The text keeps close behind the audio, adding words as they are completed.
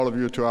All of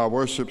you to our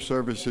worship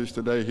services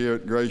today here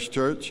at Grace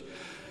Church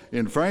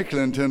in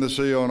Franklin,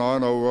 Tennessee on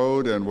Arno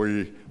Road, and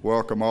we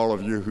welcome all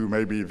of you who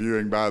may be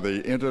viewing by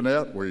the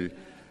internet. We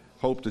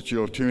hope that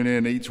you'll tune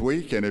in each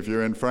week, and if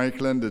you're in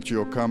Franklin, that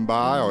you'll come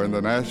by or in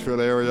the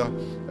Nashville area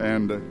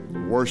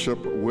and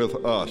worship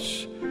with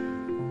us.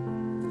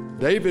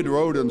 David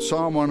wrote in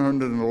Psalm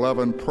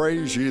 111,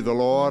 "Praise ye the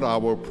Lord. I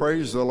will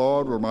praise the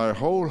Lord with my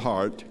whole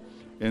heart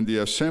in the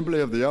assembly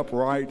of the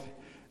upright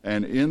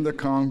and in the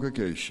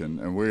congregation."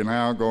 And we're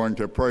now going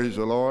to praise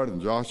the Lord,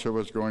 and Joshua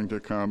is going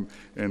to come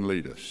and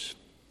lead us.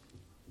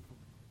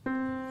 Good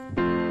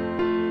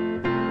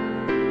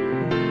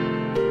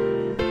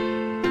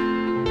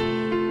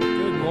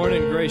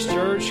morning, Grace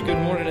Church. Good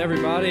morning,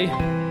 everybody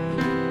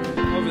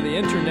over the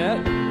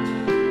internet.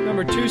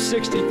 Number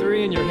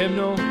 263 in your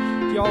hymnal.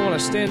 If y'all want to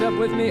stand up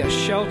with me, "A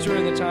Shelter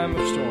in the Time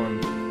of Storm."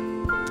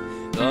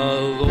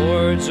 The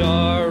Lord's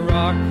our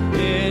rock,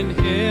 in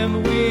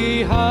Him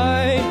we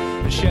hide,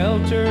 a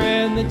shelter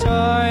in the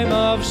time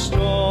of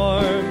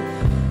storm,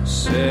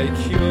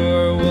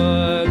 secure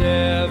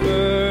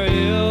whatever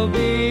ill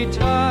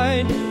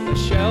betide, a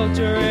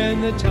shelter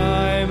in the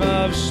time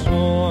of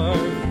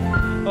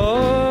storm.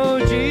 Oh,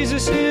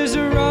 Jesus is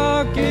a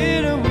rock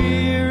in a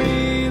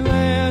weary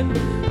land,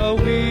 a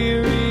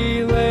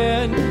weary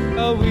land,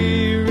 a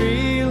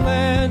weary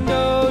land.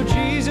 Oh,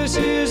 Jesus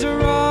is a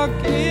rock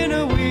in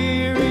a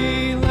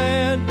weary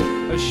land,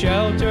 a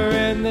shelter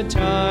in the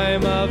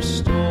time of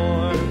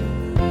storm.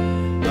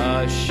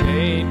 A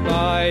shade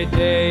by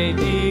day,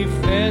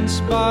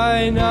 defense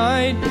by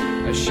night,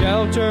 a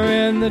shelter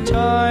in the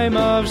time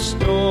of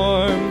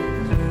storm.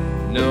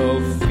 No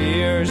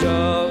fears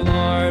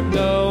alarm,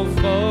 no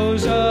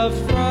foes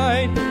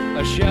affright,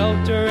 a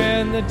shelter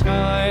in the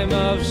time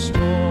of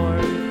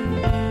storm.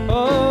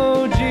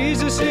 Oh,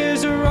 Jesus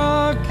is a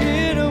rock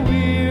in a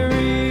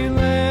weary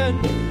land,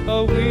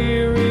 a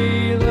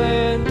weary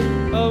land,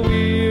 a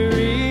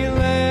weary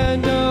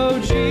land. Oh,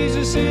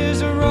 Jesus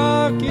is a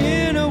rock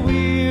in a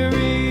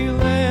weary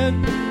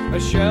land, a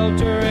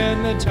shelter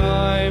in the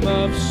time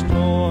of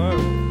storm.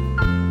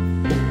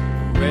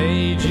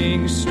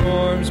 Raging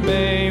storms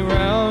may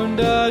round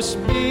us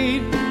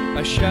beat,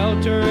 a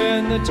shelter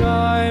in the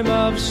time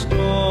of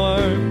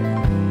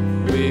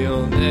storm.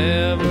 We'll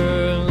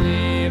never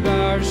leave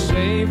our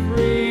safe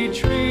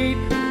retreat,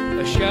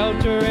 a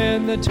shelter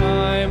in the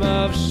time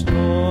of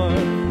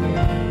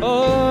storm.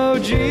 Oh,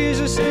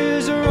 Jesus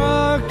is a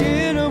rock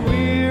in a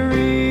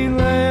weary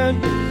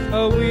land,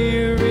 a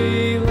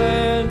weary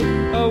land,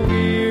 a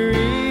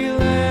weary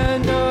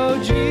land.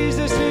 Oh,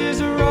 Jesus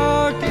is a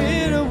rock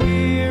in a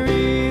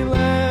weary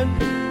land,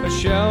 a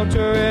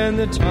shelter in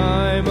the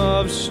time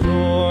of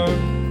storm.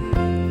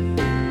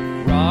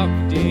 Rock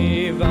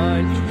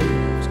divine,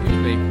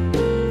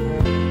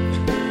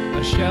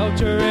 a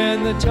shelter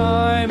in the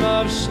time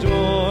of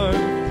storm.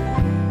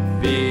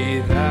 Be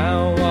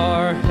thou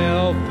our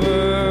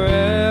helper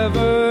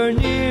ever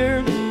near,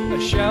 a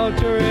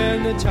shelter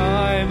in the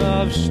time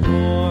of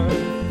storm.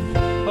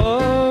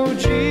 Oh,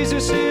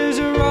 Jesus is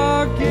a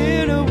rock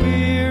in a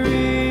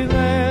weary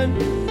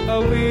land,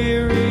 a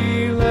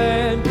weary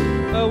land,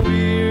 a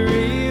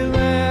weary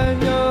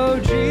land. Oh,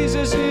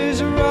 Jesus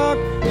is a rock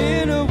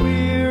in a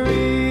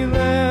weary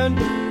land,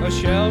 a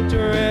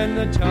shelter in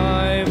the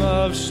time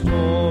of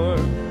storm.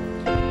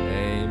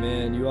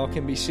 Amen. You all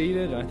can be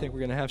seated. I think we're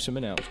going to have some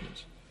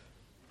announcements.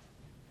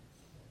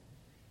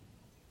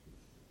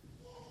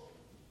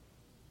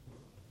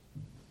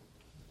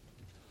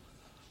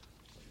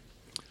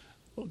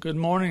 Well, good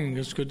morning.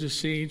 It's good to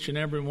see each and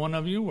every one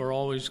of you. We're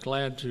always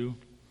glad to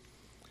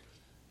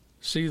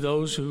see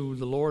those who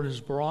the Lord has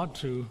brought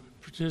to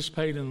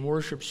participate in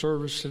worship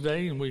service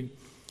today, and we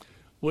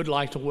would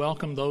like to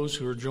welcome those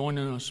who are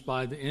joining us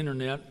by the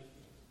internet.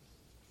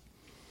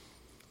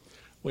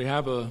 We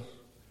have a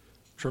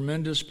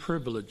tremendous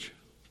privilege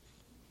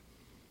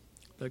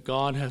that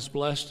God has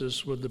blessed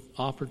us with the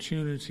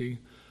opportunity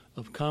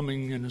of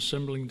coming and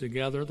assembling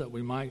together, that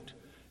we might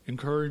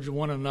encourage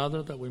one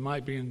another, that we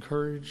might be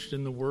encouraged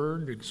in the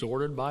Word,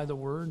 exhorted by the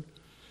Word,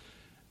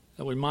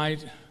 that we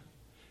might,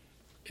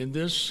 in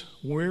this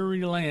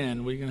weary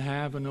land, we can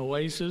have an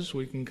oasis.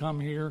 We can come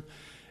here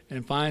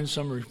and find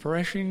some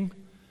refreshing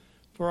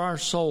for our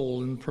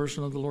soul in the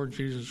person of the Lord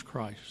Jesus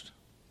Christ.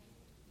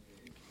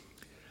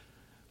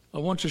 I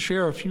want to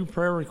share a few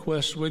prayer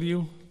requests with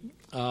you.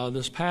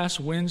 This past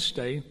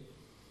Wednesday,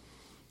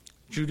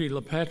 Judy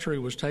LePetri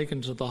was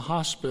taken to the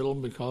hospital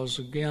because,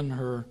 again,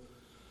 her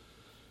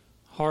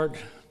heart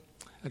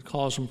had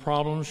caused some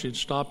problems. She'd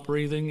stopped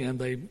breathing, and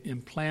they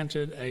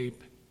implanted a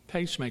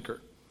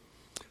pacemaker.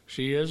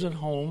 She is at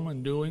home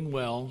and doing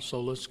well,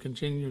 so let's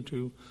continue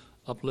to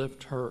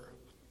uplift her.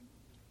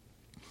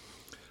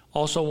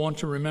 Also want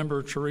to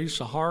remember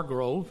Teresa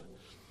Hargrove.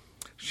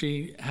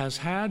 She has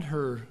had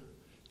her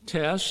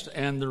test,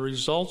 and the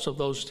results of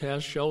those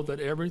tests show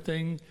that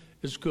everything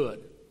is good.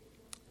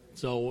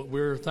 So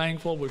we're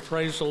thankful. We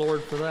praise the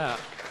Lord for that.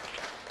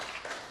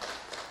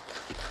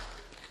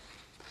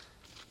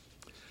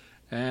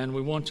 And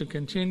we want to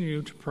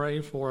continue to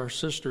pray for our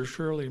sister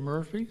Shirley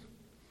Murphy.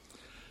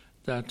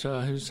 that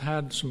has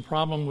had some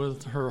problem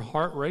with her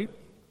heart rate.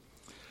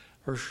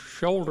 Her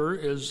shoulder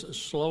is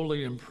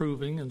slowly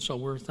improving, and so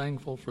we're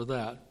thankful for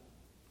that.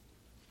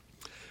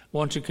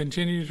 Want to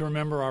continue to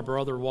remember our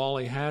brother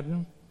Wally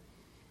Haddon,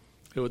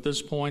 who at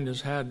this point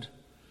has had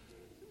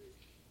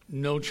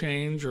no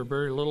change or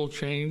very little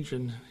change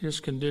in his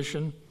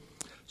condition.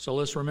 So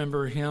let's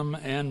remember him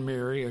and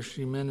Mary as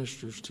she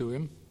ministers to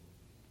him.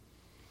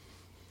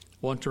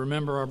 Want to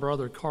remember our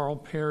brother Carl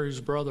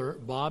Perry's brother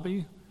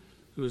Bobby,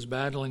 who is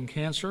battling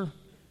cancer.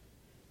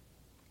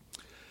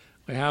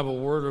 We have a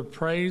word of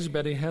praise.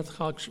 Betty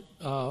Hethcock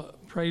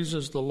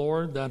praises the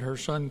Lord that her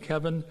son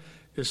Kevin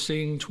is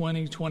seeing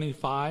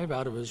 20/25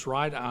 out of his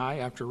right eye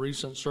after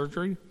recent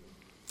surgery.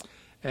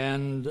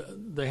 And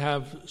they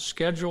have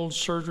scheduled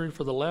surgery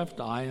for the left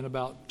eye in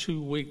about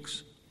 2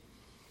 weeks.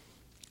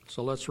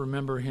 So let's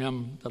remember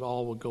him, that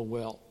all will go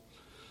well.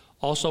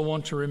 Also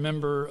want to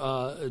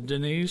remember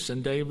Denise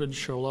and David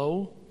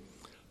Charlot,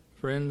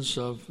 friends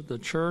of the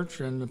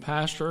church and the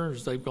pastor,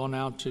 as they've gone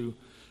out to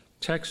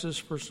Texas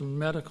for some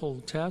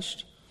medical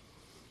tests.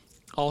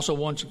 Also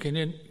want to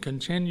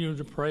continue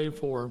to pray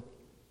for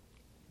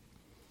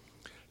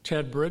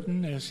Ted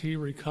Britton as he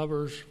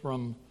recovers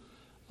from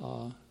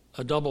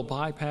a double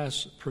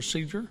bypass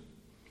procedure.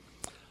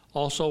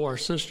 Also our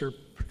sister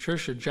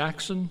Patricia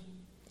Jackson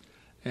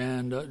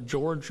and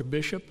George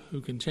Bishop,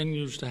 who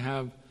continues to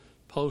have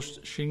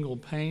post-shingle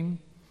pain.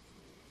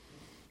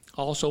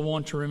 Also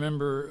want to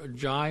remember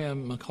Jaya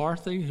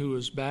McCarthy, who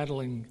is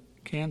battling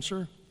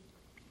cancer.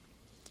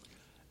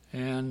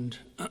 And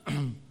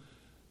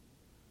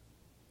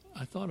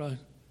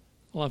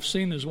I've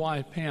seen his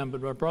wife Pam,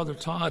 but my brother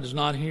Todd is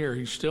not here.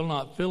 He's still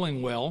not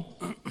feeling well,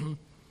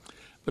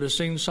 but has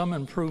seen some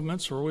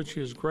improvements for which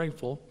he is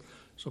grateful.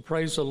 So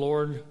praise the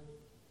Lord,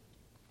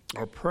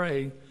 or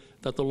pray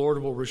that the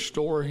Lord will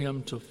restore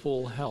him to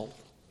full health.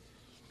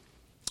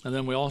 And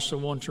then we also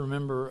want to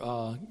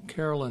remember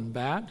Carolyn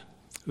Batt,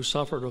 who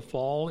suffered a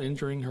fall,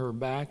 injuring her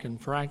back and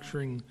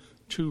fracturing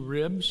 2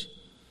 ribs.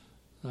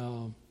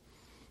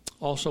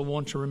 Also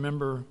want to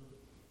remember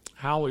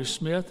Howie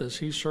Smith as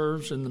he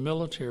serves in the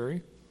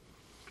military.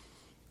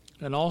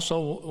 And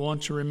also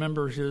want to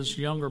remember his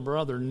younger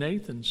brother,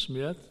 Nathan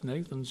Smith.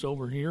 Nathan's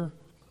over here.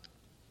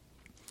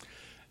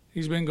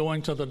 He's been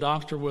going to the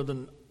doctor with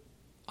an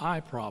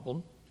eye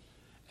problem.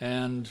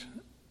 And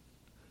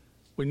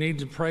we need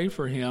to pray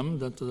for him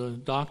that the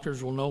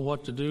doctors will know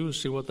what to do,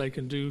 see what they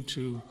can do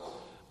to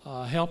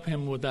help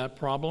him with that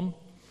problem.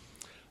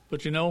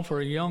 But you know, for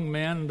a young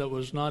man that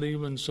was not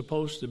even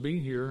supposed to be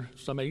here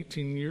some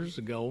 18 years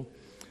ago,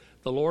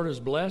 the Lord has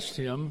blessed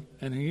him,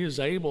 and he is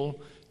able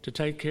to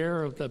take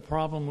care of that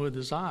problem with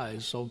his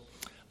eyes. So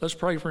let's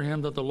pray for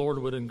him that the Lord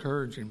would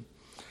encourage him.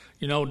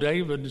 You know,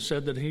 David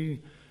said that he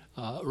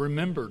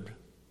remembered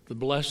the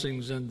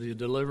blessings and the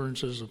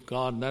deliverances of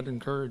God, and that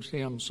encouraged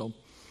him. So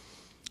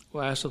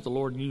we'll ask that the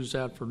Lord use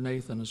that for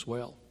Nathan as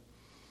well.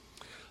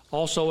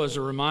 Also, as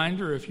a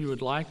reminder, if you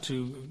would like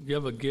to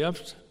give a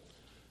gift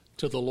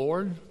to the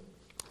Lord,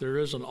 there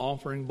is an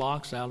offering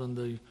box out in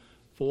the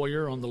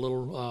foyer on the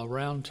little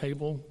round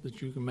table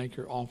that you can make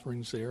your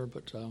offerings there,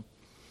 but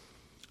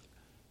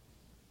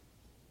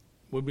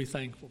we'll be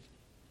thankful.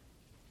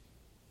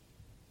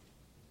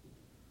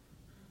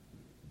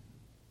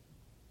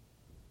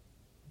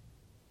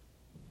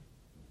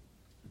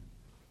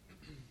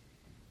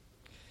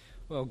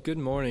 Well, good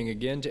morning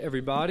again to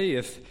everybody.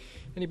 If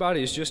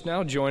anybody is just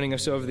now joining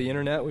us over the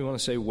internet, we want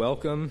to say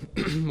welcome.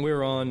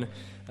 We're on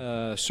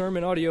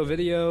sermon audio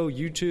video,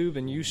 YouTube,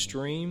 and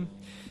Ustream.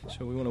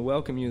 So we want to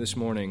welcome you this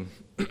morning.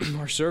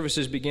 Our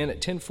services begin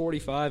at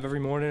 10:45 every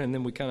morning, and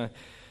then we kind of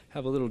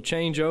have a little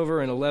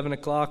changeover at 11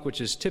 o'clock, which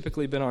has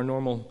typically been our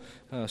normal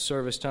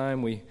service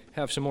time. We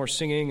have some more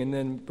singing, and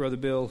then Brother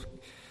Bill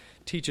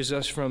teaches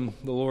us from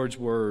the Lord's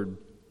Word.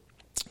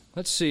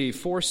 Let's see,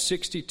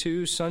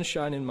 462,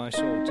 Sunshine in My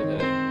Soul Today.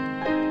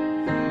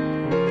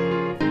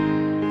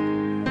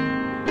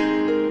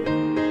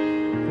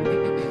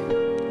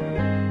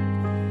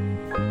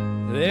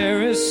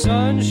 There is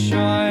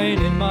sunshine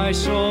in my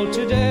soul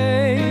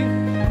today,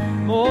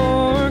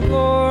 more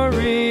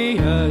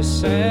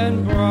glorious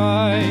and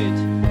bright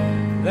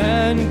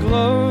than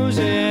glows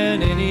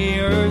in any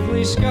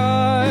earthly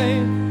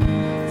sky,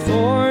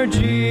 for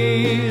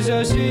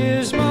Jesus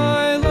is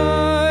my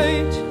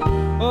light.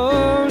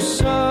 Oh,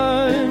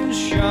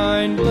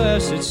 sunshine,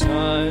 blessed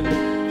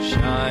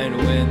sunshine,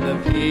 when the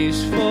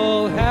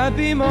peaceful,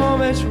 happy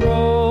moments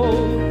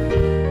roll,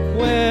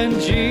 when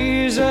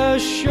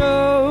Jesus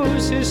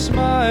shows his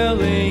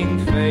smiling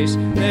face,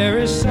 there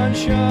is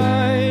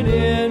sunshine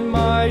in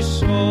my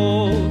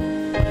soul.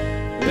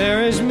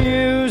 There is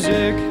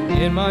music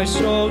in my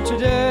soul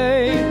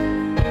today,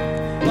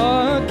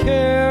 a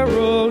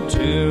carol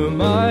to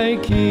my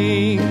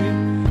King,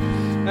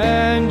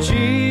 and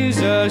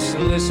Jesus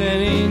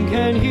listening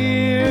can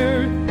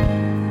hear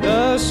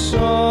the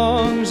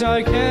songs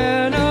I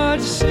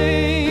cannot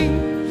sing.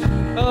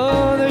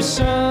 Oh, the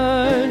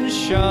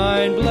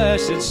sunshine,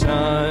 blessed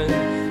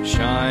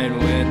sunshine,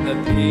 when the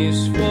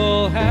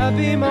peaceful,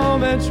 happy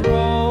moments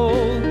roll,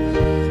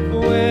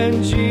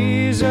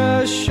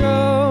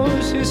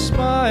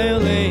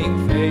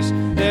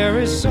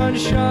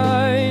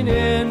 sunshine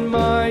in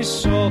my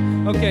soul.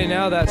 Okay,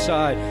 now that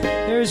side.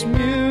 There's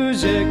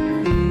music,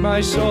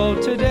 my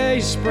soul,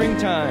 today's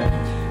springtime.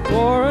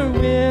 For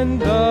when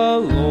the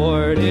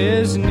Lord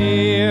is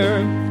near,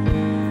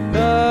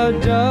 the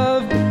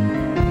dove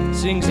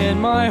sings in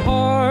my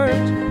heart,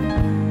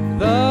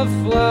 the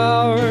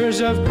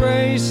flowers of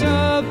grace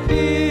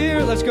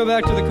appear. Let's go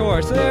back to the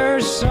chorus.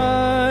 There's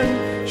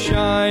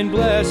sunshine,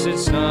 blessed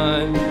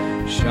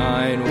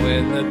sunshine,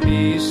 when the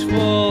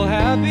peaceful,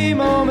 happy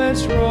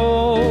moments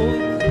roll.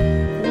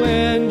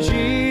 When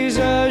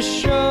Jesus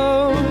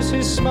shows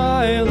his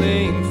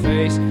smiling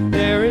face,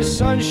 there is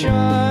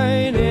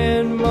sunshine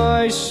in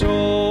my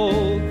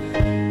soul.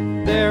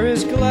 There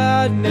is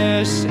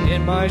gladness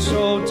in my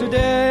soul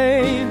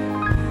today,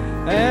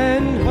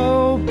 and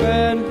hope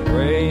and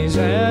praise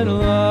and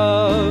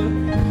love,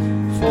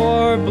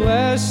 for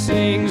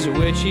blessings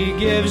which he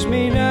gives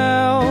me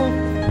now,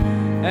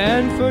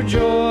 and for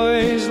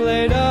joys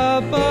laid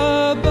up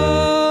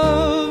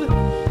above.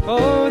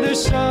 Oh, the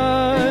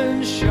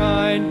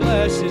sunshine,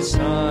 blessed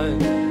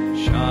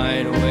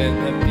sunshine,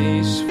 when the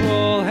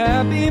peaceful,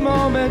 happy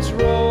moments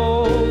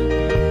roll.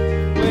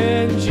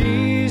 When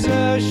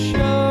Jesus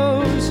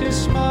shows his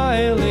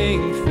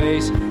smiling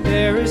face,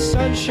 there is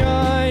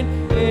sunshine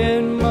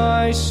in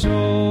my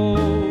soul.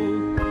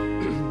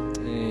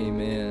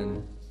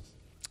 Amen.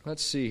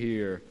 Let's see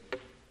here.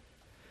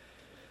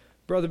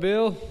 Brother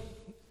Bill,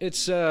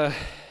 it's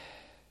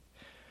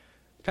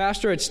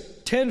Pastor, it's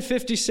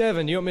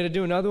 10:57. You want me to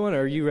do another one,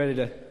 or are you ready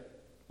to?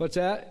 What's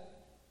that?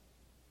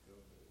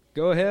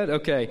 Go ahead.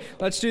 Okay,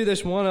 let's do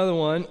this one other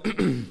one.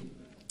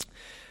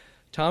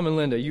 Tom and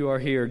Linda, you are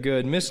here.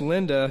 Good. Miss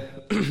Linda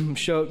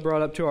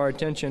brought up to our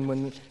attention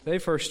when they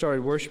first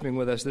started worshiping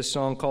with us this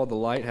song called The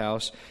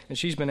Lighthouse, and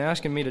she's been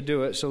asking me to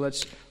do it, so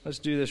let's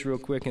do this real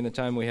quick in the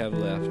time we have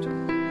left.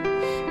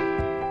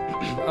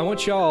 I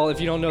want y'all, if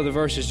you don't know the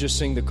verses, just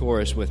sing the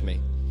chorus with me.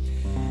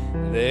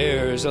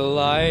 There's a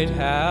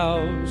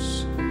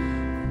lighthouse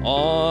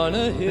on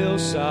a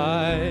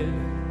hillside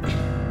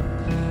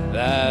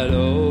that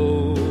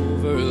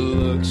overlooks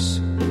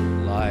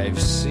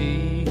life's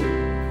sea.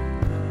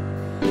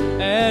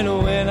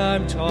 And when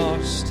I'm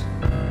tossed,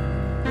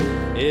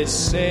 it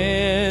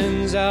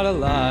sends out a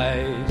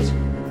light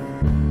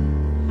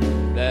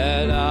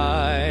that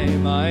I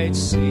might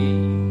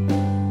see.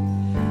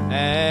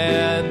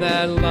 And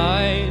that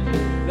light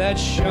that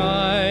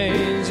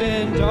shines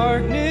in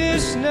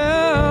darkness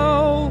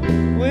now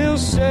will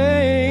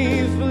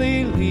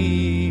safely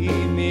lead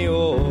me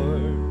o'er.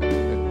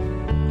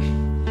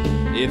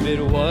 If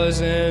it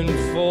wasn't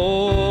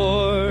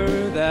for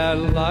that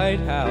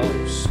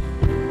lighthouse,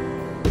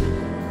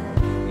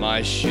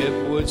 my ship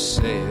would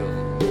sail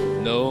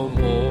no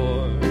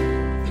more.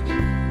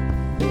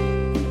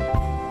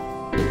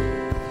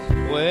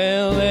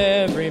 Well,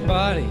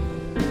 everybody,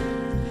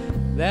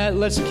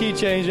 let's key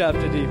change up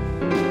to D.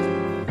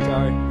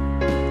 Sorry.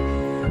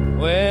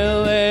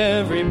 Well,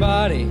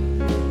 everybody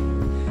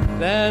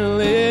that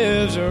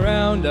lives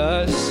around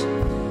us,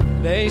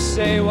 they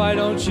say, why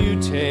don't you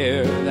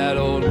tear that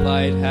old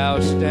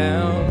lighthouse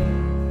down?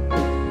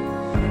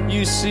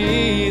 You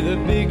see, the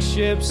big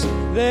ships,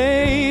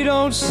 they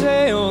don't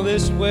sail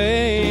this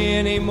way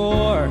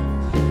anymore.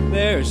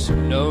 There's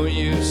no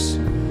use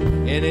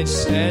in it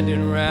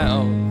standing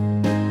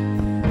round.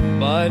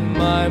 But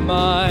my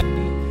mind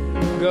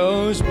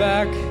goes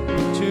back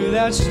to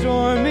that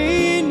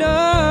stormy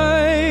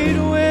night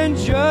when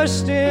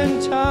just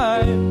in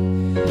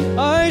time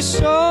I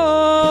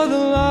saw the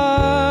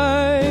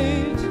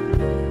light.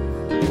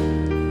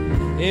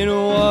 It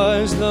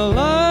was the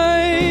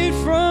light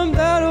from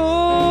that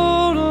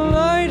old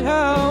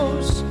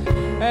lighthouse,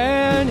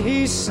 and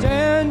he's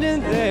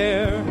standing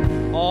there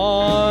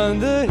on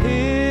the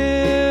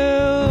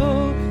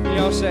hill.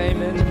 Y'all say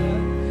amen to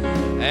that?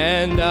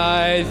 And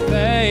I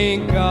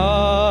thank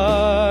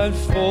God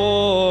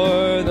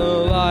for the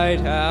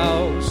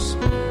lighthouse.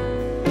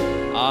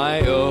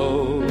 I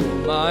owe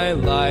my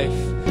life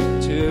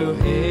to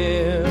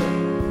him.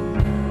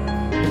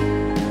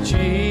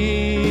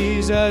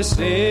 Jesus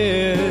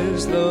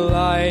is the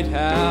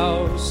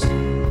lighthouse,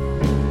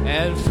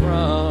 and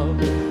from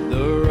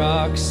the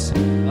rocks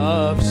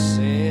of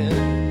sin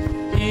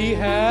he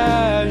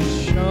has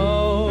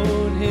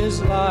shown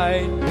his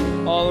light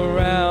all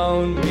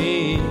around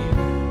me,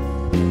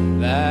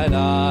 that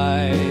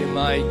I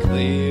might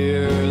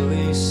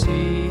clearly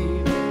see.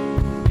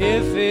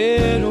 If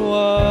it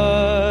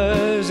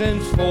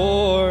wasn't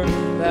for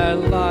that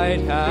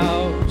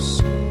lighthouse,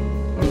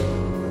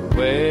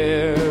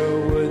 where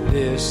would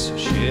this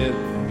ship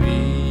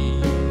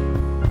be?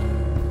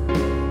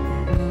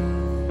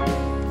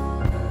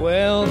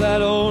 Well,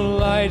 that old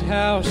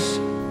lighthouse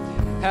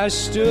has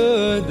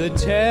stood the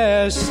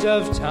test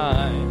of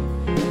time.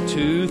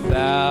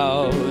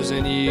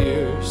 2,000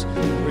 years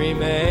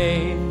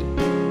remained,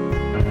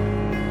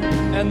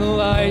 and the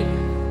light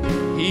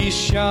he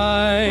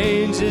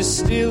shines is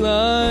still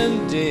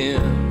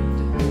undimmed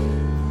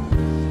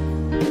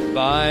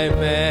by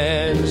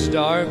man's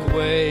dark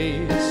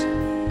ways.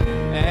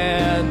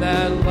 And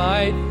that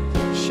light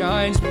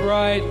shines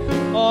bright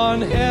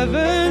on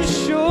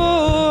heaven's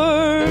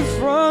shore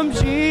from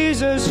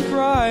Jesus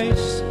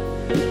Christ,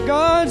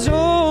 God's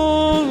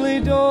only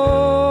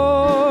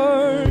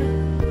door.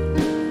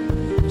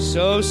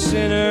 So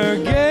sinner,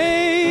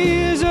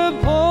 gaze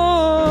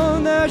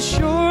upon that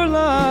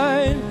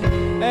shoreline,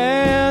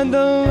 and the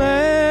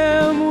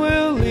Lamb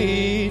will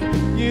lead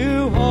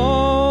you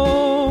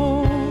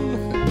home.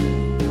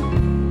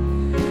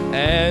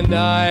 And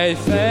I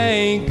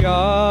thank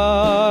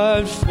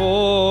God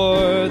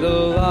for the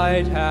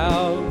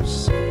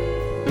lighthouse.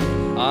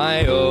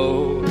 I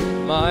owe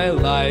my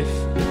life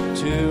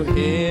to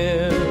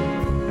Him.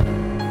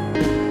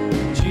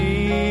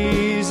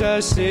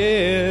 Jesus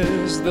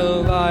is the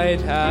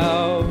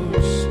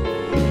lighthouse,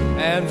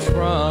 and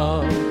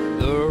from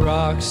the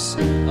rocks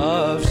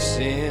of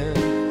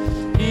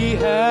sin He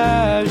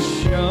has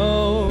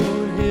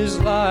shown His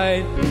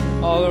light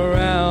all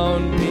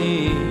around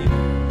me,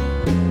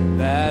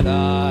 that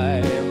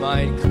I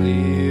might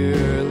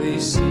clearly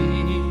see.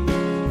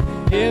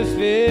 If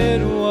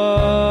it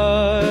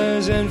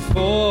wasn't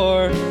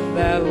for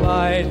that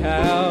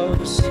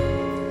lighthouse,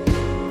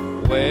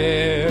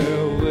 where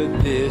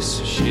would this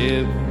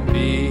ship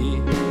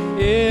be?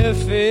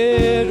 If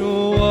it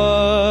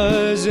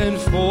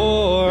wasn't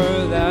for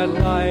that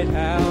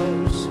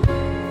lighthouse,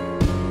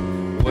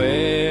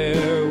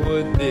 where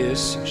would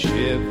this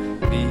ship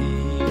be?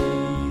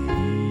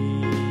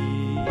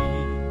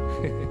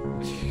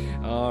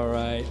 All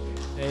right.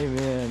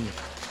 Amen.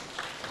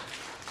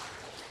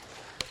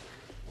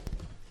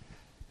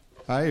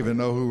 I even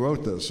know who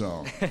wrote that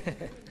song.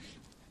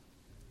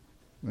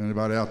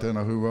 Anybody out there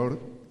know who wrote it?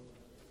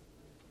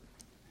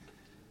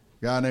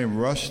 A guy named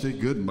Rusty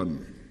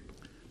Goodman.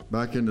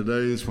 Back in the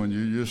days when you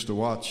used to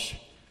watch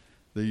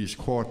these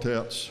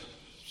quartets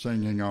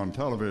singing on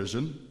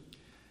television,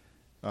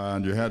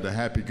 and you had the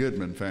Happy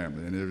Goodman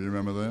family. Any of you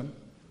remember them?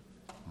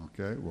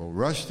 Okay. Well,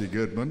 Rusty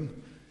Goodman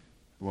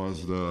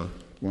was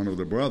one of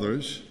the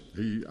brothers.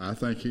 I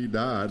think he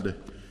died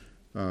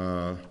he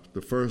was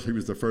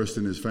the first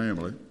in his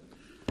family,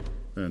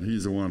 and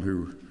he's the one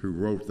who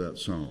wrote that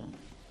song.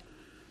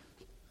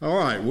 All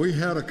right, we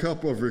had a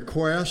couple of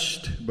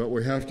requests, but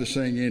we have to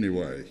sing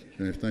anyway.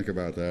 And think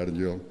about that, and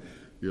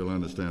you'll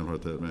understand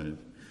what that means.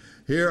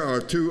 Here are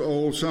two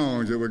old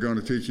songs that we're going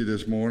to teach you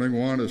this morning.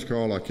 One is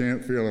called "I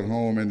Can't Feel at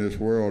Home in This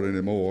World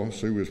Anymore."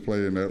 Sue was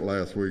playing that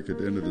last week at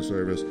the end of the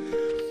service.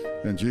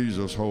 And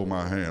 "Jesus, Hold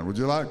My Hand." Would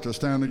you like to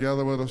stand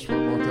together with us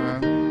one more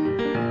time?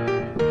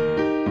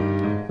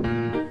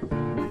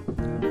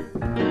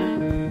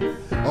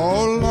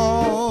 Oh,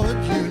 Lord,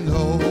 you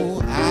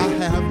know I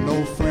have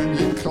no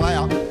friendly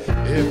clout.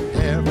 If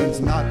heaven's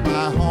not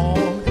my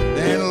home,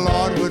 then,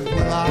 Lord, what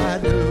will I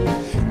do?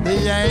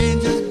 The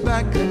angels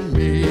beckon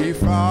me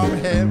from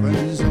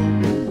heaven's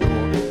open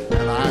door,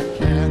 and I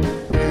can't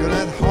feel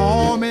at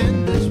home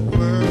in this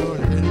world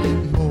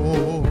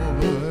anymore.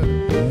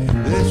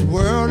 This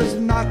world is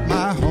not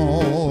my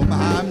home,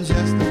 I'm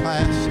just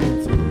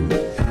passing through.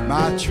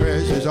 My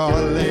treasures are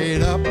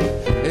laid up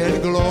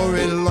in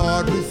glory,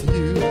 Lord, with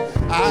you.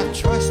 I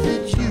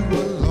trusted you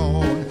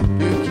alone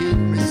to keep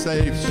me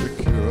safe,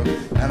 secure,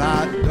 and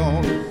I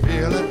don't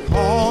feel at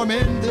home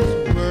in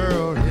this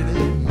world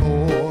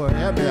anymore.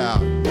 Help me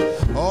out.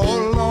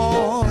 Oh,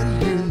 Lord,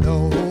 you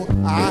know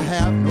I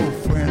have no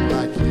friend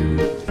like you.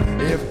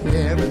 If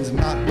heaven's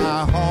not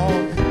my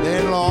home,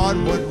 then, Lord,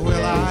 what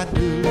will I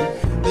do?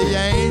 The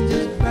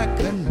angels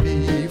beckon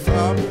me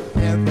from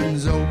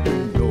heaven's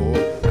open door,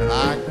 and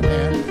I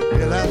can't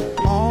feel at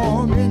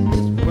home in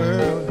this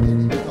world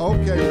anymore.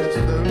 Okay, let's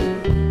do it.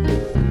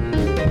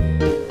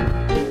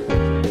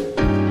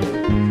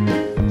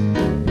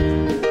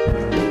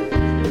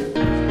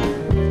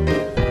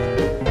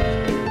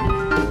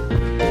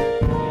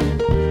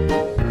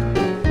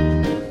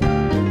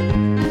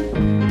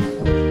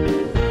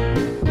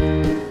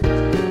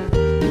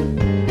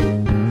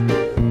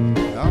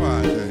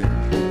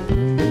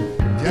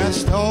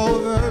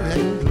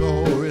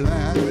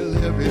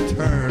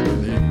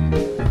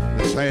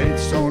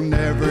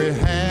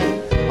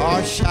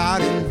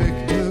 Shouting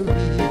victory,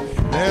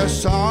 their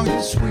songs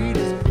as sweet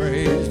as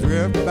praise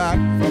drift back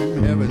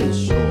from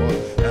heaven's shore,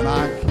 and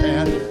I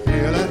can't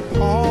feel at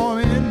home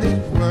in this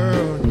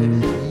world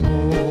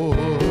anymore.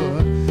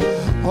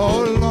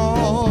 Oh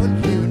Lord,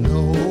 you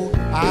know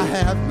I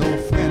have no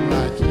friend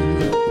like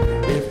you.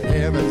 If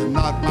heaven's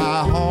not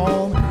my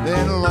home,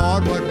 then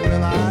Lord, what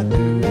will I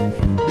do?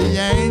 The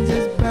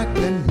angels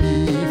beckon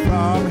me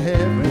from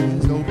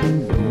heaven's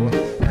open door,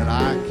 and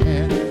I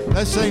can't.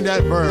 Let's sing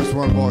that verse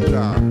one more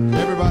time.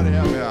 Everybody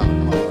help me out.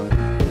 Come on.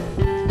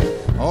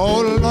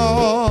 Oh,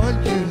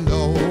 Lord, you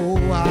know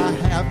I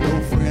have no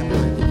friend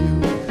like you.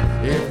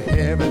 If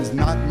heaven's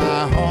not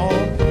my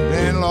home,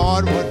 then,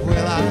 Lord, what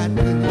will I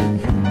do?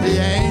 The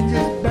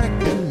angels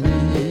beckon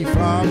me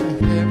from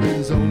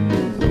heaven's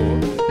open door,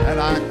 and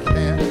I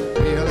can't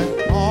feel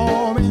at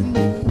home in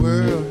the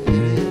world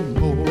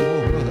anymore.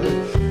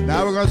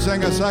 Now we're going to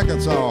sing a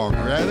second song.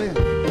 Ready?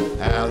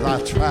 As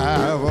I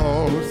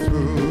travel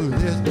through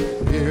this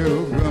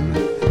pilgrim,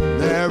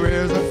 there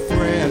is a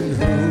friend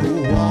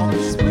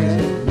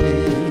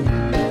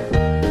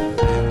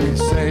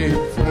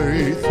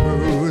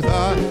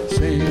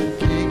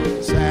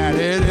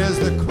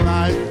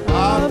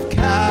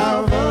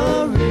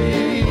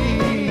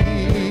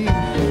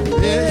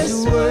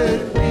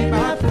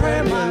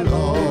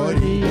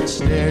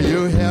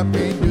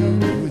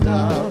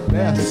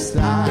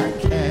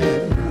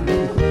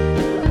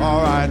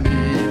I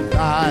need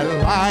thy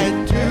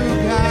light to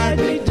guide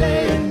me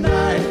day and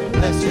night.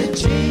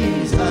 Blessed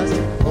Jesus,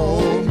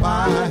 hold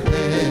my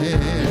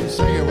hand.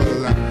 Sing it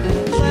with us.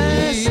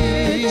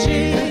 Blessed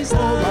Jesus,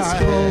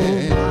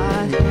 hold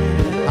my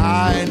hand.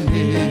 I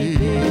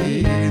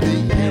need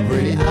thee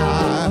every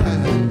hour.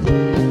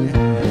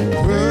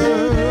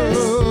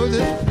 Through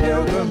this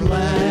pilgrim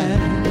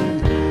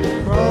land,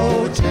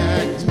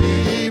 protect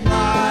me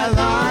by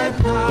thy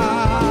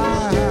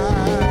power.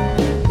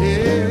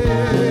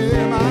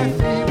 Hear my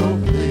feeble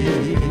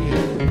plea.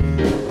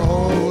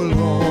 Oh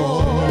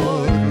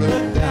Lord,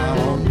 look down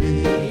on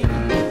me.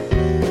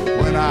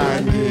 When I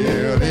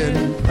kneel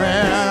in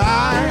prayer,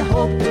 I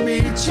hope to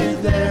meet you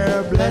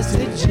there.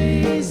 Blessed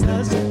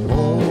Jesus,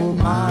 hold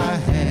my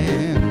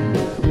hand.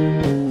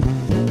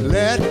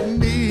 Let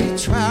me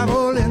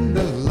travel in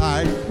the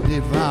light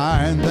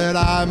divine, that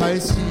I may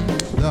see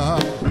the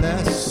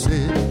blessed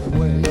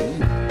way,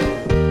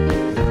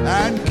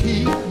 and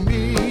keep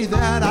me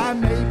that I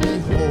may be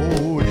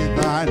wholly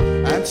thine,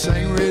 and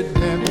sing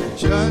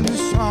redemption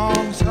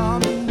songs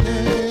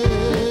someday.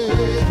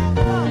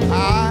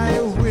 I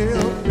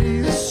will be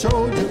a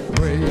soldier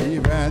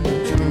brave and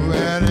true,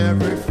 and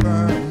every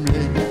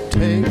firmly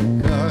take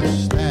a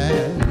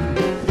stand,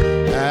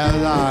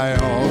 as I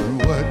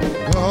onward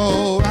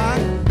go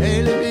and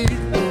daily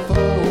meet the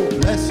foe.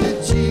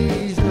 Blessed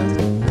Jesus,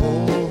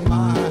 hold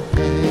my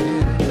hand.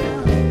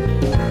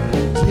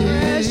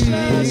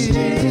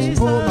 Jesus,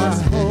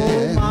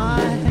 hold my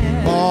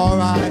hand, for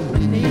I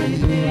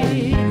need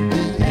thee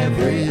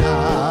every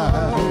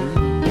hour.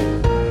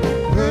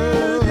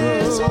 Through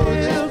this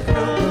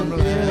pilgrim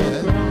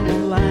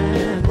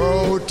land,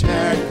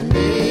 protect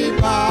me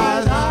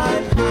by thy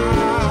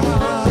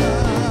power.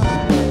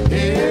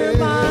 Hear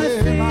my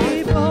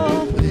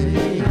feeble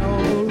plea,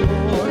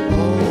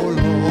 oh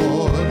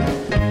Lord,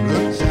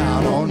 look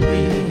down on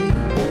me.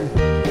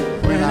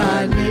 When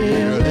I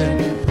kneel in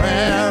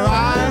prayer, I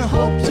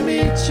hope to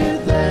meet you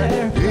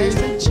there.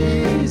 Blessed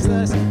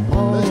Jesus,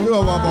 let's do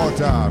it one more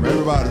time.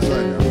 Everybody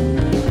sing it.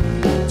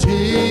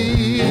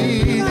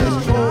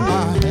 Jesus, hold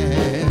my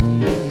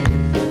hand.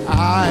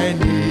 I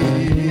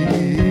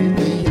need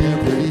thee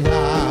every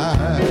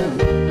hour.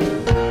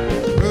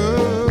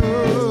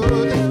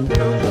 Through this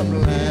pilgrim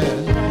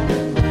land,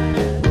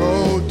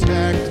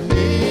 protect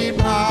me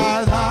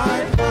by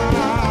thy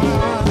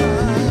power.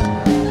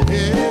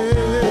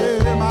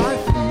 Hear my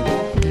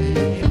feeble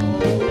plea.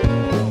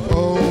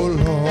 Oh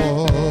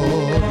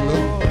Lord,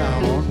 look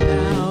down on me.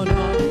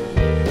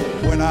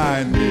 When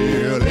I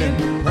kneel in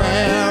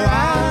prayer,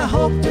 I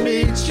hope to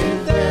meet you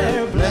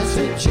there.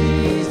 Blessed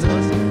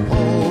Jesus,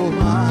 hold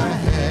my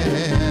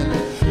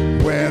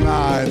hand. When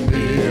I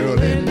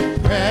kneel in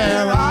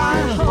prayer,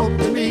 I hope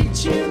to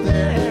meet you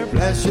there.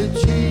 Blessed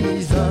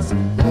Jesus,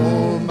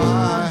 hold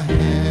my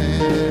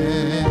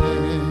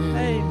hand.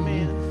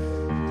 Amen.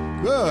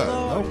 Good.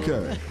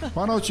 Okay.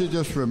 Why don't you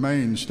just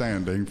remain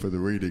standing for the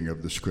reading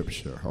of the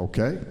scripture,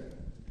 okay?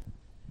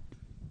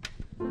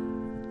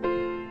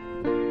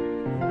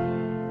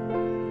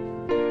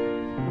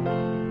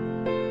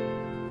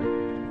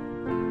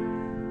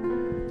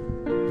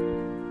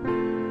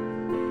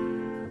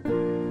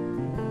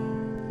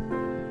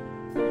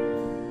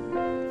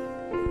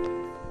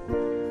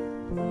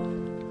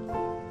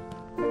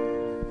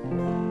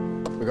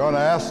 We're going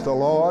to ask the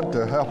Lord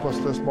to help us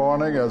this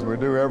morning, as we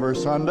do every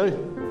Sunday,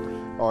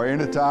 or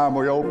anytime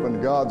we open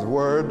God's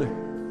Word.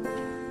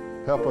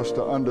 Help us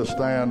to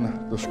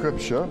understand the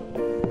Scripture.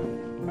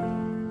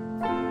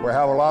 We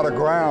have a lot of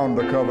ground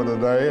to cover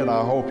today, and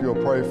I hope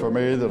you'll pray for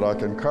me that I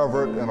can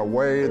cover it in a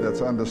way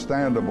that's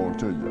understandable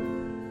to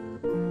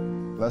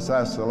you. Let's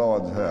ask the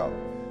Lord's help.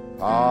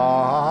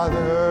 Father,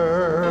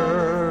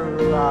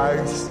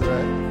 I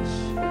stretch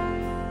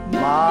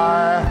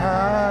my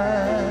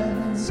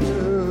hands to thee.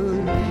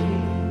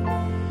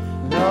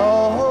 No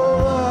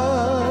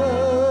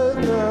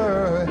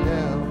other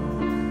help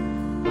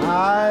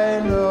I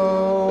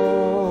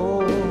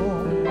know.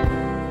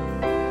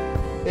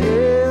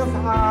 If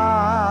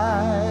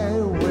I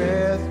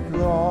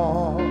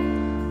withdraw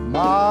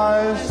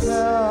myself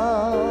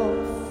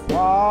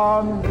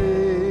from thee,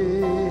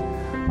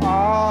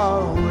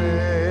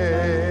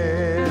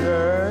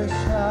 whither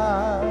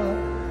shall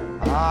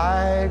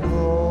I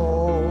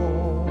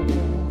go?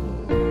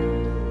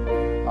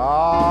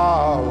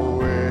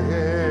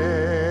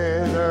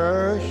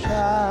 Whither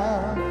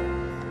shall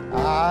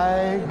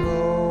I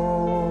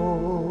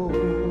go?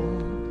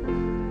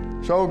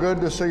 So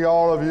good to see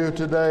all of you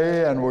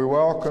today, and we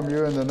welcome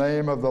you in the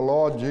name of the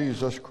Lord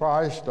Jesus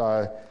Christ.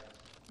 I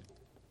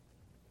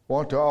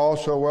want to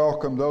also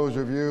welcome those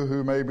of you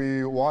who may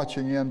be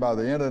watching in by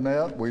the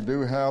internet. We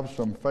do have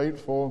some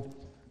faithful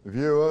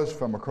viewers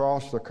from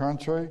across the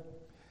country.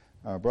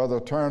 Brother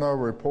Turner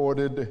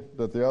reported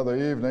that the other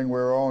evening we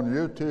were on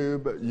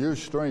YouTube,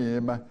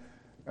 Ustream,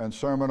 and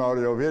Sermon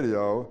Audio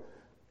Video,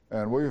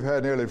 and we've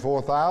had nearly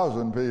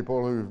 4,000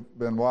 people who've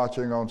been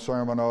watching on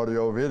Sermon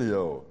Audio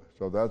Video.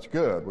 So that's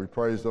good. We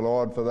praise the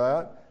Lord for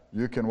that.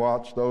 You can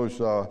watch those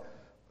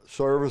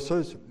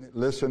services,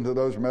 listen to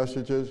those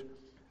messages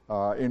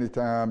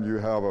anytime you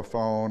have a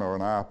phone or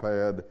an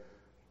iPad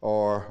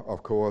or,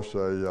 of course,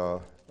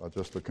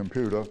 just a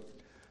computer.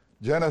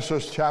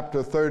 Genesis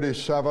chapter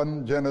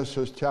 37.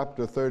 Genesis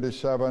chapter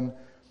 37.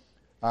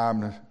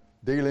 I'm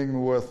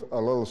dealing with a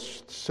little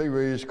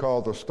series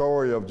called The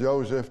Story of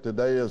Joseph.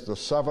 Today is the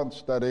 7th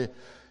study,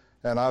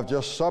 and I've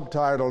just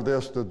subtitled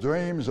this, The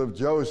Dreams of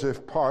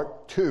Joseph,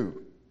 Part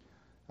 2.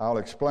 I'll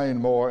explain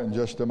more in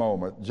just a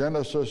moment.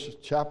 Genesis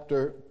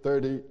chapter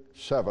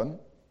 37.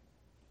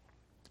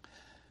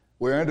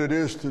 We're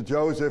introduced to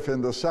Joseph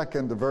in the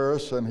 2nd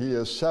verse, and he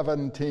is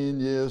 17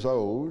 years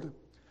old,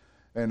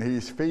 and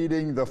he's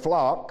feeding the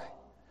flock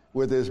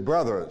with his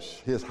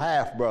brothers, his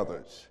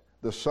half-brothers,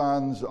 the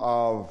sons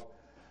of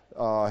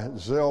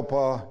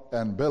Zilpah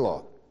and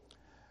Bilhah.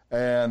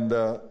 And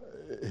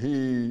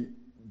he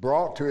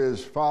brought to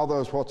his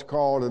fathers what's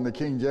called in the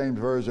King James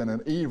Version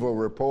an evil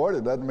report.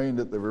 It doesn't mean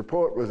that the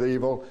report was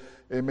evil.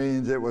 It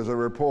means it was a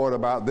report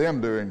about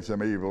them doing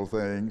some evil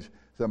things,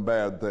 some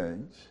bad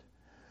things.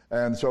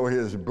 And so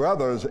his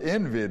brothers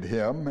envied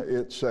him,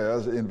 it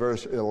says in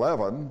verse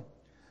 11,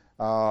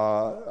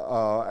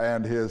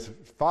 and his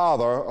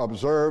father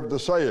observed the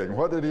saying.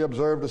 What did he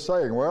observe the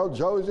saying? Well,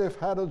 Joseph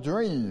had a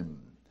dream.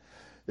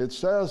 It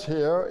says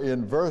here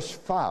in verse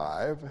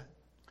 5,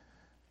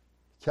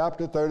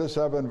 chapter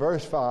 37,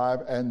 verse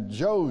 5, and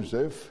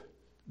Joseph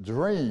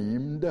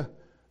dreamed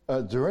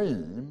a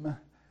dream,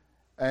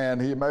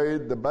 and he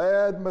made the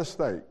bad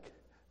mistake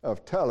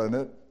of telling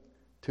it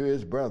to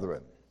his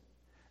brethren.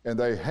 And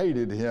they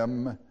hated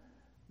him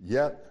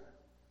yet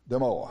the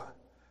more.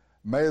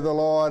 May the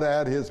Lord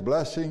add his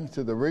blessing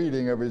to the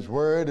reading of his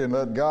word, and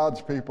let God's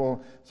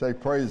people say,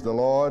 praise the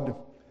Lord,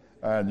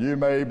 and you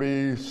may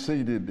be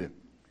seated.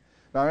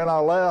 Now, in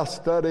our last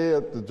study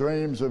at the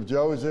dreams of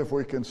Joseph,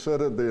 we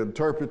considered the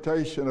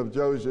interpretation of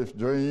Joseph's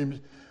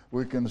dreams.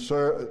 We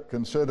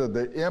considered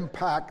the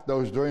impact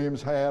those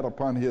dreams had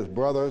upon his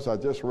brothers. I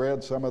just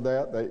read some of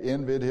that. They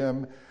envied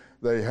him.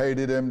 They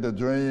hated him. The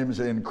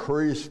dreams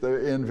increased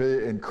their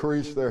envy,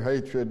 increased their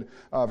hatred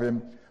of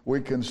him.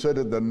 We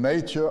considered the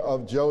nature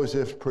of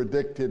Joseph's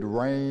predicted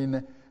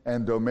reign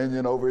and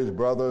dominion over his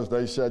brothers.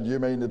 They said, you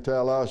mean to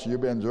tell us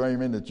you've been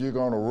dreaming that you're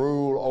going to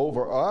rule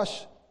over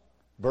us?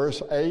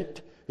 Verse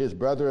 8, his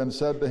brethren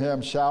said to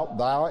him, shalt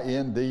thou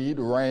indeed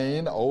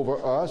reign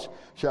over us?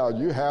 Shall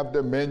you have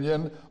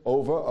dominion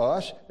over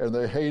us? And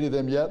they hated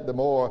him yet the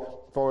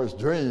more for his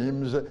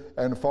dreams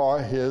and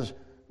for his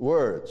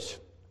words.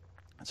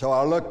 So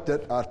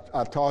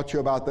I taught you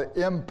about the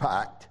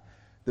impact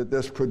that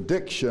this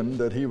prediction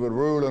that he would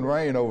rule and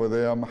reign over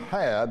them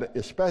had,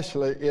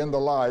 especially in the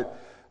light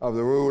of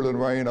the rule and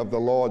reign of the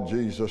Lord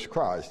Jesus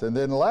Christ. And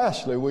then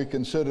lastly, we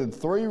considered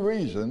 3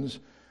 reasons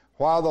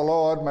why the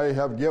Lord may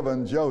have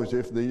given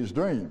Joseph these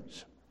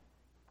dreams.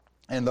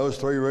 And those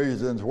 3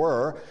 reasons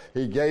were,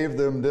 he gave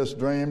them this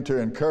dream to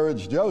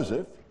encourage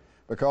Joseph,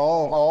 because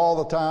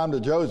all the time that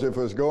Joseph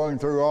was going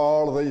through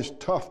all of these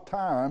tough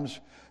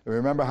times.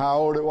 Remember how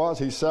old it was?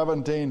 He's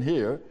 17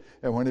 here,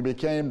 and when he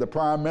became the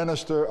prime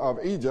minister of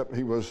Egypt,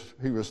 he was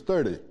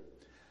 30.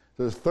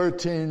 So it's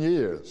 13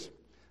 years.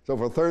 So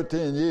for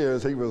 13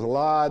 years, he was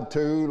lied to,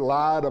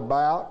 lied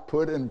about,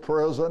 put in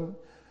prison,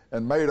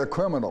 and made a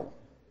criminal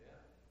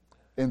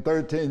in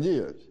 13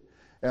 years.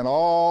 And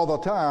all the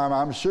time,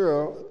 I'm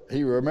sure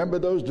he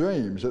remembered those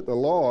dreams that the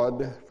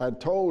Lord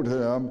had told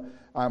him,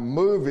 I'm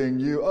moving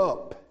you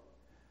up.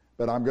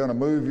 But I'm going to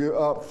move you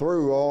up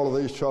through all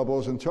of these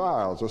troubles and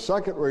trials. The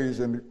second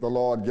reason the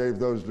Lord gave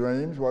those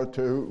dreams was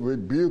to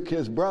rebuke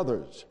his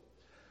brothers,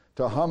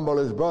 to humble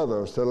his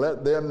brothers, to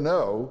let them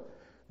know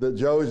that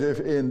Joseph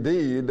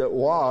indeed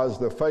was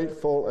the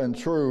faithful and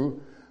true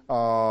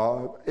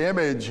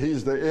image.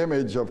 He's the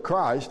image of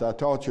Christ. I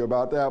taught you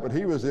about that. But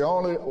he was the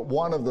only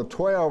one of the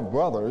 12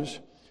 brothers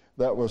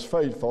that was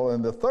faithful.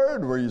 And the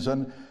third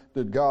reason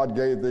that God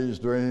gave these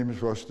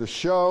dreams was to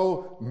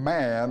show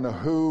man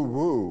who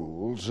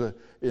rules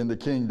in the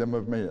kingdom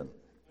of men.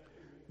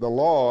 The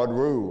Lord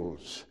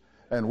rules.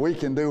 And we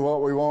can do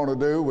what we want to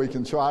do. We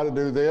can try to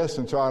do this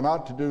and try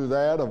not to do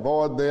that,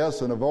 avoid this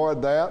and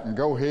avoid that, and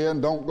go here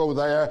and don't go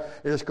there.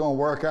 It's going to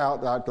work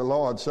out like the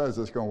Lord says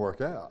it's going to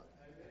work out.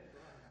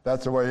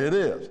 That's the way it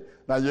is.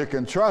 Now you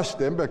can trust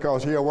him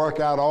because he'll work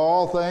out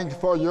all things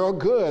for your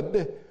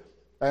good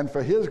and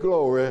for his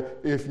glory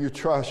if you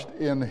trust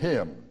in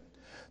him.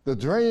 The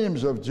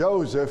dreams of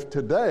Joseph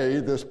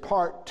today, this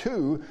part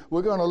 2,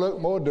 we're going to look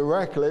more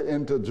directly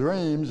into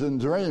dreams and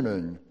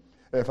dreaming.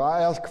 If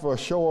I ask for a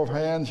show of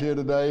hands here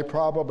today,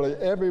 probably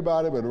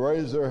everybody would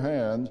raise their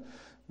hands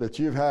that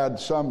you've had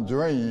some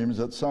dreams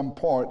at some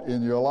point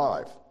in your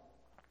life.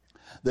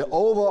 The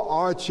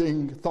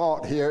overarching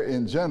thought here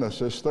in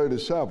Genesis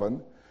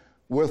 37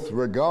 with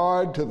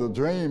regard to the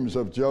dreams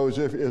of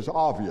Joseph is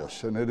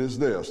obvious, and it is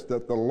this,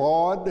 that the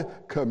Lord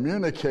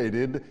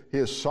communicated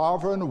his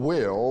sovereign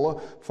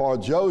will for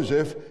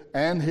Joseph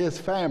and his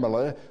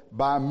family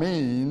by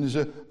means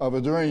of a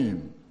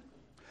dream.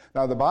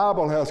 Now, the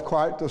Bible has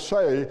quite to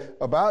say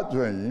about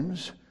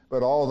dreams,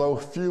 but although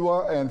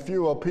fewer and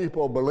fewer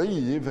people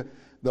believe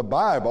the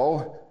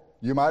Bible,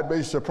 You might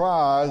be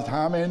surprised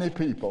how many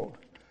people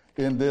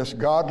in this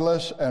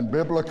godless and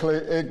biblically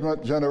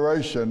ignorant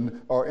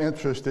generation are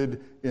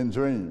interested in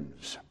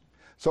dreams.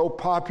 So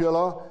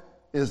popular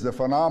is the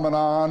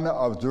phenomenon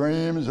of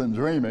dreams and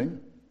dreaming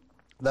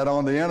that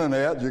on the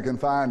internet you can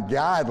find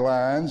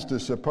guidelines to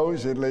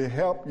supposedly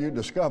help you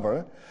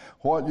discover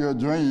what your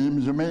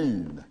dreams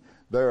mean.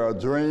 There are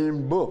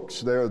dream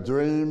books, there are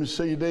dream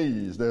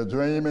CDs, there are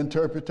dream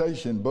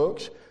interpretation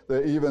books,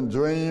 there are even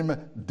dream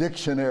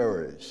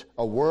dictionaries,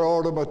 a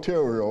world of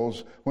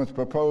materials which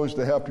propose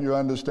to help you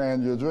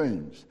understand your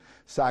dreams.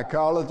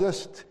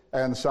 Psychologists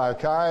and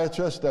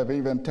psychiatrists have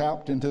even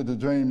tapped into the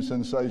dream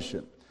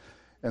sensation.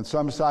 And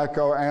some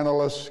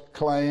psychoanalysts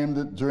claim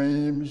that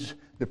dreams,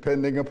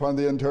 depending upon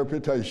the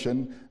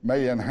interpretation,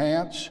 may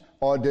enhance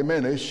or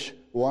diminish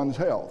one's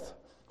health.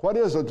 What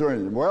is a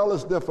dream? Well,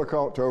 it's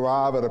difficult to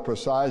arrive at a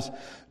precise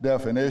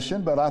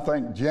definition, but I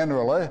think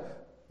generally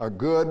a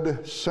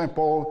good,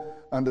 simple,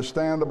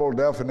 understandable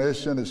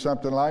definition is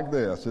something like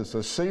this. It's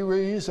a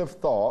series of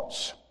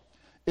thoughts,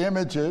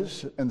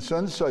 images, and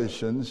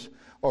sensations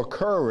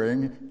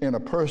occurring in a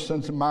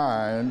person's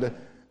mind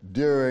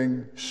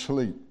during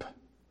sleep.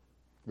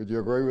 Would you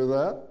agree with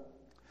that?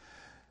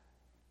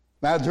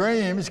 Now,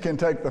 dreams can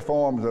take the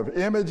forms of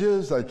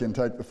images, they can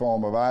take the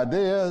form of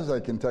ideas, they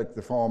can take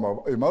the form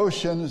of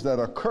emotions that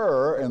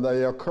occur, and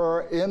they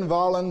occur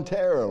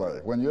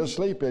involuntarily. When you're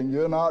sleeping,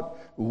 you're not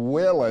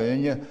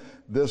willing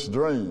this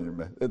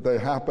dream. They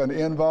happen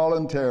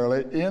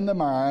involuntarily in the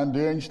mind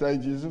during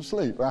stages of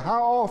sleep. Now,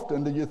 how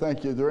often do you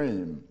think you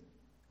dream?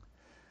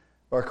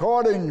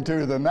 According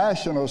to the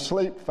National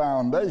Sleep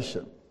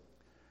Foundation,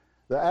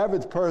 the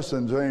average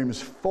person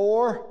dreams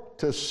 4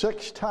 to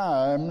 6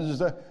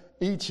 times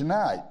each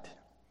night.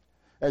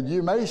 And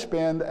you may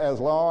spend as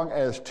long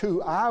as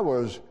 2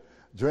 hours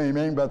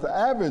dreaming, but the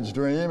average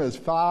dream is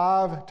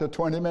 5 to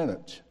 20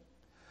 minutes.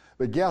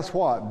 But guess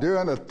what?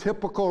 During a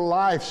typical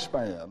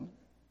lifespan,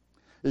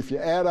 if you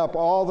add up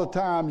all the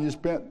time you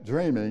spent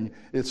dreaming,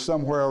 it's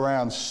somewhere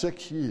around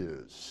 6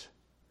 years.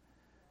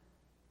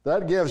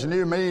 That gives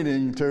new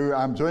meaning to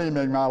I'm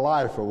dreaming my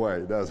life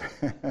away, doesn't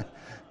it?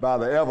 By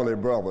the Everly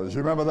Brothers.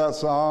 You remember that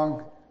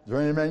song,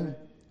 Dreaming?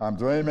 I'm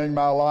dreaming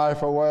my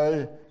life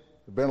away.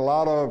 There's been a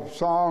lot of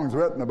songs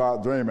written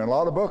about dreaming, a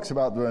lot of books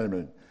about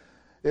dreaming.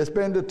 It's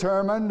been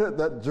determined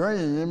that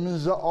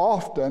dreams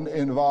often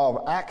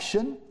involve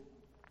action,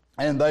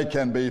 and they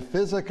can be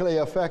physically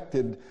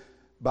affected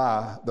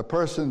by, the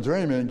person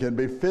dreaming can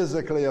be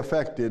physically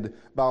affected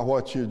by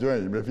what you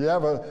dream. If you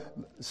ever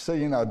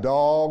seen a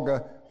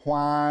dog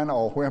whine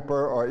or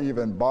whimper or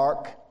even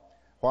bark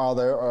while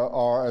they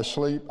are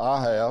asleep,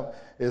 I have.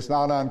 It's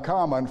not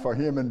uncommon for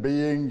human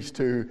beings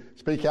to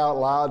speak out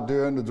loud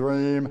during the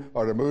dream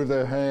or to move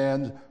their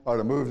hands or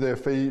to move their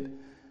feet.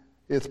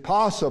 It's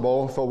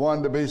possible for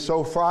one to be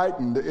so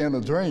frightened in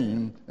a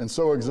dream and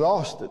so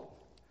exhausted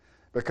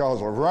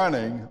because of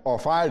running or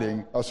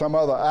fighting or some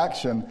other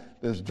action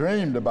that's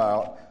dreamed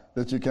about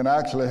that you can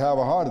actually have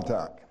a heart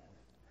attack.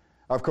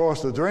 Of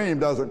course, the dream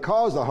doesn't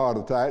cause a heart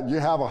attack. You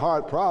have a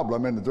heart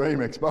problem and the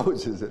dream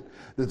exposes it.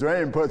 The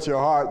dream puts your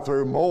heart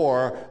through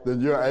more than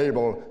you're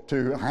able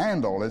to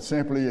handle. It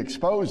simply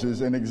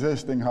exposes an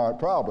existing heart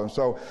problem.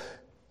 So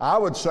I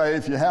would say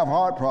if you have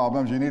heart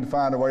problems, you need to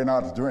find a way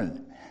not to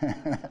dream.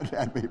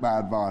 That'd be my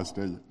advice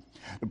to you.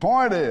 The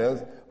point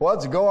is,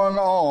 what's going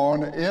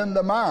on in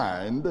the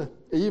mind,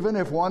 even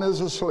if one is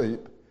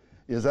asleep,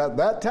 is at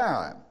that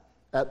time,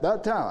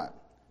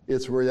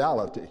 it's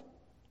reality.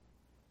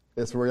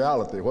 It's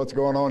reality. What's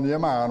going on in your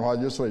mind while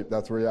you sleep,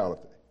 that's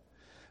reality.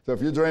 So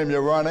if you dream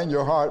you're running,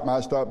 your heart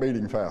might start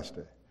beating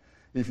faster.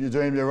 If you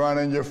dream you're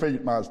running, your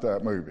feet might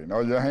start moving,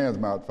 or your hands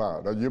might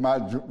fire. Or you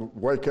might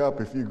wake up,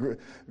 if you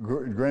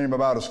dream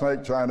about a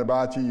snake trying to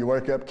bite you, you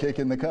wake up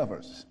kicking the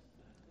covers.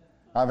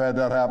 I've had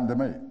that happen to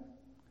me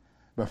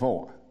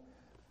before.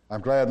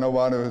 I'm glad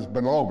nobody was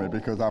below me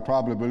because I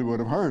probably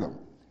would have heard them.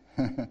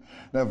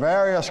 There are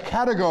various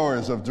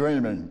categories of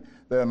dreaming.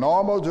 There are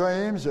normal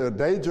dreams, there are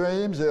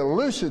daydreams, there are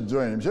lucid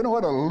dreams. You know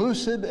what a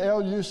lucid,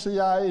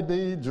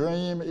 L-U-C-I-D,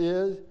 dream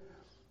is?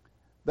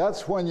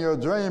 That's when you're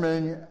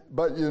dreaming,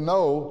 but you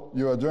know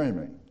you're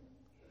dreaming.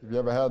 Have you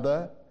ever had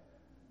that?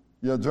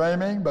 You're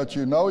dreaming, but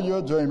you know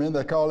you're dreaming.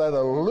 They call that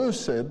a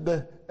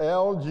lucid,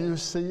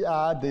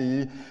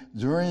 L-U-C-I-D,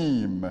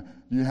 dream.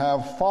 You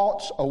have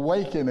false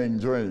awakening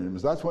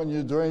dreams. That's when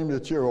you dream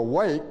that you're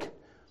awake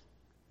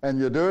and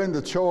you're doing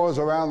the chores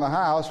around the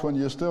house when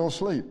you're still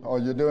asleep, or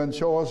you're doing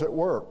chores at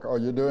work, or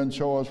you're doing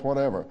chores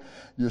whatever.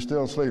 You're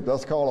still asleep.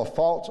 That's called a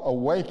false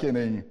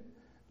awakening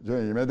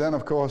dream. And then,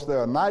 of course, there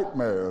are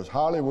nightmares.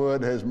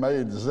 Hollywood has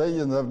made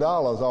zillions of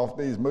dollars off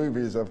these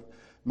movies of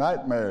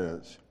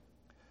nightmares.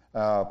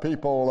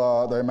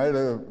 They made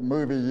a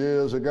movie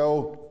years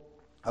ago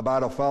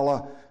about a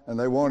fella, and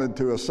they wanted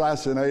to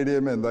assassinate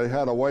him, and they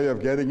had a way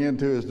of getting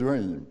into his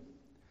dream.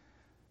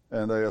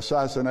 And they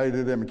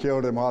assassinated him and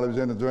killed him while he was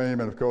in the dream,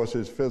 and of course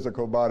his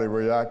physical body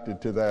reacted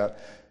to that.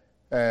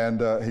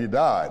 and he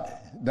died.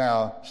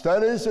 Now,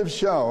 studies have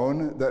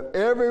shown that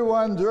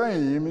everyone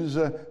dreams,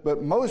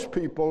 but most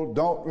people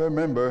don't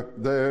remember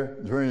their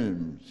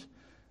dreams.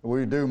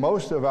 We do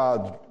most of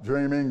our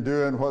dreaming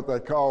doing what they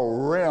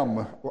call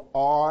REM,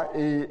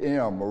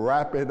 R-E-M,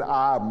 rapid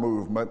eye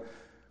movement.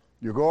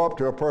 You go up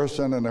to a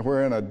person and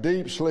they're in a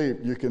deep sleep,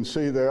 you can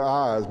see their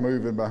eyes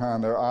moving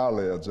behind their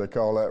eyelids. They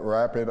call that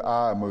rapid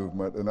eye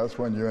movement, and that's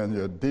when you're in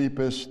your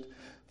deepest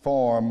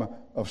form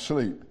of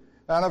sleep.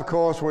 And of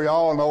course, we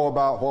all know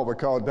about what we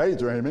call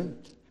daydreaming.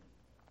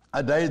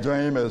 A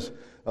daydream is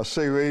a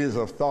series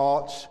of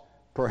thoughts,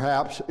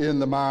 perhaps in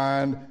the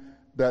mind,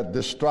 that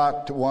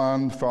distract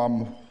one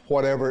from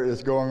whatever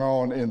is going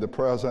on in the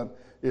present.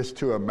 It's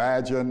to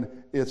imagine,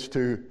 it's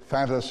to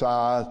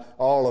fantasize.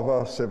 All of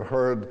us have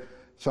heard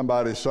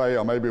somebody say,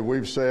 or maybe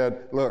we've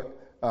said, look,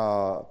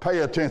 pay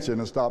attention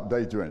and stop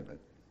daydreaming.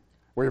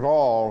 We've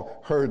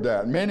all heard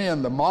that. Many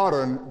in the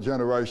modern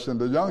generation,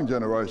 the young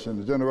generation,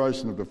 the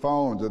generation of the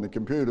phones and the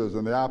computers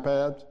and the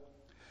iPads,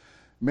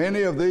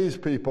 many of these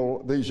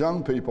people, these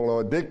young people,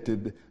 are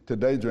addicted to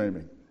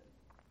daydreaming.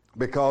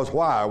 Because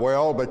why?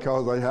 Well,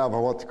 because they have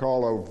what's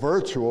called a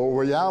virtual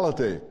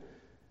reality.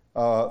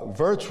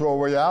 Virtual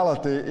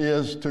reality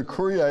is to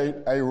create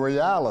a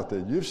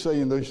reality. You've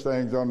seen these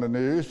things on the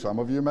news. Some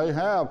of you may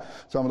have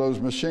some of those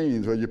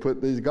machines where you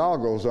put these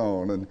goggles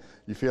on and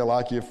you feel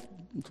like you're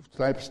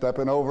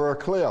stepping over a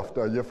cliff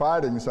or you're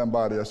fighting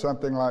somebody or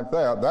something like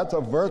that. That's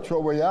a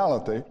virtual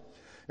reality.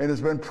 And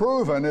it's been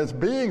proven, it's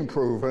being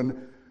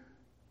proven,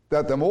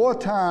 that the more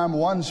time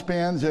one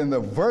spends in the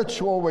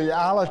virtual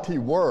reality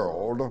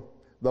world,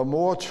 the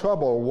more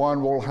trouble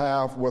one will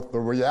have with the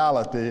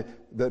reality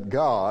that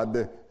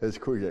God has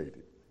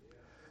created.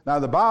 Now,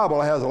 the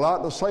Bible has a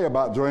lot to say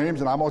about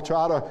dreams, and I'm going to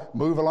try to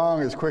move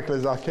along as quickly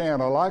as I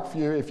can. I'd like for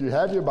you, if you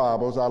have your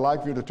Bibles, I'd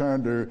like for you to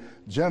turn to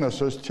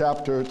Genesis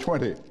chapter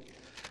 20.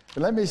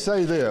 And let me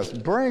say this,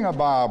 bring a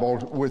Bible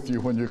with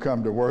you when you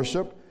come to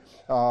worship.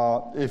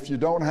 If you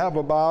don't have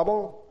a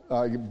Bible,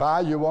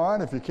 buy you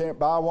one. If you can't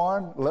buy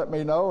one, let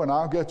me know and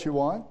I'll get you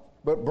one.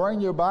 But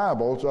bring your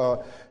Bibles.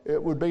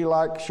 It would be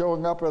like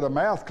showing up at a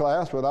math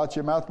class without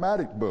your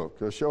mathematics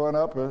book, or showing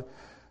up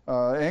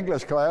at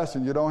English class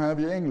and you don't have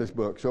your English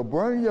book. So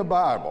bring your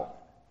Bible.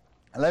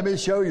 And let me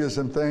show you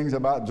some things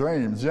about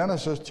dreams.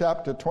 Genesis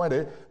chapter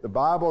 20, the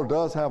Bible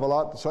does have a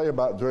lot to say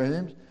about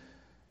dreams.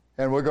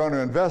 And we're going to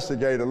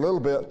investigate a little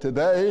bit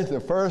today. The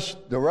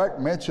first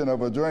direct mention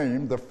of a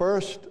dream, the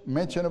first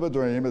mention of a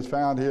dream is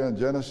found here in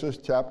Genesis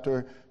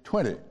chapter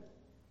 20.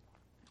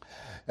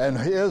 And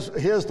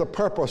here's the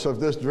purpose of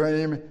this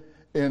dream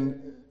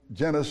in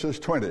Genesis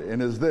 20,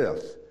 and is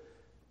this.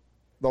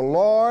 The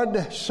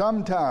Lord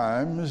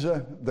sometimes,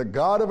 the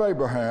God of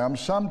Abraham,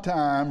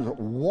 sometimes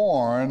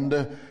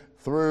warned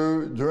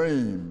through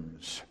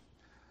dreams.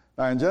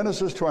 Now in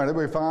Genesis 20,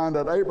 we find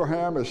that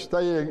Abraham is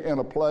staying in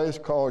a place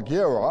called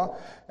Gerar,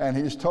 and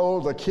he's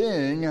told the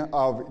king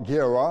of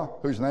Gerar,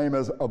 whose name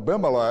is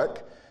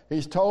Abimelech,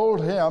 he's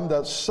told him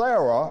that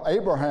Sarah,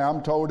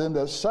 Abraham told him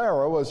that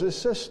Sarah was his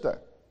sister.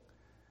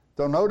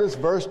 So notice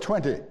verse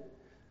 20,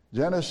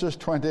 Genesis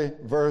 20,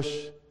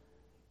 verse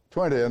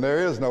 20, and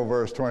there is no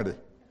verse 20.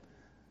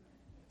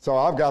 So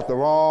I've got the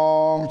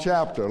wrong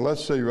chapter.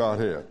 Let's see right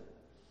here.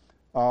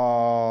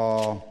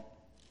 Well,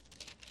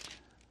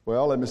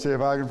 let me see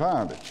if I can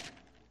find it.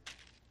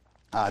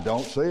 I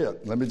don't see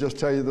it. Let me just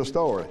tell you the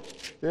story.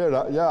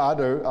 Yeah, I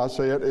do. I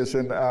see it. It's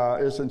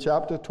in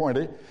chapter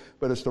 20,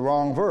 but it's the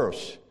wrong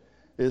verse.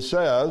 It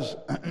says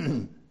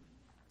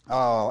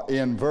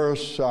in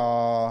verse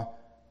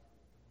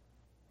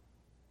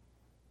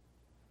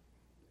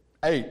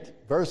 8,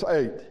 verse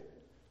 8,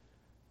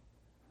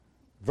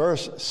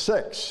 verse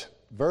 6,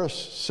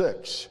 verse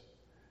 6,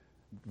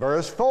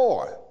 verse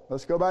 4.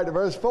 Let's go back to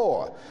verse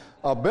 4.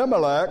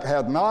 Abimelech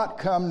had not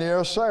come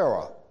near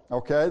Sarah.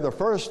 Okay, the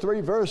first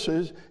three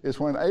verses is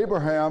when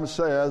Abraham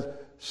says,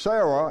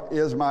 Sarah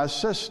is my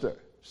sister.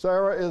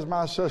 Sarah is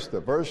my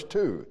sister. Verse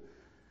 2.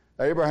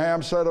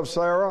 Abraham said of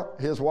Sarah,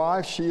 his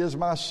wife, she is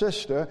my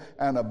sister.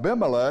 And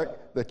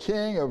Abimelech, the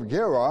king of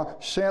Gerar,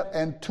 sent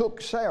and took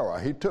Sarah.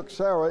 He took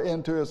Sarah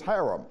into his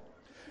harem.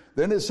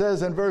 Then it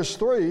says in verse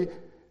 3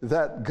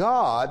 that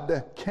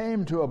God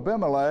came to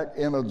Abimelech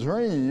in a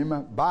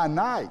dream by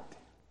night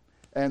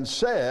and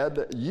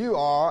said, you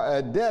are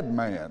a dead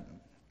man.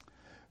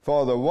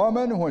 For the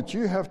woman which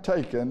you have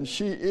taken,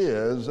 she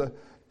is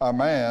a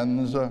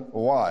man's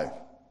wife.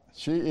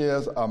 She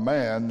is a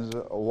man's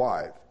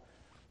wife.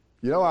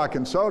 You know, I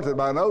consulted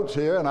my notes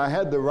here, and I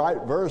had the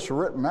right verse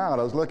written out.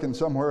 I was looking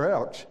somewhere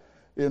else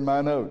in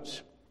my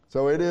notes.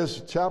 So it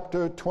is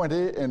chapter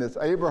 20, and it's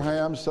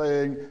Abraham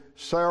saying,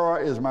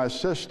 Sarah is my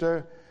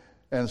sister.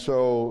 And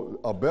so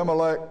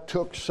Abimelech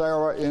took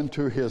Sarah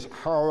into his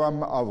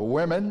harem of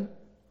women.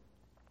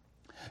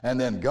 And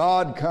then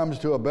God comes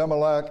to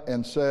Abimelech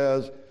and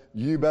says,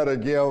 you better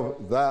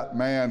give that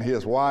man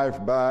his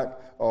wife back,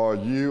 or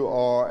you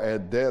are a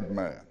dead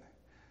man.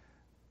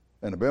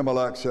 And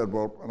Abimelech said,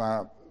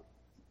 well,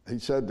 he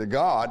said to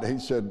God, he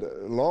said,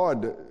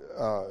 Lord,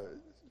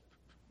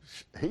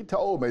 He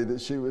told me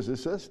that she was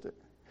his sister.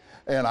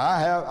 And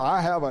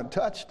I haven't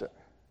touched her.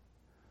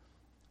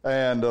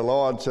 And the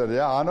Lord said,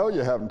 yeah, I know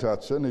you haven't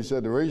touched her. And he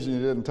said, the reason you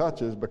didn't touch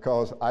her is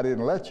because I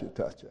didn't let you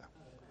touch her.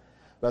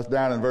 That's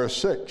down in verse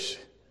 6.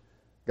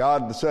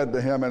 God said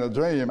to him in a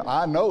dream,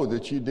 I know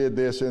that you did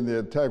this in the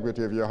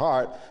integrity of your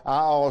heart. I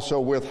also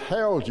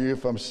withheld you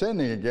from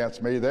sinning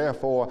against me.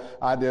 Therefore,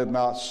 I did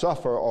not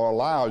suffer or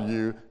allow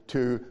you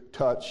to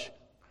touch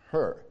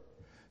her.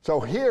 So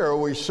here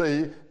we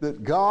see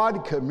that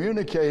God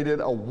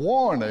communicated a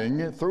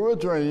warning through a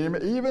dream,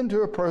 even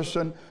to a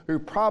person who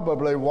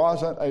probably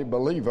wasn't a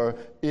believer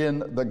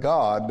in the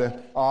God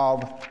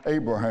of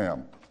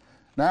Abraham.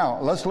 Now,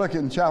 let's look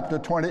in chapter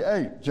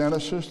 28,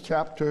 Genesis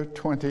chapter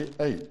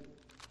 28.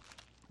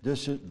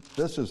 This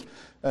is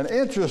an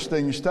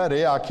interesting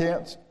study. I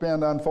can't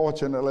spend,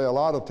 unfortunately, a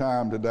lot of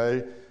time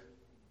today,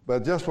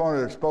 but just want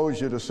to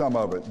expose you to some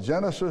of it.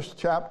 Genesis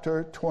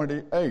chapter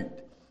 28.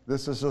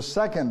 This is the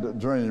second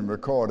dream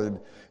recorded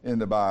in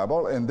the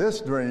Bible, and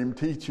this dream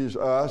teaches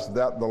us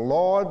that the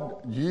Lord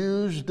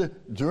used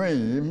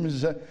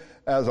dreams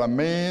as a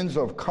means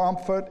of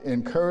comfort,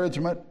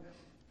 encouragement,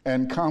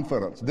 and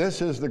confidence.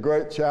 This is the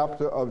great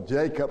chapter of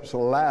Jacob's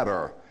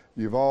ladder.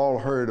 You've all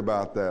heard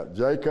about that.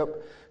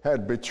 Jacob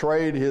had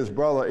betrayed his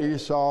brother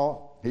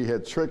Esau. He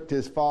had tricked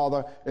his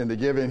father into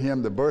giving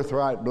him the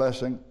birthright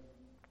blessing.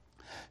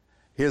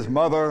 His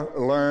mother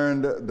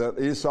learned that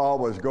Esau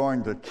was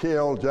going to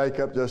kill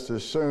Jacob just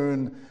as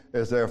soon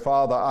as their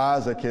father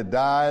Isaac had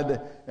died,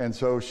 and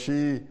so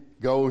she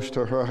goes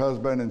to her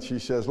husband and she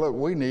says, look,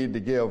 we need to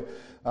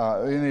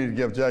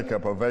give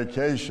Jacob a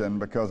vacation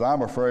because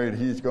I'm afraid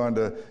he's going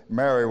to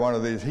marry one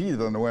of these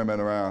heathen women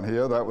around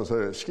here. That was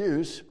her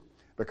excuse,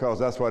 because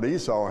that's what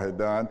Esau had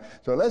done.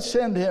 So let's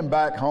send him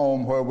back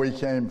home where we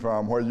came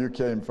from, where you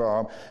came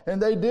from. And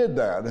they did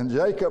that. And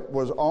Jacob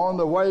was on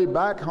the way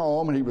back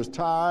home, and he was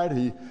tired.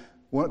 He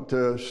went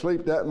to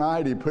sleep that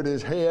night. He put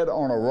his head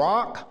on a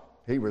rock.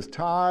 He was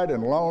tired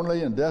and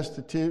lonely and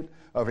destitute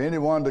of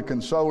anyone to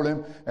console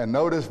him. And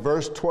notice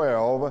verse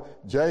 12,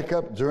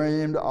 Jacob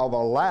dreamed of a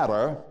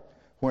ladder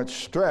which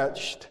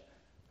stretched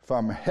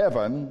from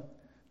heaven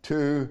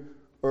to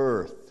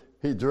earth.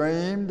 He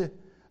dreamed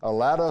a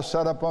ladder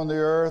set up on the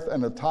earth,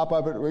 and the top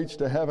of it reached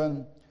to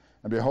heaven.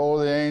 And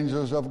behold, the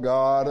angels of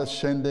God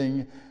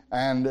ascending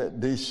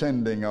and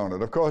descending on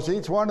it. Of course,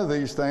 each one of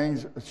these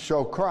things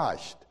show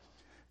Christ.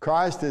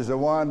 Christ is the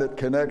one that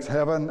connects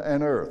heaven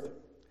and earth.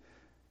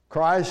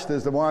 Christ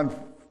is the one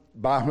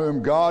by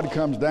whom God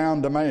comes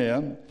down to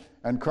man,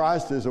 and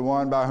Christ is the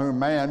one by whom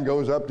man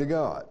goes up to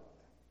God.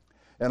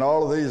 And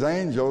all of these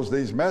angels,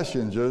 these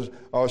messengers,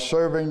 are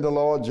serving the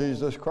Lord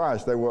Jesus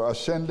Christ. They were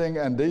ascending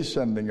and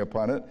descending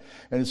upon it.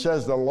 And it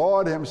says the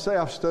Lord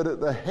himself stood at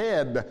the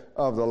head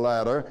of the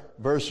ladder,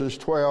 verses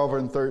 12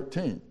 and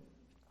 13.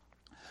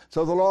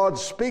 So the Lord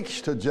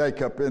speaks to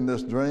Jacob in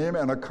this dream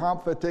in a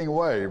comforting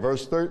way.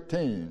 Verse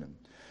 13.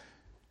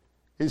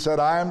 He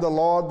said, I am the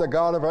Lord, the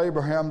God of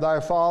Abraham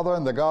thy father,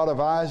 and the God of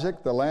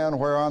Isaac. The land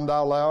whereon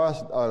thou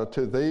liest,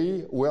 to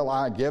thee will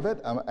I give it,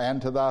 and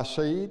to thy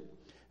seed.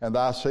 And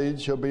thy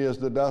seed shall be as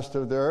the dust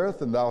of the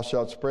earth, and thou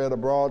shalt spread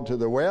abroad to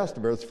the west,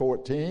 verse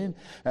 14,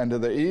 and to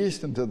the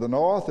east, and to the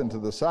north, and to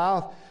the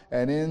south,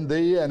 and in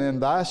thee and in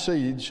thy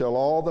seed shall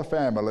all the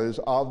families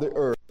of the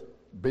earth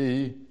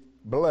be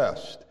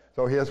blessed.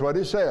 So here's what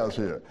he says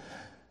here.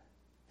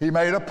 He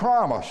made a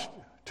promise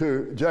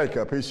to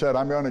Jacob. He said,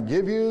 I'm going to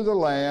give you the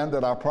land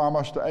that I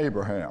promised to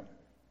Abraham.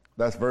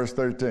 That's verse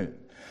 13.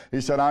 He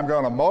said, I'm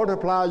going to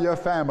multiply your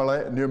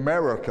family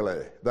numerically.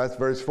 That's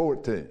verse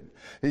 14.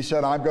 He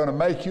said, I'm going to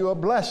make you a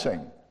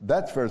blessing.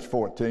 That's verse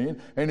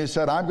 14. And he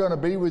said, I'm going to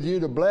be with you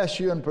to bless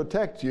you and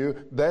protect you.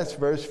 That's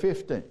verse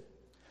 15.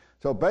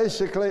 So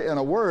basically, in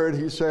a word,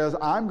 he says,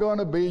 I'm going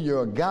to be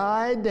your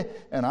guide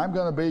and I'm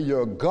going to be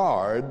your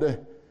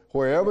guard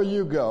wherever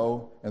you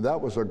go. And that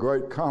was a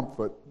great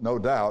comfort, no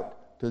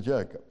doubt, to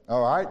Jacob.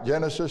 All right,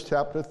 Genesis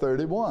chapter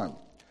 31.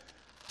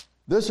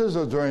 This is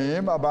a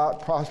dream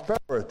about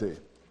prosperity.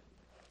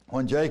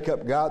 When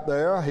Jacob got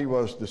there, he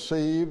was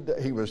deceived.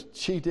 He was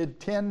cheated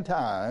 10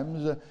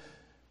 times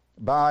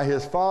by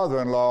his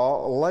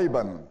father-in-law,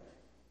 Laban.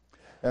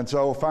 And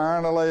so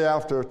finally,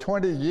 after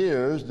 20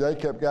 years,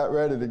 Jacob got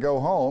ready to go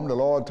home. The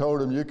Lord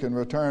told him, you can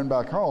return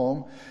back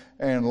home.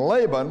 And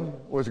Laban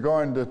was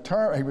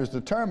he was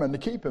determined to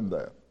keep him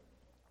there.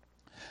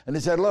 And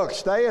he said, look,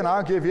 stay and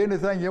I'll give you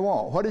anything you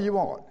want. What do you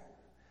want?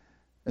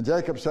 And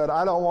Jacob said,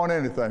 I don't want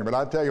anything, but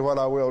I'll tell you what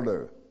I will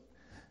do.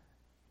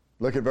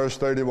 Look at verse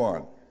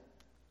 31.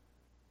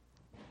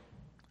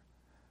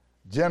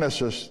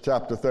 Genesis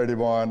chapter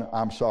 31,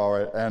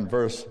 and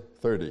verse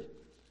 30.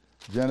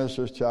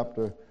 Genesis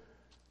chapter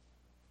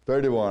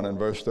 31 and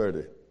verse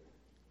 30.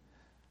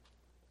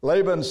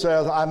 Laban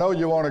says, I know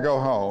you want to go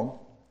home.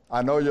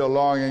 I know you're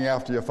longing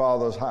after your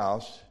father's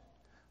house.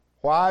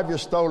 Why have you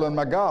stolen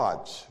my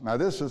gods? Now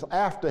this is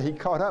after he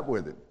caught up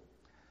with him.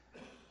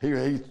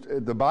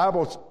 The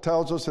Bible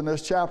tells us in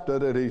this chapter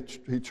that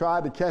he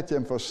tried to catch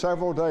him for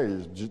several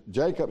days.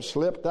 Jacob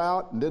slipped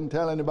out and didn't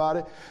tell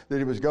anybody that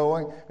he was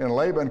going, and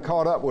Laban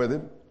caught up with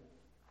him.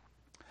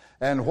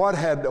 And what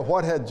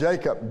had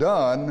Jacob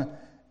done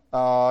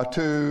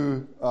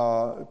to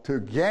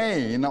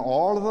gain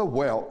all of the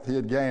wealth? He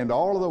had gained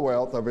all of the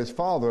wealth of his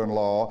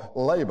father-in-law,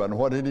 Laban.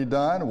 What had he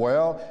done?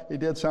 Well, he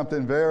did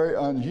something very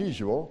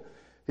unusual.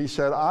 He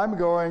said, I'm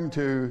going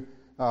to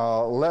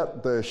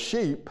let the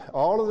sheep,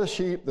 all of the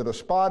sheep that are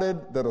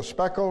spotted, that are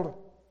speckled,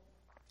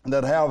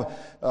 that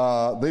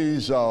have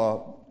these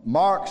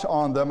marks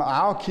on them,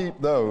 I'll keep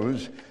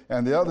those,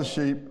 and the other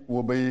sheep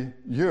will be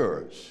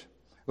yours.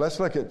 Let's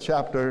look at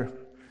chapter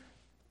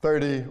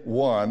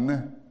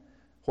 31,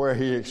 where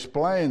he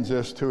explains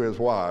this to his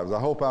wives. I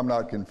hope I'm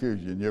not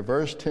confusing you.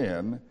 Verse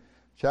 10,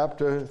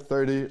 chapter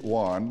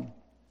 31,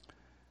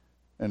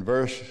 and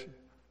verse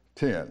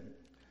 10.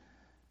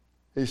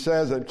 He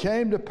says, it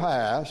came to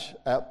pass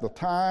at the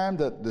time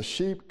that the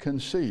sheep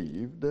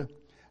conceived,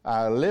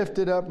 I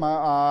lifted up my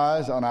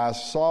eyes, and I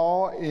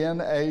saw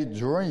in a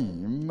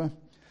dream,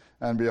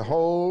 and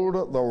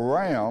behold, the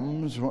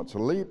rams which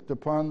leaped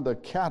upon the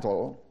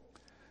cattle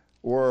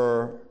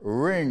were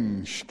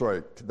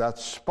ring-streaked,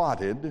 that's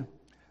spotted.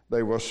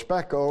 They were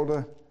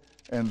speckled,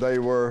 and they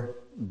were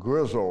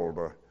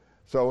grizzled.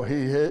 So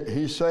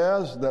he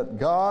says that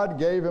God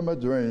gave him a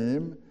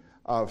dream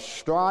of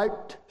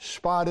striped,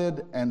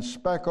 spotted, and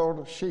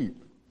speckled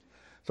sheep.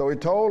 So he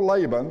told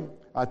Laban,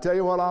 I tell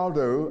you what I'll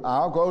do.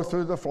 I'll go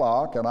through the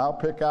flock, and I'll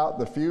pick out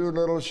the few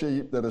little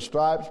sheep that are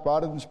striped,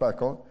 spotted, and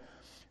speckled,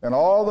 and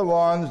all the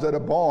ones that are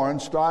born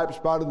striped,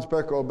 spotted, and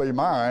speckled will be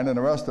mine, and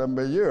the rest of them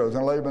be yours.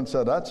 And Laban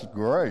said, that's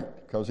great,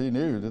 because he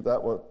knew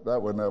that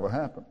would never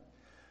happen.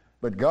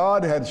 But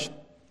God had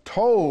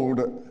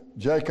told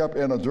Jacob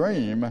in a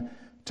dream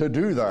to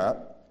do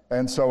that.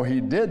 And so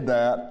he did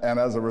that, and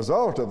as a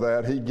result of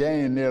that, he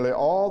gained nearly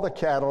all the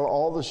cattle,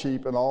 all the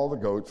sheep, and all the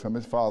goats from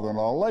his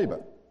father-in-law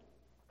Laban.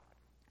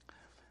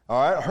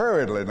 All right,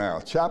 hurriedly now,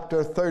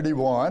 chapter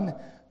 31.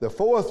 The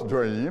fourth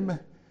dream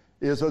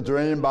is a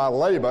dream by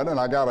Laban, and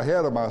I got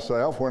ahead of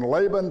myself. When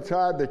Laban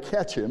tried to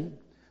catch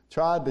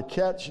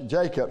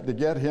Jacob to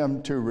get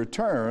him to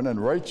return,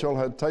 and Rachel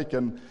had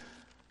taken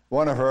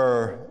one of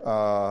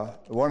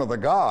the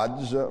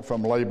gods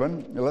from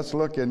Laban. Let's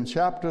look in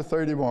chapter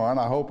 31.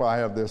 I hope I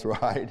have this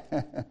right.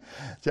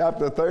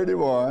 Chapter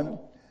 31,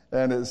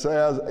 and it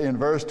says in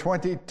verse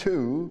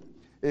 22,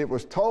 it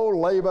was told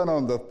Laban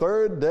on the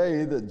third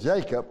day that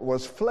Jacob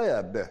was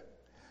fled.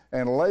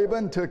 And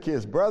Laban took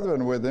his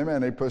brethren with him,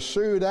 and he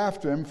pursued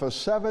after him for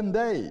 7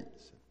 days.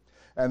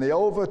 And he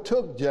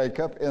overtook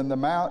Jacob in the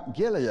Mount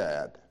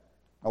Gilead.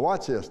 Now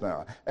watch this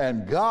now.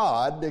 And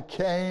God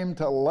came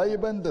to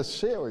Laban the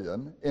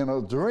Syrian in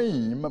a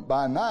dream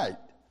by night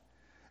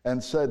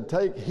and said,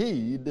 take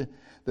heed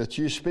that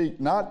you speak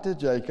not to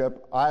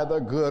Jacob either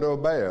good or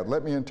bad.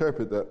 Let me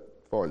interpret that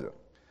for you.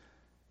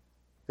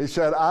 He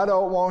said, I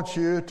don't want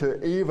you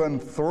to even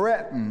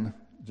threaten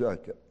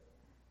Jacob,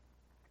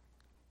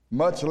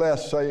 much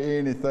less say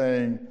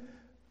anything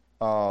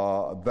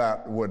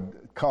that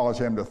would cause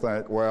him to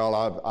think,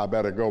 well, I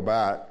better go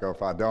back, or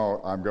if I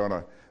don't, I'm going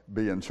to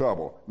be in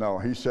trouble. No,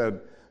 he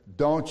said,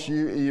 don't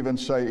you even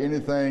say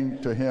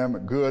anything to him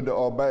good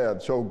or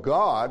bad. So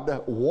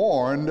God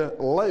warned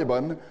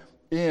Laban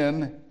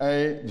in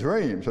a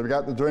dream. So we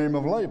got the dream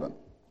of Laban.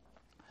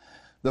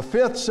 The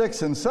fifth,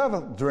 sixth, and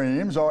seventh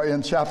dreams are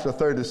in chapter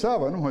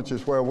 37, which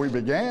is where we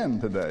began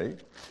today.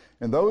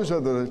 And those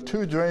are the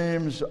two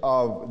dreams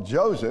of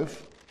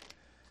Joseph.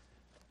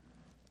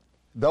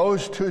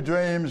 Those two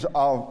dreams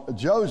of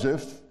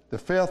Joseph, the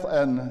fifth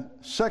and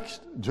sixth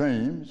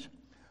dreams,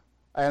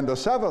 and the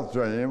seventh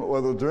dream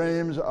were the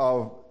dreams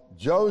of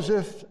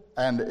Joseph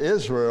and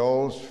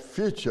Israel's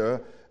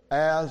future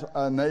as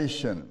a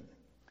nation.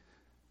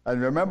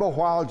 And remember,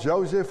 while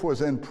Joseph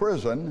was in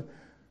prison,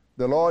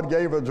 the Lord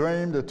gave a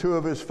dream to two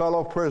of his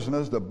fellow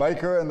prisoners, the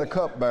baker and the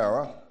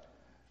cupbearer.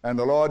 And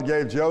the Lord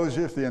gave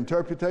Joseph the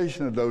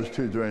interpretation of those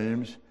two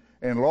dreams.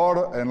 And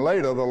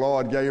later the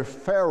Lord gave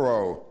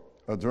Pharaoh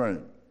a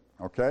dream.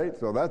 Okay,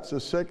 so that's the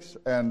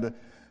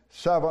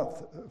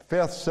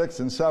fifth, sixth,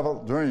 and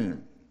seventh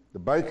dream. The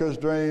baker's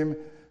dream,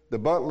 the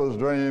butler's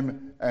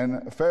dream,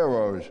 and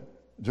Pharaoh's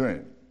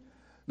dream.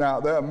 Now,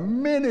 there are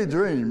many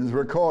dreams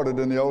recorded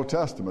in the Old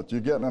Testament.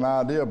 You're getting an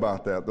idea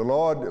about that. The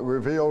Lord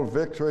revealed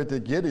victory to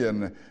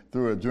Gideon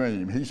through a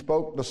dream. He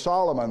spoke to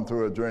Solomon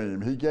through a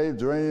dream. He gave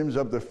dreams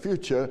of the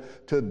future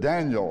to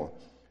Daniel.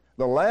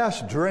 The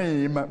last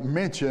dream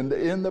mentioned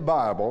in the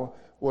Bible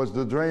was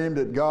the dream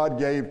that God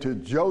gave to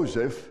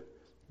Joseph,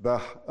 the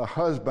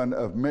husband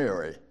of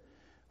Mary,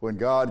 when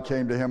God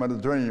came to him in a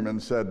dream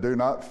and said, do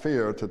not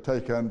fear to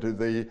take unto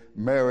thee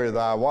Mary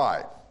thy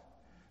wife,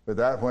 but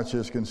that which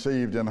is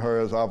conceived in her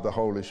is of the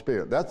Holy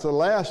Spirit. That's the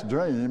last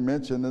dream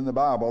mentioned in the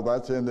Bible.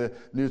 That's in the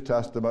New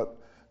Testament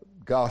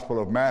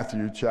Gospel of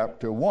Matthew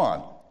chapter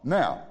 1.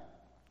 Now,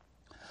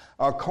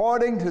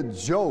 according to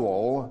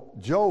Joel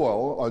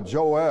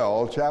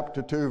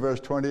chapter 2, verse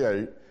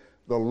 28,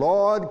 the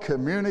Lord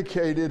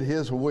communicated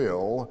his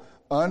will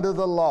under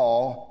the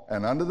law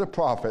and under the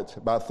prophets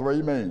by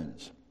three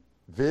means: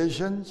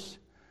 visions,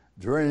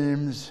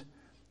 dreams,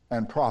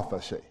 and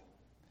prophecy.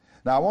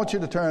 Now I want you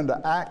to turn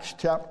to Acts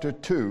chapter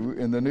 2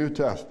 in the New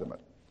Testament.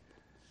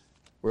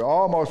 We're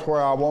almost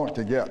where I want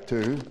to get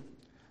to.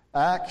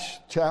 Acts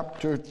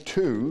chapter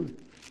 2.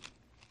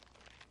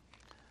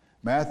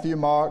 Matthew,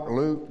 Mark,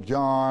 Luke,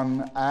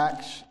 John,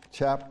 Acts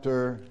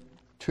chapter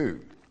 2.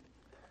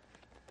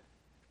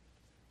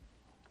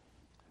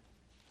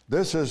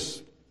 This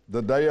is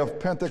the day of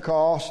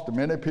Pentecost.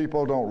 Many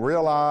people don't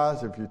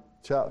realize, if you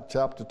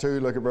chapter 2,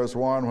 look at verse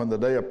 1, when the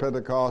day of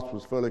Pentecost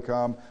was fully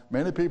come.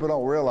 Many people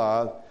don't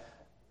realize,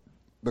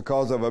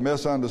 because of a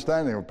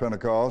misunderstanding of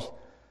Pentecost,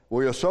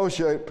 we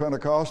associate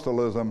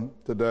Pentecostalism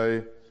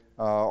today,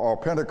 or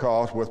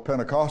Pentecost, with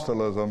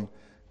Pentecostalism,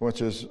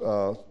 which is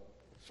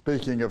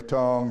speaking of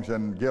tongues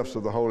and gifts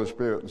of the Holy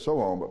Spirit and so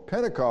on. But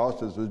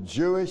Pentecost is a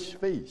Jewish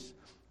feast.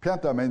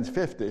 Penta means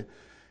 50.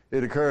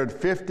 It occurred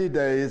 50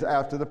 days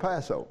after the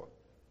Passover.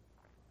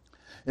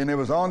 And it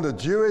was on the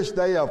Jewish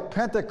day of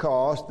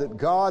Pentecost that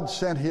God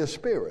sent his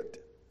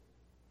Spirit.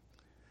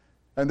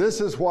 And this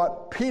is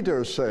what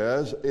Peter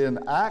says in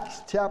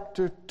Acts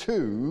chapter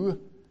 2.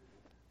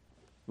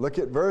 Look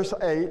at verse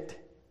 8.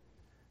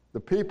 The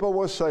people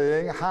were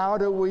saying, how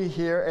do we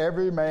hear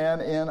every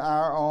man in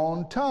our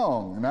own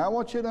tongue? Now I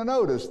want you to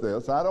notice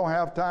this. I don't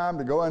have time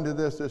to go into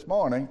this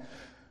morning.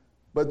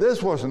 But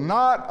this was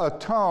not a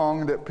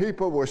tongue that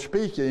people were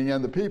speaking,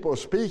 and the people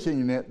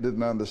speaking it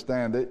didn't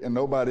understand it, and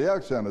nobody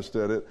else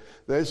understood it.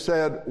 They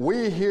said,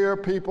 we hear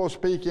people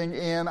speaking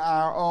in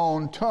our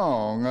own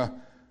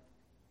tongue.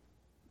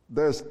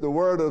 The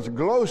word is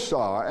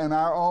glossa, in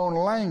our own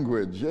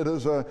language. It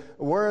is a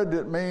word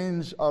that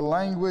means a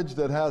language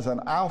that has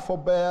an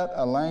alphabet,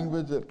 a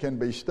language that can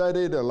be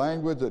studied, a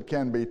language that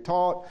can be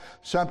taught,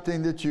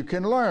 something that you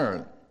can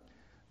learn.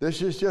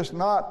 This is just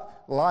not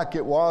like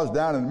it was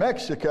down in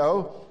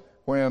Mexico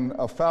when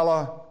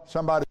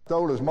somebody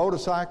stole his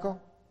motorcycle.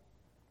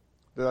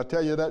 Did I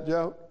tell you that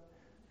joke?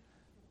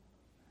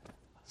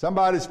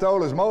 Somebody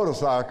stole his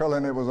motorcycle,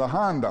 and it was a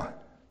Honda.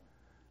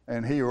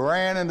 And he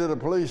ran into the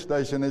police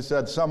station. He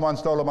said, someone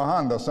stole my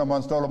Honda,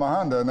 someone stole my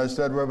Honda. And they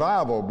said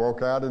revival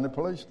broke out in the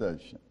police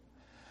station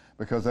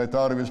because they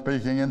thought he was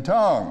speaking in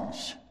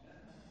tongues.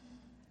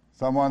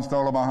 Someone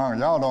stole my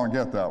Honda. Y'all don't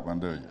get that one,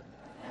 do you?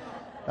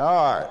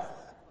 All right.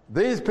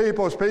 These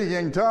people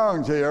speaking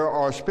tongues here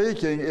are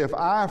speaking,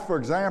 for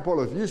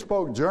example, if you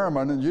spoke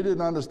German and you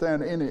didn't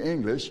understand any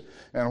English,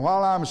 and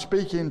while I'm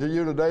speaking to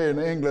you today in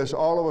English,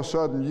 all of a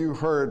sudden you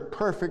heard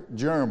perfect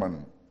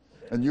German.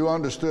 And you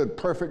understood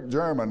perfect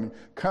German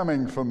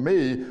coming from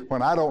me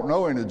when I don't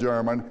know any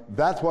German.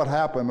 That's what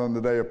happened on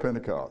the day of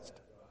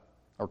Pentecost.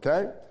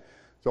 Okay?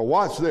 So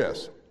watch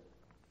this.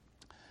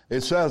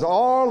 It says,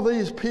 all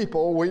these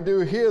people, we do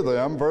hear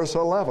them, verse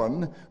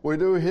 11, we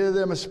do hear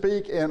them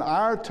speak in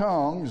our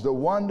tongues the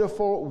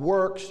wonderful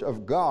works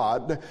of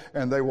God.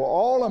 And they were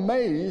all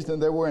amazed, and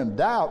they were in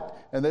doubt,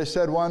 and they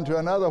said one to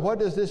another, what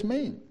does this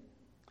mean?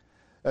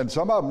 And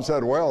some of them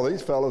said, well,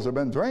 these fellows have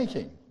been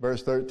drinking,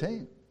 verse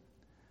 13.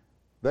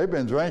 They've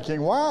been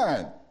drinking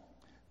wine.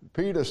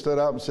 Peter stood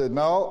up and said,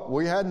 no,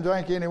 we hadn't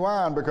drank any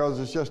wine because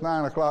it's just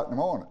 9 o'clock in the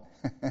morning.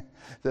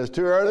 It's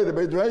too early to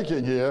be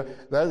drinking here.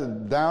 That's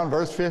down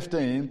verse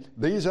 15.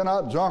 These are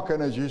not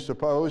drunken as you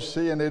suppose,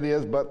 seeing it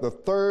is but the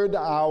third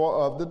hour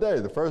of the day.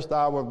 The first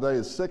hour of the day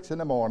is 6 in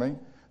the morning.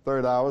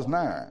 Third hour is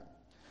 9.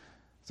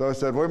 So he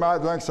said, we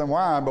might drink some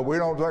wine, but we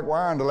don't drink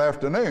wine till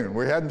afternoon.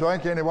 We hadn't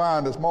drank any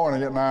wine this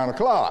morning at 9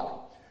 o'clock.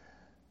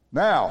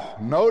 Now,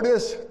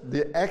 notice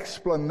the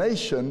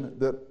explanation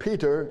that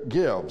Peter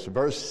gives,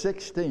 verse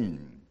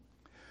 16.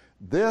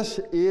 This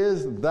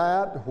is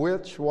that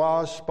which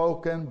was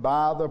spoken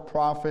by the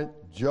prophet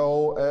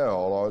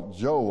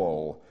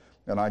Joel.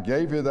 And I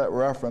gave you that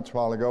reference a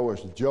while ago.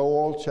 It's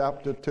Joel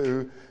chapter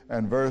 2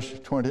 and verse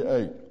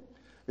 28.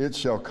 It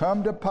shall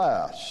come to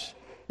pass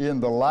in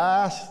the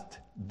last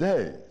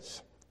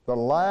days,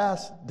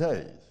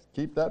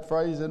 keep that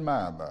phrase in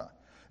mind there.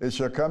 It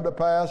shall come to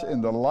pass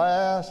in the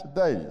last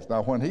days.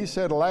 Now, when he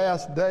said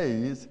last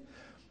days,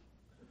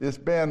 it's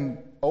been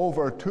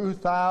over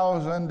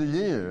 2,000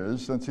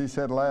 years since he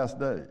said last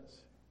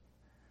days.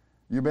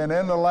 You've been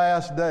in the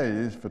last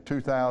days for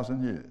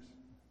 2,000 years.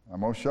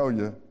 I'm going to show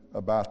you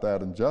about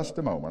that in just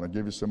a moment. I'll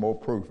give you some more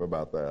proof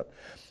about that.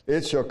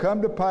 It shall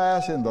come to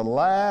pass in the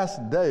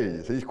last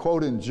days. He's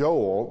quoting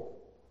Joel.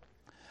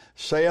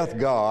 Saith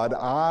God,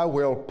 I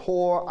will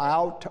pour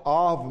out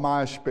of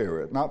my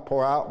Spirit. Not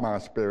pour out my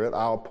Spirit,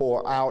 I'll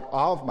pour out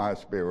of my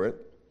Spirit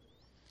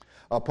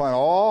upon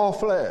all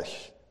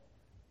flesh.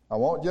 I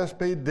won't just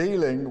be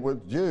dealing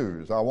with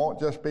Jews. I won't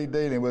just be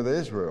dealing with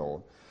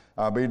Israel.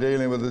 I'll be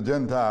dealing with the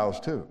Gentiles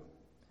too.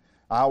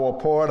 I will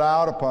pour it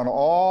out upon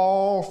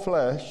all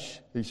flesh,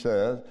 he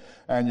says,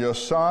 and your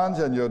sons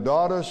and your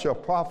daughters shall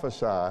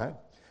prophesy,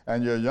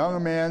 and your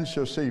young men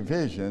shall see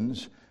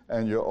visions,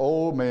 and your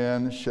old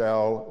men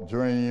shall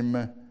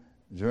dream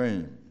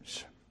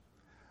dreams.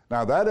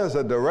 Now, that is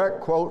a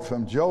direct quote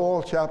from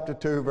Joel chapter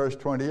 2, verse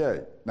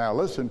 28. Now,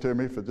 listen to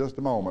me for just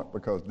a moment,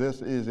 because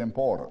this is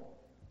important.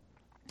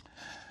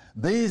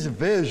 These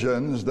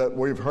visions that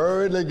we've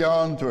hurriedly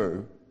gone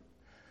through,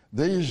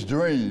 these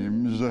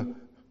dreams,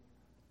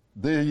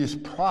 these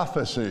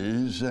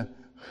prophecies,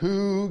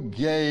 who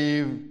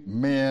gave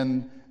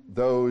men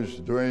those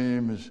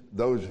dreams,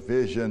 those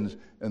visions,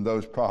 and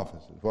those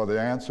prophecies? Well, the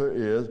answer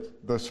is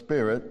the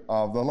Spirit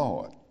of the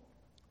Lord.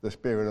 The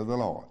Spirit of the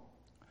Lord.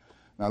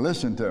 Now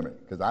listen to me,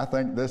 because I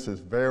think this is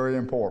very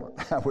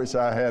important. I wish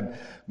I had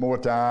more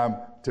time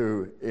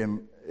to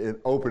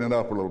open it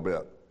up a little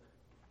bit.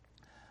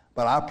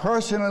 But I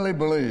personally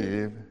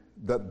believe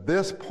that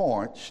this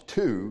points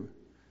to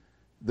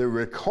the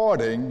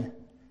recording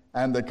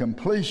and the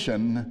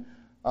completion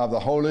of the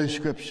Holy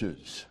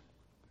Scriptures.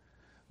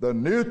 The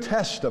New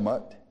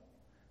Testament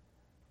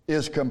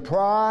is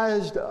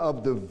comprised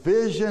of the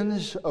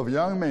visions of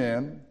young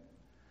men,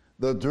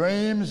 the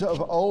dreams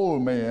of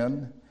old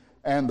men,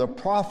 and the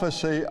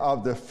prophecy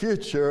of the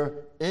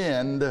future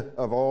end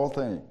of all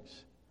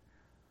things.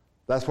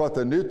 That's what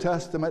the New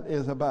Testament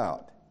is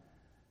about.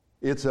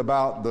 It's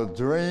about the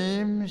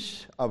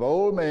dreams of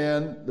old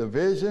men, the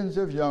visions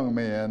of young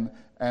men,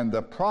 and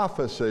the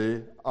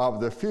prophecy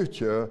of the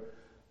future,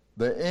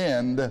 the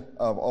end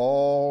of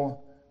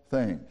all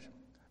things.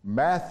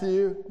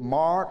 Matthew,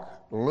 Mark,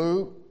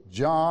 Luke,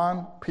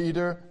 John,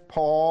 Peter,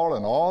 Paul,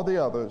 and all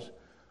the others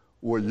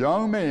were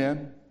young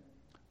men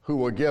who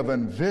were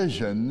given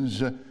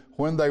visions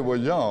when they were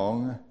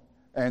young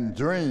and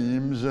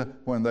dreams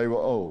when they were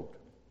old.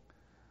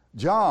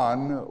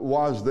 John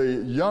was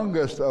the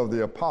youngest of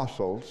the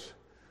apostles,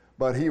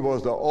 but he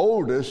was the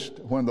oldest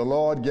when the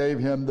Lord gave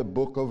him the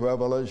book of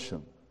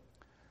Revelation.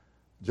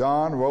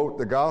 John wrote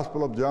the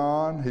Gospel of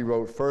John, he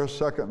wrote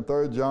 1st, 2nd, and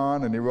 3rd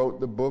John, and he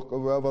wrote the book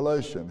of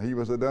Revelation. He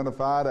was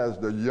identified as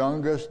the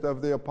youngest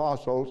of the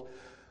apostles,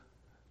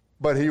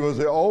 but he was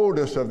the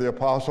oldest of the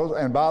apostles,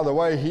 and by the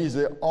way, he's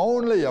the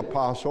only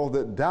apostle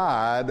that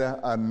died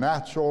a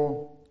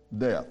natural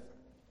death.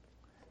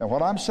 And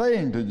what I'm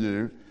saying to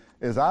you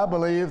is I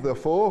believe the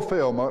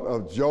fulfillment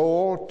of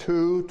Joel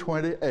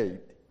 2:28,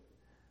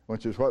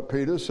 which is what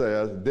Peter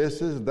says,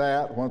 this is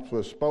that which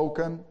was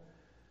spoken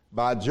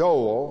by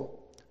Joel,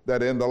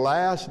 that in the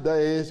last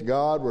days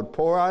God would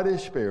pour out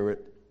his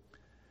Spirit.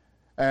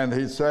 And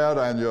he said,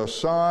 and your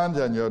sons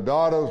and your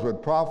daughters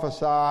would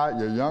prophesy,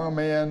 your young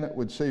men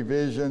would see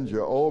visions,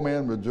 your old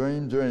men would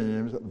dream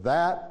dreams.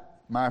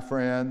 That, my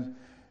friends,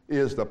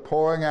 is the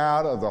pouring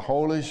out of the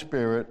Holy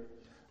Spirit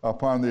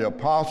upon the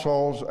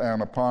apostles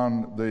and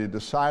upon the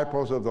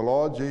disciples of the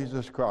Lord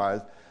Jesus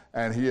Christ.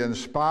 And he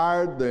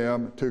inspired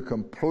them to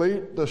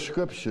complete the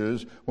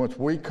Scriptures, which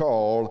we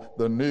call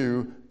the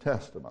New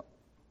Testament.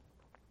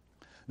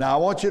 Now, I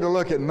want you to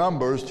look at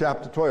Numbers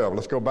chapter 12.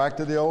 Let's go back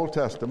to the Old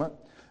Testament.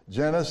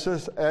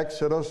 Genesis,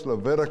 Exodus,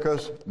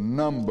 Leviticus,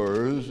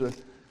 Numbers,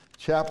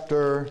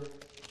 chapter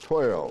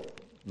 12.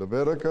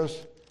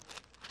 Leviticus,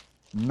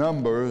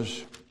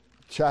 Numbers,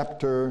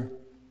 chapter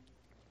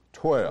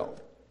 12.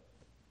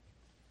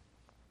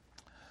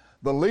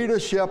 The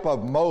leadership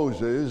of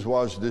Moses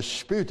was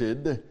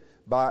disputed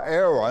by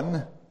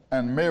Aaron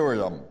and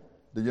Miriam.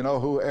 Do you know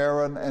who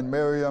Aaron and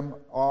Miriam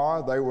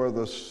are? They were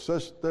the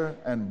sister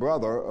and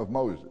brother of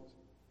Moses.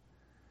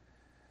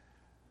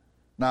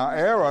 Now,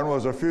 Aaron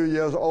was a few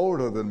years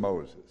older than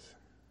Moses.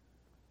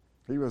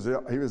 He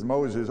was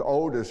Moses'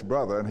 oldest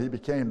brother, and he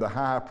became the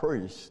high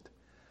priest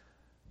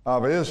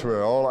of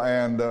Israel,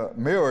 and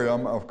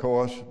Miriam, of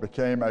course,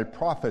 became a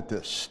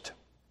prophetess.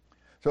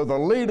 So the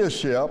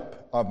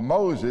leadership of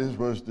Moses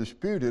was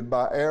disputed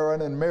by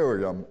Aaron and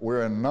Miriam.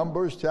 We're in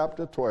Numbers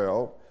chapter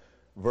 12,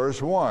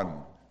 verse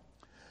 1.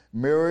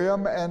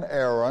 Miriam and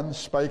Aaron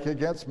spake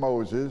against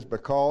Moses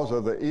because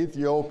of the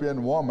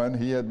Ethiopian woman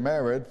he had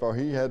married, for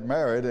he had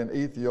married an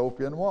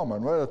Ethiopian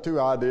woman. Well, there are two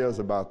ideas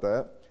about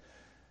that.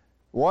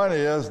 One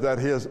is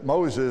that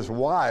Moses'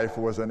 wife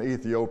was an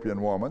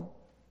Ethiopian woman.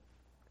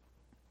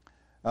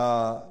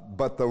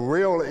 But the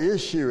real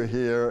issue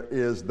here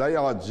is they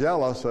are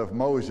jealous of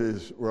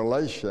Moses'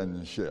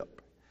 relationship.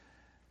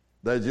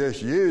 They're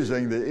just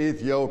using the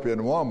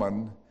Ethiopian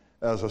woman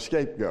as a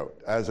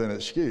scapegoat, as an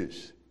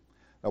excuse.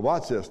 Now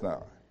watch this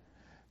now.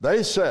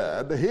 They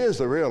said, here's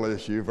the real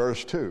issue,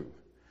 verse 2.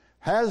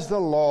 Has the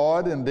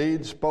Lord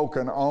indeed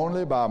spoken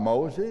only by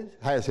Moses?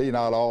 Has he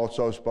not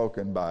also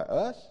spoken by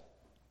us?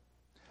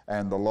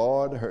 And the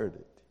Lord heard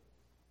it.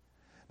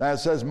 Now it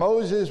says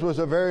Moses was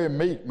a very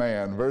meek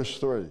man, verse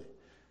 3. In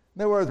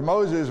other words,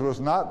 Moses was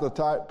not the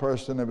type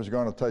person that was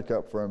going to take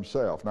up for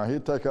himself. Now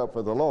he'd take up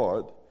for the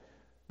Lord,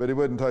 but he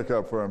wouldn't take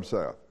up for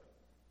himself.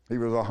 He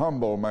was a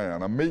humble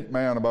man, a meek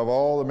man above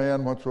all the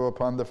men which were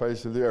upon the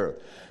face of the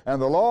earth. And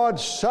the Lord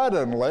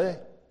suddenly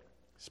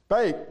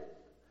spake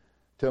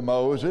to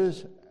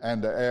Moses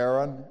and to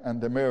Aaron and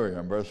to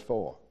Miriam, verse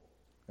 4.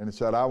 And he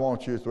said, I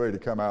want you three to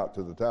come out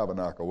to the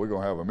tabernacle. We're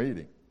going to have a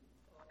meeting.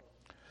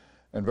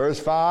 In verse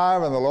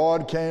 5, and the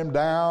Lord came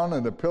down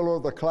in the pillar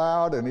of the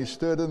cloud, and he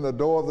stood in the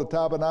door of the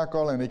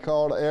tabernacle, and he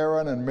called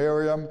Aaron and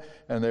Miriam,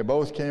 and they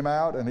both came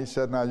out, and he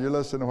said, now you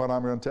listen to what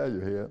I'm going to tell you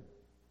here.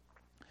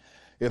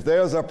 If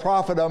there's a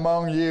prophet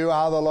among you,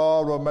 I, the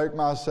Lord, will make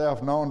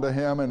myself known to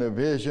him in a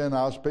vision.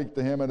 I'll speak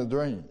to him in a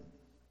dream.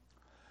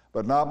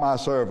 But not my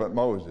servant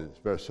Moses,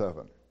 verse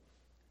 7.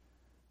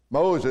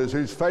 Moses,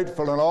 who's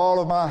faithful in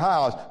all of my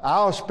house,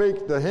 I'll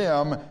speak to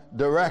him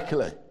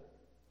directly.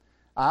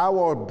 I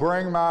will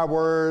bring my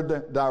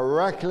word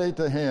directly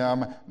to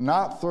him,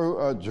 not through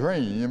a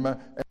dream and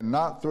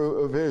not through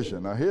a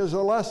vision. Now here's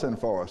a lesson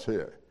for us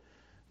here.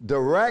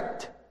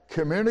 Direct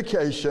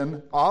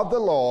communication of the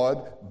Lord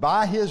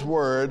by his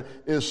word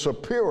is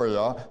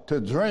superior to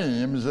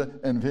dreams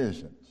and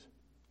visions.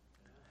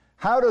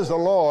 How does the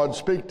Lord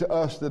speak to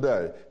us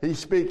today? He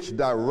speaks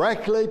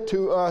directly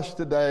to us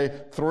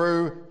today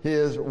through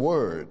his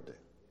word.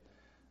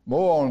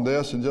 More on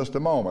this in just a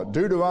moment.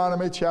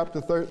 Deuteronomy chapter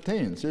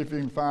 13. See if you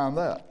can find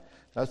that.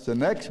 That's the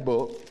next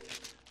book.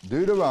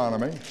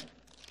 Deuteronomy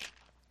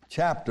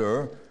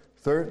chapter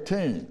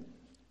 13.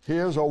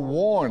 Here's a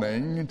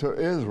warning to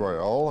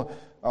Israel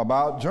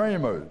about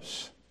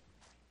dreamers.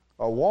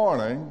 A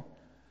warning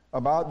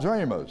about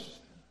dreamers.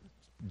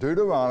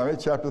 Deuteronomy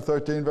chapter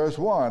 13 verse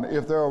 1.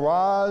 If there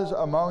arise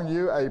among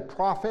you a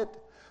prophet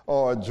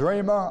or a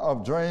dreamer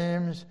of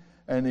dreams,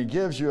 and he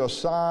gives you a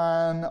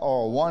sign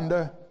or a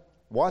wonder,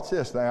 watch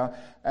this now,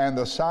 and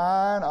the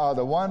sign or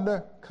the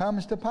wonder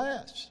comes to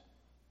pass.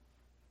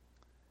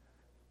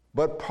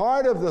 But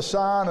part of the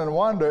sign and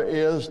wonder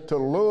is to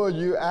lure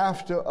you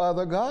after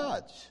other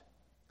gods.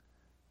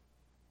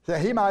 So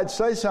he might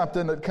say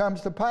something that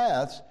comes to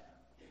pass,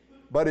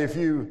 but if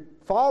you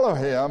follow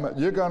him,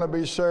 you're going to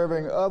be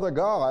serving other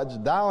gods.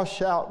 Thou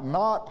shalt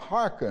not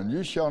hearken,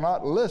 you shall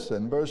not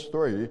listen, verse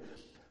 3,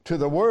 to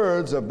the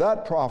words of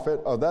that prophet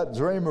or that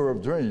dreamer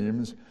of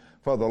dreams,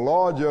 for the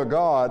Lord your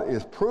God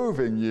is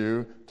proving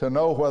you to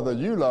know whether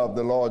you love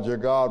the Lord your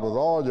God with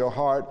all your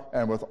heart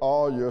and with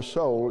all your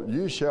soul.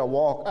 You shall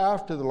walk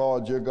after the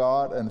Lord your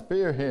God and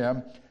fear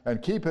him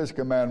and keep his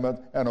commandment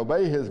and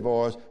obey his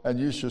voice, and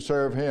you shall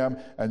serve him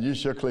and you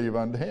shall cleave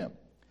unto him.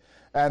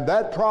 And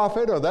that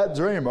prophet or that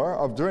dreamer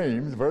of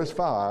dreams, verse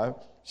 5,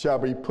 shall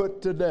be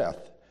put to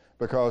death,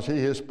 because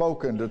he has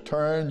spoken to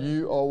turn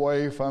you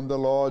away from the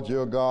Lord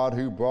your God,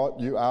 who brought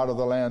you out of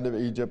the land of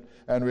Egypt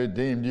and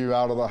redeemed you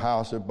out of the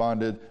house of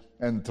bondage,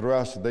 and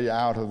thrust thee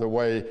out of the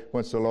way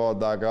whence the Lord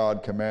thy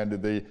God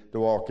commanded thee to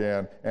walk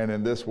in. And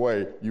in this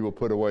way you will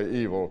put away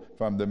evil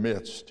from the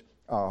midst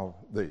of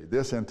thee.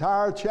 This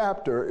entire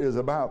chapter is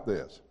about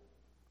this.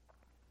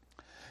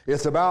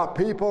 It's about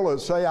people that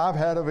say, I've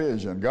had a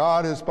vision.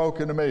 God has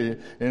spoken to me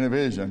in a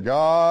vision.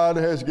 God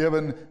has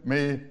given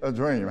me a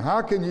dream.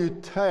 How can you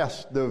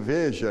test the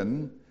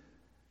vision?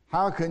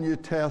 How can you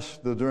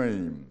test the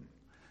dream?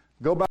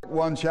 Go back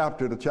one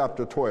chapter to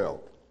chapter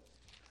 12.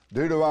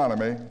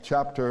 Deuteronomy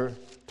chapter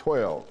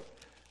 12.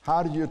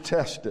 How do you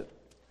test it?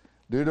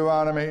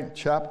 Deuteronomy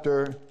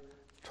chapter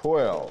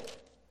 12.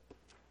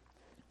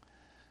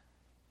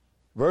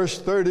 Verse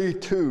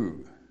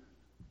 32.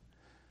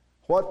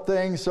 What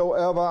things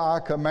soever I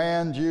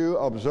command you,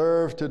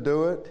 observe to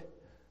do it.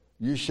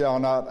 You shall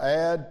not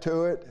add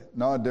to it,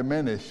 nor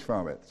diminish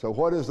from it. So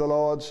what is the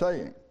Lord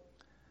saying?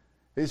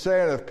 He's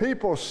saying if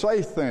people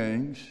say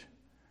things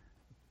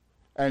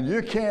and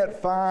you can't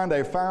find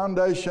a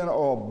foundation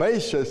or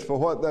basis for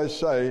what they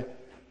say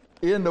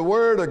in the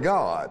Word of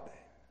God,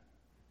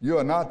 you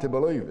are not to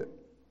believe it.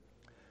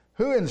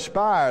 Who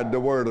inspired the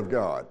Word of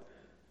God?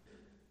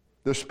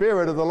 The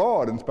Spirit of the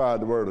Lord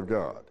inspired the Word of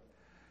God.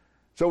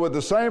 So would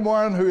the same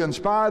one who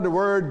inspired the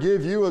Word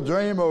give you a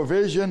dream or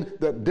vision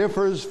that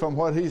differs from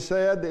what he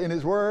said in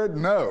his Word?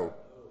 No,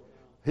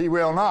 he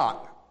will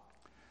not.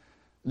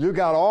 You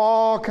got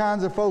all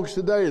kinds of folks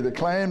today that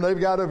claim they've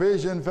got a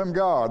vision from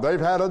God.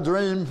 They've had a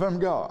dream from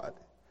God.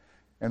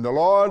 And the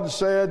Lord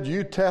said,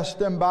 you test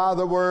them by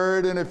the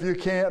Word, and if you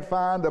can't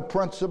find a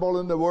principle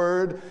in the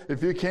Word,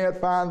 if you can't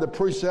find the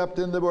precept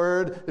in the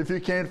Word, if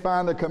you can't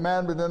find a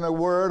commandment in the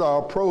Word or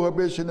a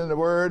prohibition in the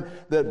Word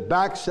that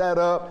backs that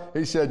up,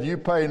 he said, you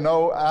pay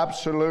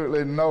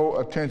absolutely no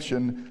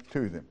attention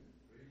to them.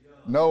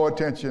 No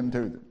attention to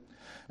them.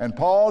 And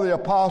Paul the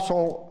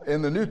Apostle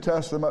in the New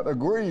Testament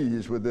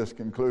agrees with this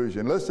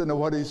conclusion. Listen to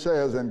what he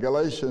says in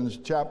Galatians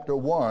chapter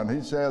 1.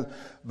 He says,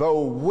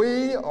 though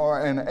we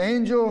or an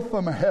angel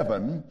from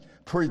heaven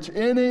preach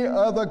any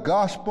other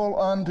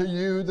gospel unto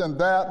you than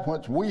that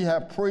which we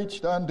have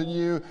preached unto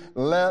you,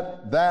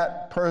 let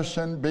that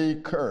person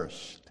be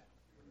cursed.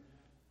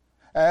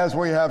 As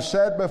we have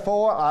said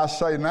before, I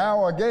say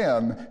now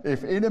again,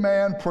 if any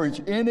man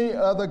preach any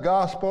other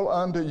gospel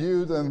unto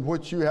you than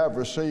which you have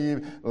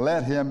received,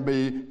 let him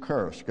be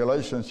cursed.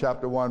 Galatians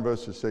chapter 1,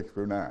 verses 6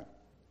 through 9.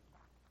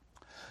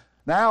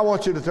 Now I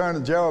want you to turn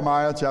to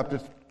Jeremiah chapter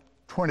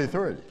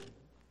 23.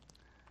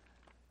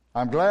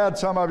 I'm glad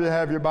some of you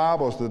have your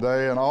Bibles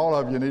today, and all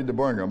of you need to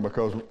bring them,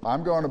 because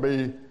I'm going to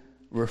be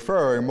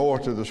referring more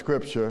to the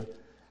Scripture.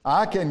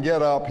 I can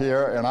get up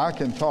here and I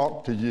can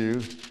talk to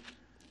you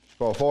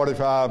for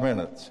 45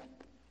 minutes.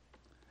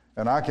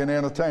 And I can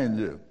entertain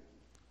you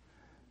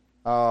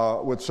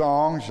with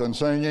songs and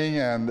singing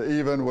and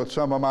even with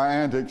some of my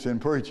antics in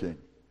preaching.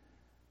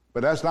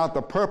 But that's not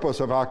the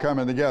purpose of our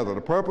coming together. The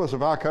purpose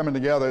of our coming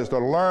together is to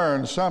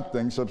learn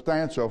something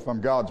substantial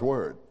from God's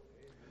Word.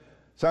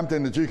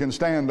 Something that you can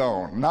stand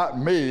on. Not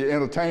me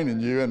entertaining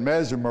you and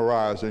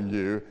mesmerizing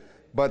you,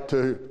 but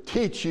to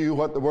teach you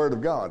what the Word of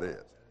God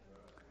is.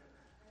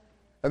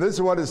 And this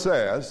is what it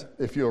says.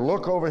 If you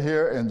look over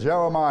here in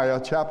Jeremiah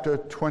chapter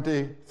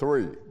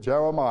 23.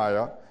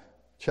 Jeremiah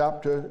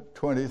chapter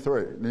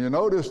 23. Now you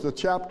notice the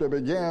chapter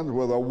begins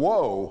with a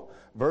woe.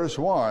 Verse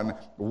 1,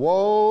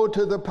 woe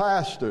to the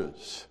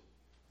pastors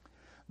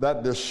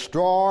that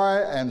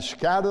destroy and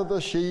scatter the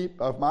sheep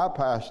of my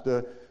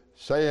pasture,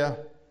 saith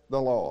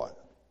the Lord.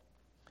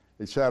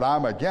 He said,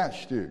 I'm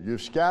against you.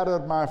 You've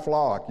scattered my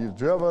flock. You've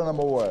driven them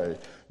away.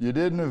 You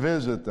didn't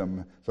visit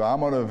them, so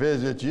I'm going to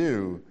visit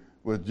you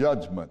with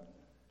judgment.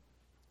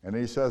 And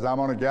he says, I'm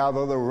going to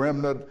gather the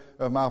remnant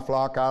of my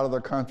flock out of the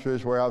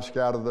countries where I've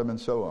scattered them, and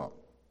so on.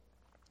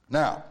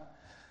 Now,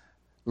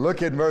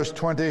 look at verse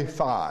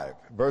 25.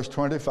 Verse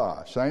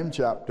 25, same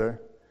chapter,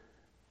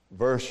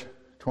 verse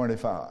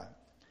 25.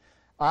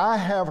 I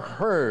have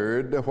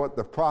heard what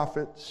the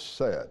prophets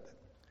said,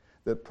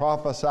 that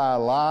prophesy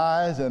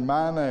lies in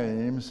my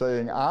name,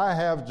 saying, I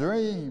have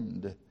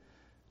dreamed.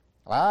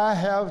 I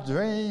have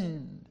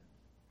dreamed.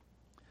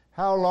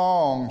 How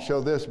long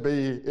shall this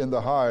be in the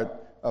heart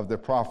of the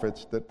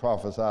prophets that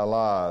prophesy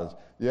lies?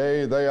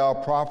 Yea, they are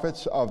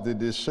prophets of the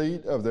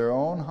deceit of their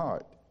own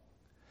heart,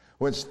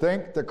 which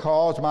think to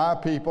cause my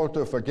people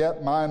to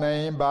forget my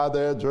name by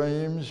their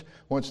dreams,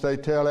 which they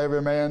tell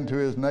every man to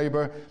his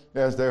neighbor,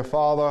 as their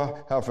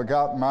father have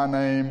forgotten my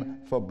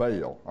name for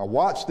Baal. Now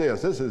watch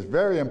this. This is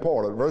very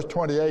important. Verse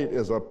 28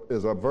 is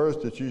a verse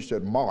that you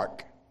should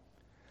mark.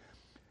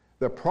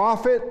 The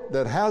prophet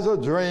that has a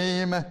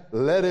dream,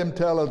 let him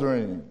tell a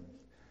dream.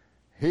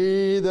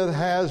 He that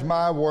has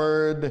my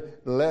word,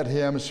 let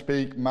him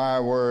speak my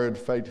word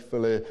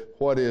faithfully.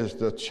 What is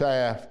the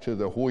chaff to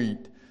the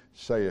wheat,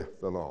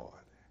 saith the Lord.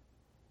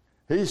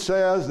 He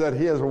says that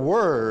his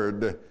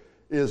word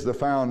is the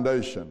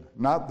foundation,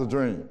 not the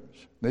dreams.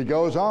 And he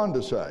goes on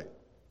to say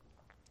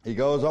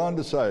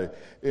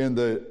in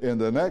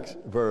the next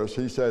verse,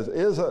 he says,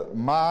 isn't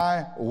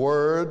my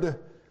word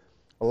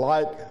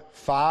like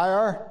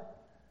fire,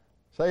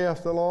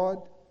 saith the Lord?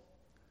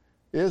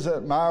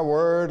 Isn't my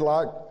word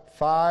like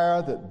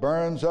fire that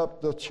burns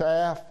up the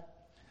chaff,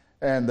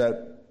 and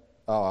that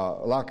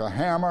like a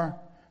hammer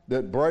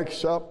that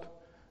breaks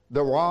up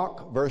the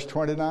rock? Verse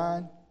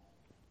 29.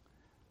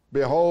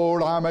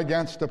 Behold, I'm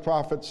against the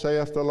prophets,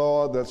 saith the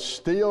Lord, that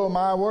steal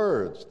my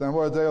words. In other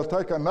words, they'll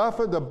take enough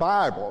of the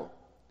Bible,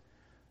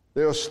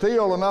 they'll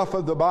steal enough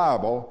of the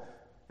Bible,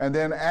 and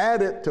then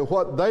add it to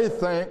what they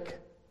think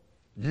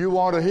you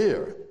want to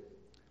hear.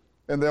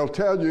 And they'll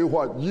tell you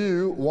what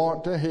you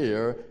want to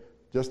hear,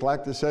 just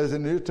like it says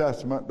in the New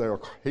Testament,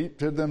 they'll heap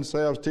to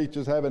themselves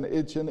teachers having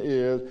itching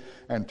ears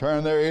and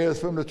turn their ears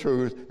from the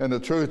truth, and the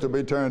truth will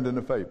be turned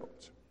into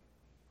fables.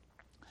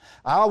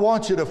 I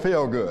want you to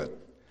feel good.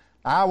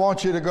 I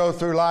want you to go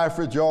through life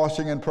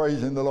rejoicing and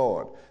praising the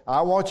Lord.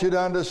 I want you to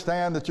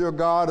understand that your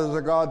God is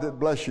a God that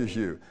blesses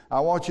you. I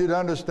want you to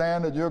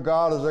understand that your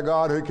God is a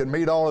God who can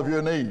meet all of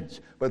your needs.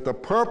 But the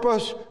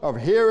purpose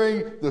of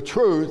hearing the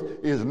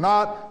truth is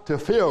not to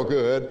feel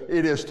good.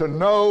 It is to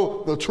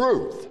know the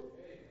truth.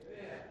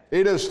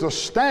 It is to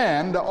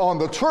stand on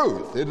the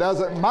truth. It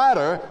doesn't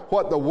matter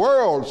what the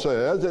world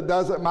says. It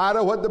doesn't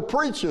matter what the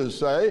preachers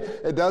say.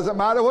 It doesn't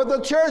matter what the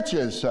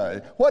churches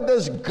say. What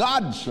does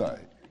God say?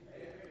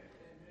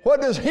 What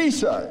does He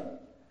say?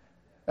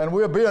 And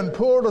we're being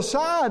pulled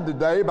aside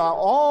today by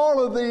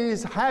all of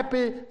these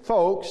happy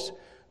folks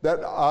that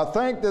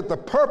think that the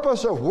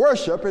purpose of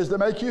worship is to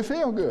make you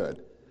feel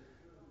good.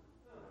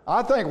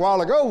 I think a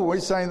while ago when we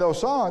sang those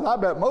songs, I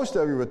bet most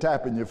of you were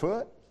tapping your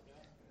foot.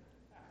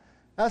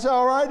 That's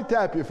all right to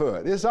tap your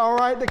foot. It's all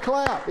right to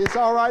clap. It's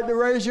all right to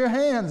raise your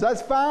hands.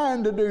 That's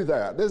fine to do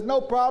that. There's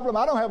no problem.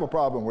 I don't have a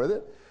problem with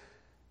it.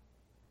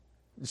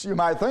 You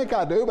might think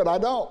I do, but I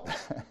don't.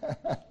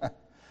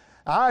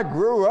 I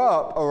grew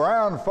up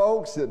around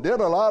folks that did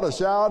a lot of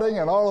shouting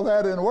and all of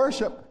that in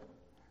worship.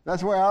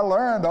 That's where I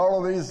learned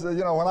all of these,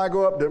 when I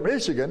go up to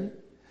Michigan,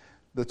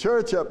 the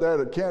church up there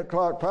that Kent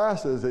Clark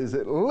pastors is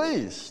at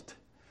least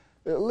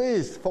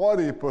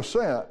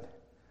 40%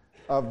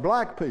 of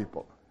black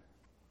people.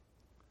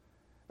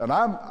 And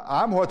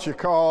I'm what you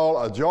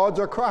call a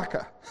Georgia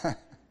cracker.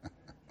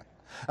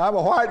 I'm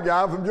a white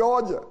guy from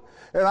Georgia.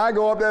 And I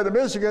go up there to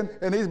Michigan,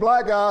 and these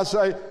black guys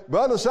say,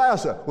 Brother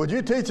Sasser, would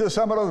you teach us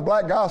some of those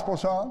black gospel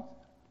songs?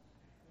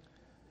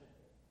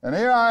 And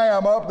here I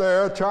am up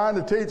there trying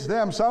to teach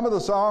them some of the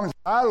songs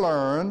I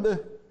learned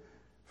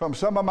from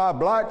some of my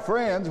black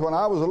friends when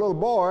I was a little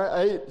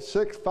boy,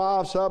 6,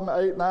 5, 7,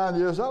 8, 9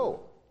 years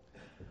old.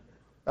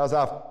 As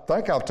I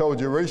think I've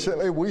told you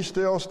recently, we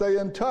still stay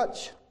in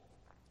touch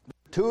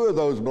with 2 of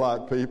those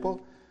black people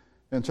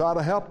and try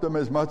to help them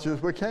as much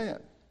as we can.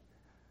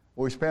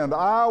 We spend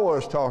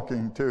hours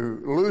talking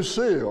to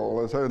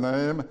Lucille, is her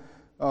name,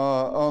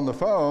 on the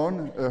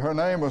phone. Her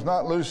name was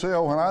not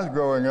Lucille when I was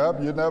growing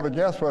up. You'd never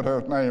guess what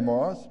her name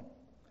was.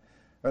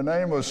 Her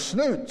name was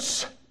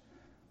Snoots.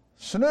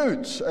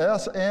 Snoots,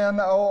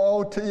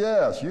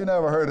 S-N-O-O-T-S. You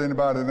never heard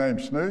anybody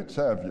named Snoots,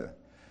 have you?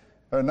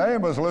 Her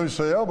name was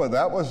Lucille, but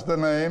that was the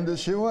name that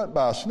she went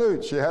by,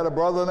 Snoots. She had a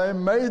brother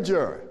named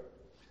Major.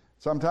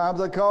 Sometimes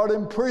they called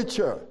him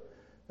Preacher,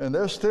 and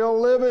they're still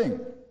living.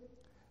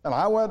 And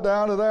I went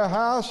down to their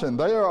house, and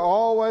they are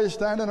always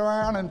standing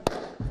around, and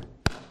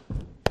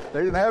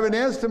they didn't have any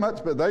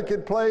instruments, but they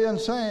could play and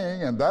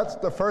sing, and that's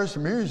the first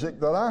music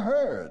that I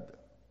heard.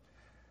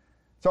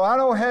 So I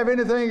don't have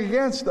anything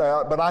against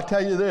that, but I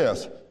tell you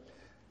this.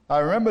 I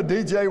remember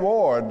DJ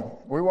Ward.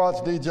 We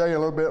watched DJ a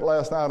little bit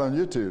last night on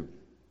YouTube.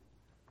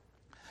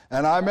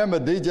 And I remember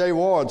DJ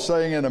Ward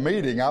saying in a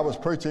meeting, I was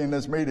preaching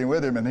this meeting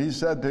with him, and he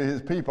said to his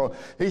people,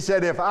 he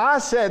said, if I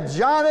said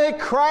Johnny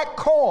Crack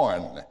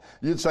Corn,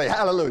 you'd say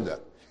hallelujah.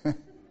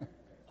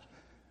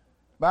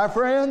 My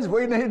friends,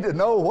 we need to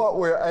know what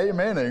we're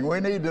amening. We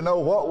need to know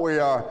what we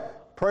are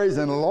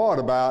praising the Lord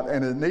about,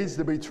 and it needs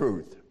to be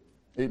truth.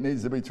 It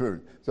needs to be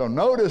truth. So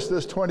notice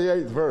this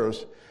 28th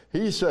verse.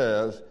 He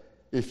says,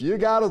 if you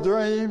got a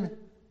dream,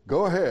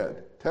 go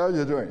ahead, tell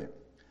your dream.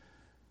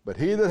 But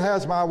he that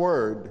has my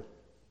word,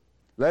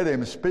 let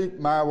him speak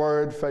my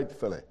word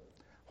faithfully.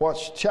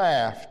 What's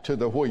chaff to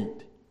the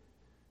wheat?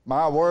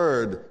 My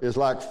word is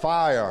like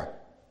fire.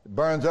 It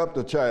burns up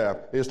the chaff.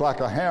 It's like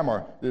a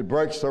hammer. It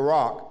breaks the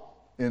rock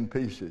in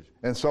pieces.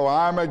 And so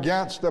I'm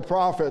against the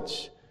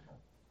prophets,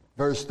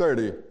 verse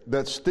 30,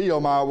 that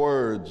steal my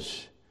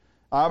words.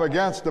 I'm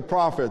against the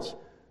prophets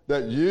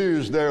that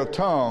use their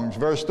tongues,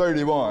 verse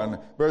 31,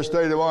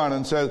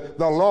 and says,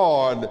 the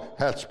Lord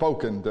hath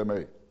spoken to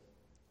me.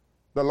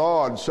 The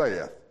Lord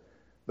saith.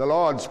 The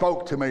Lord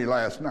spoke to me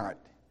last night.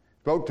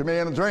 Spoke to me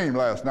in a dream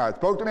last night.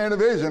 Spoke to me in a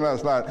vision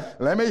last night.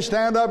 Let me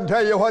stand up and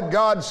tell you what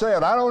God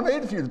said. I don't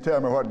need for you to tell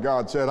me what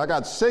God said. I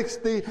got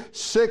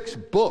 66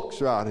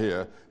 books right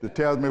here that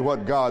tells me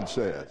what God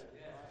says.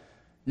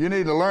 You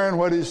need to learn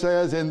what he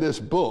says in this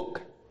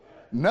book.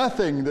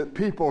 Nothing that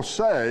people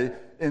say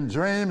in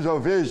dreams or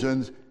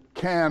visions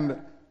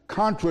can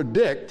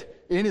contradict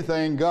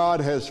anything God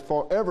has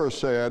forever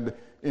said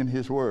in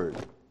his word.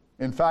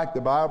 In fact,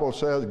 the Bible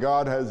says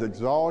God has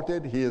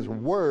exalted his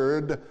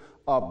word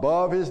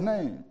above his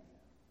name.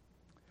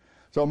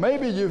 So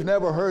maybe you've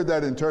never heard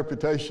that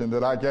interpretation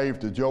that I gave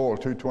to Joel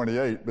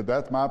 2:28, but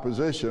that's my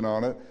position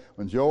on it.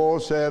 When Joel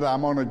said,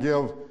 I'm going to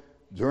give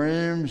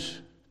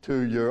dreams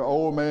to your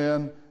old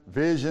men,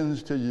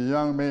 visions to your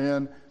young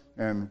men,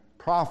 and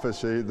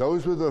prophecy,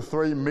 those were the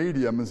three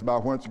mediums by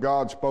which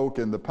God spoke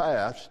in the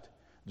past: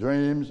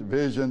 dreams,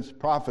 visions,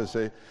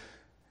 prophecy.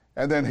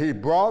 And then he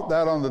brought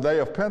that on the day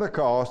of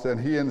Pentecost, and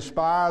he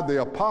inspired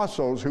the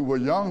apostles who were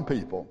young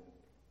people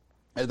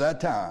at that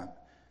time.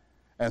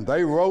 And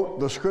they wrote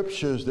the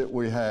scriptures that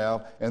we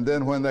have, and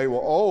then when they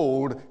were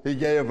old, he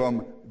gave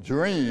them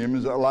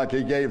dreams like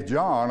he gave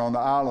John on the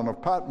island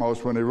of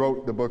Patmos when he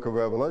wrote the book of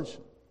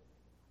Revelation.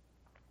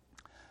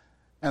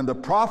 And the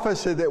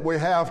prophecy that we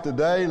have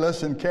today,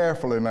 listen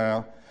carefully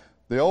now,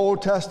 the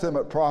Old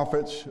Testament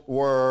prophets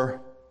were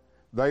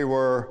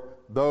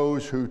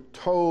those who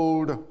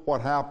told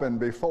what happened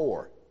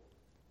before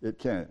it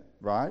came,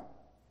 right?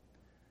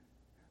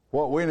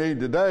 What we need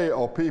today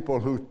are people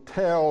who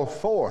tell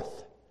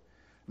forth,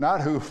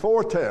 not who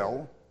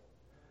foretell,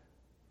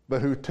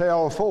 but who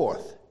tell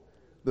forth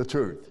the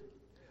truth.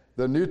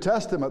 The New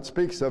Testament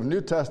speaks of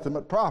New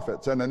Testament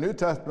prophets, and a New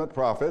Testament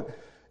prophet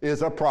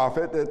is a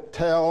prophet that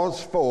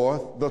tells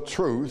forth the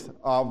truth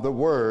of the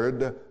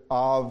Word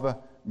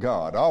of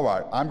God. All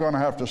right, I'm going to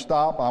have to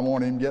stop. I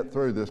won't even get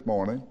through this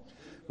morning.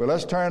 But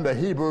let's turn to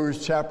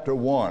Hebrews chapter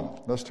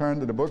 1. Let's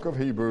turn to the book of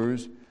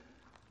Hebrews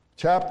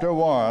chapter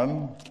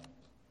 1.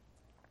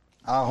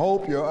 I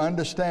hope you're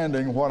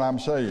understanding what I'm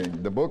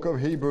saying. The book of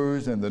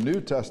Hebrews in the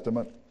New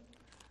Testament,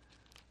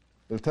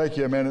 it'll take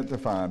you a minute to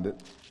find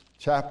it.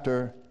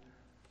 Chapter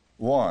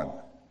 1.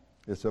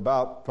 It's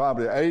about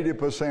probably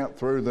 80%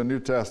 through the New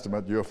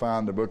Testament you'll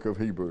find the book of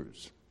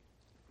Hebrews.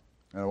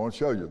 And I want to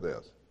show you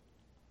this.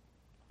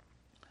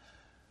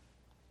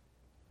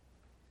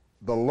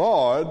 The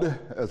Lord,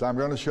 as I'm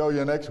going to show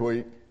you next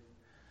week,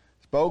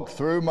 spoke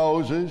through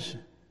Moses,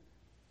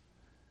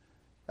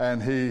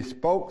 and he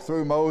spoke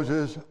through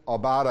Moses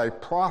about a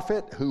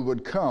prophet who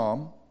would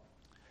come.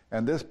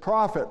 And this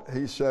prophet,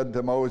 he said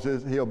to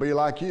Moses, he'll be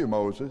like you,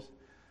 Moses.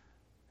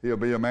 He'll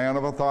be a man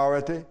of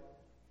authority.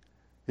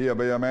 He'll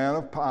be a man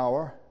of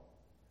power.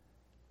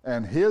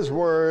 And his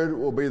word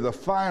will be the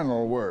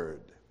final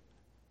word.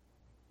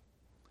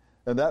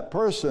 And that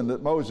person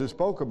that Moses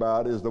spoke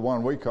about is the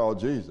one we call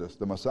Jesus,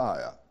 the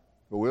Messiah.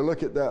 But we'll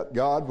look at that,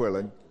 God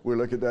willing, we'll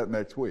look at that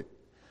next week.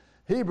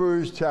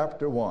 Hebrews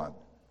chapter 1.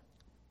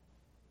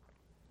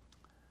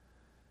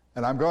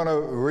 And I'm going to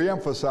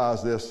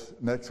reemphasize this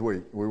next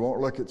week. We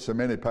won't look at so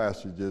many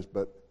passages,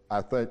 but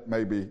I think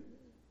maybe,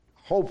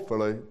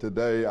 hopefully,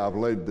 today I've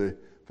laid the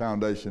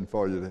foundation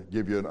for you to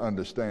give you an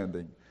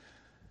understanding.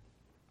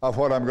 of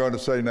what I'm going to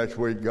say next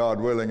week, God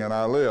willing, and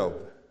I live.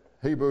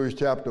 Hebrews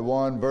chapter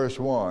 1, verse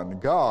 1.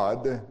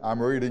 God, I'm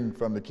reading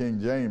from the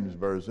King James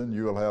Version.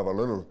 You will have a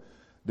little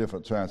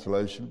different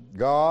translation.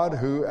 God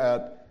who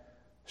at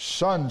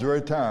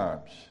sundry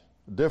times,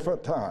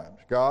 different times,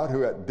 God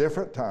who at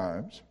different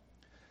times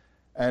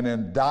and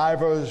in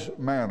divers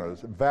manners,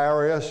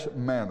 various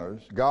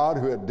manners, God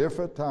who at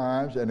different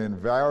times and in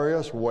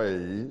various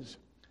ways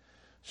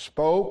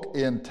spoke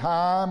in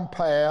time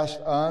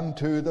past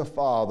unto the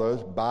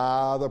fathers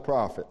by the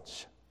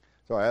prophets.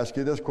 So I ask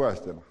you this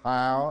question: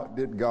 how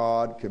did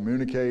God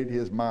communicate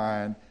his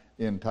mind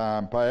in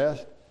time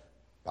past?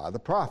 By the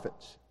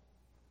prophets,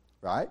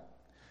 right?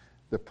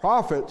 The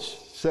prophets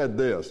said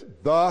this,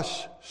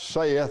 "Thus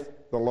saith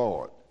the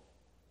Lord."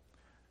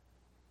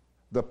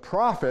 The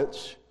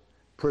prophets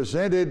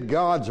presented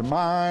God's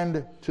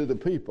mind to the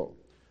people.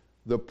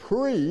 The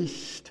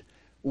priest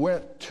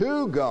went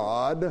to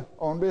God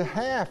on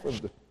behalf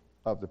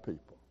of the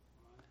people.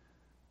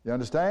 You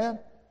understand?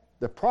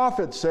 The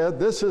prophet said,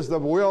 "This is the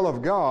will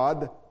of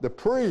God." The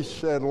priest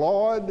said,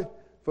 "Lord,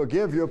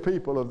 forgive your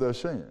people of their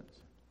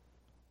sins."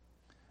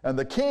 And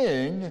the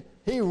king,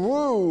 he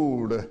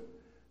ruled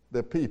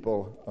the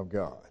people of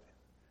God.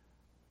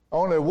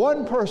 Only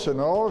one person in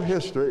all of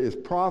history is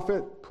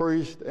prophet,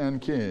 priest, and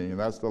king, and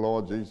that's the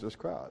Lord Jesus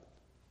Christ.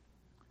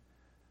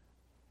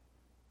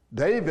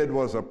 David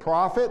was a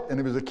prophet and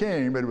he was a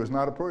king, but he was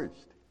not a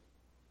priest.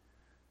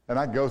 And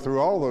I go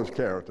through all those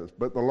characters.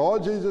 But the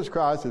Lord Jesus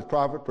Christ is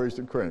prophet, priest,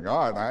 and king.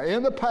 All right, now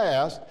in the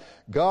past,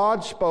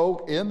 God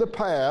spoke in the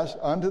past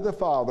unto the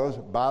fathers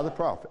by the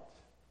prophets.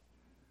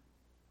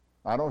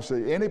 I don't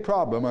see any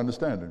problem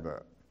understanding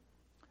that.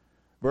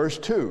 Verse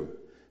 2,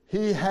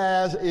 he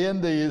has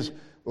in these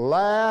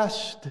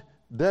last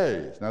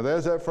days. Now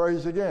there's that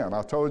phrase again.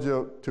 I told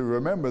you to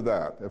remember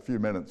that a few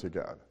minutes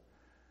ago.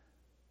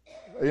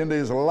 In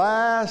these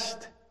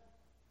last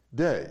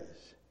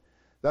days.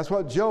 That's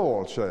what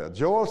Joel said.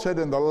 Joel said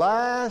in the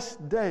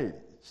last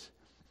days,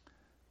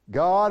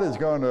 God is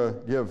going to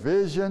give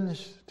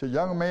visions to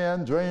young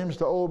men, dreams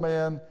to old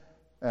men,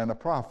 and a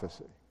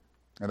prophecy.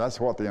 And that's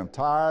what the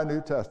entire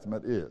New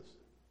Testament is.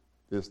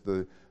 It's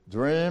the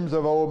dreams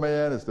of old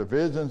men, it's the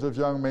visions of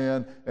young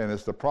men, and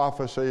it's the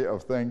prophecy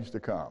of things to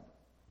come.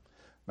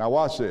 Now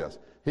watch this.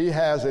 He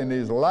has in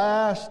these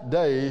last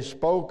days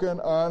spoken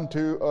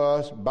unto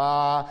us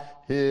by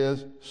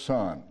his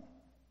Son.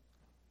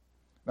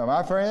 Now,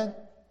 my friend,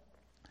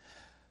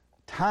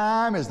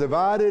 time is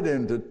divided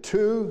into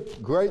two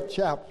great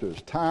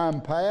chapters,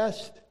 time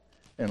past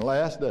and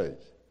last days.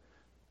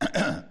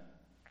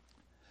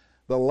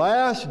 The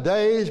last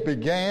days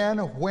began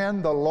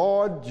when the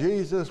Lord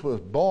Jesus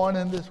was born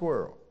in this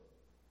world.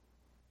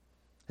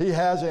 He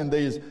has in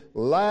these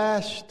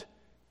last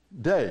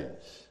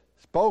days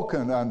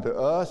spoken unto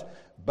us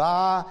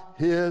by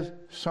his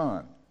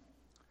Son.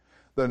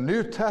 The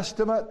New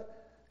Testament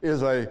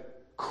is a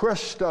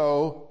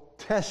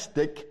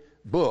Christotestic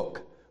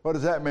book. What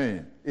does that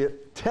mean?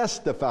 It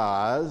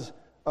testifies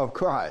of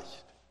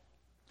Christ.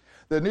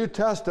 The New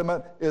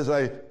Testament is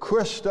a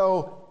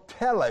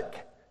Christotelic,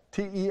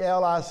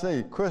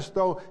 T-E-L-I-C,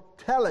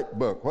 Christotelic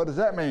book. What does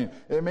that mean?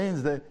 It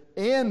means the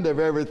end of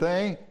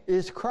everything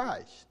is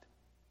Christ.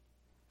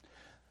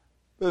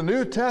 The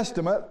New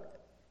Testament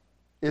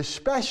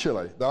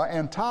especially, the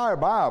entire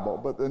Bible,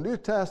 but the New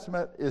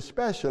Testament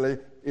especially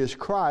is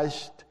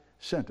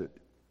Christ-centered.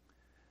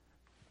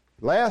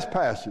 Last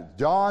passage,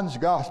 John's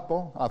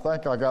Gospel. I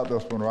think I got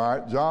this one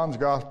right. John's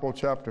Gospel,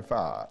 chapter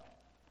 5.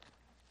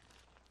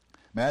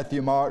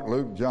 Matthew, Mark,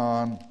 Luke,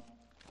 John,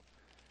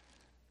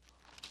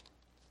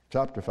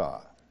 chapter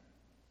 5.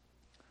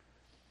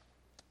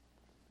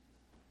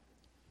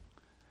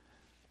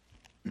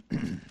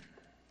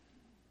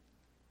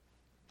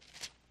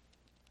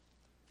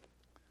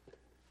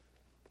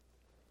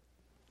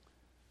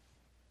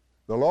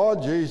 The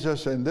Lord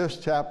Jesus in this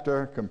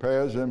chapter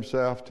compares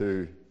himself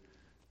to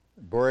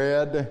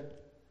bread,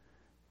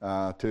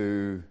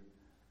 to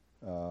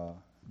the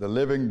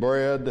living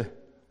bread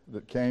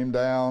that came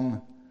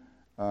down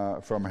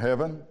from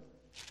heaven.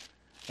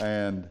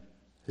 And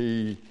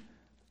he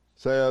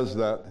says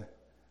that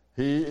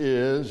he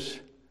is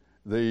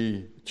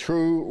the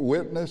true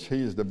witness.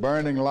 He's the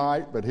burning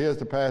light. But here's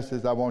the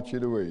passage I want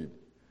you to read.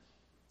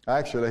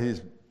 Actually,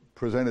 he's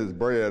presented as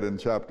bread in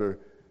chapter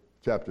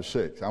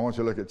 6. I want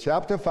you to look at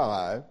chapter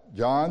 5,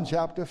 John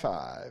chapter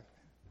 5.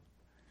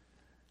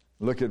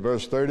 Look at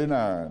verse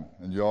 39,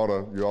 and you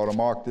ought to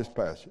mark this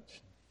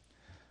passage.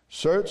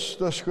 Search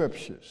the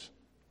Scriptures.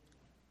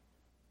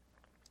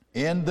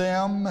 In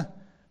them,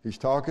 he's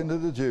talking to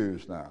the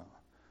Jews now.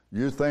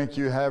 You think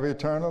you have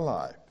eternal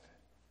life.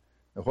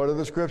 And what are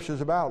the Scriptures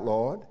about,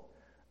 Lord?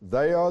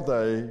 They are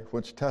they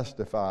which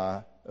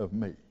testify of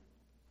me.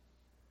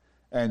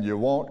 And you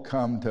won't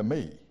come to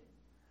me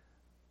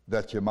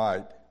that you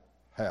might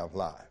have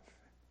life.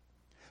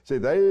 See,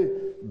 they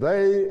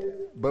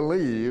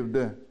believed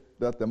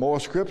that the more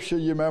scripture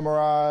you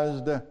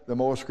memorized, the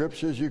more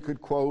scriptures you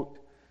could quote.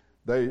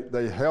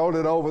 They held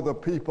it over the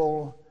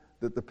people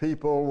that the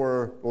people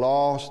were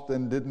lost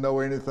and didn't know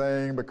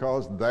anything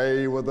because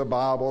they were the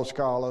Bible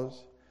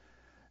scholars.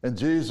 And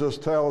Jesus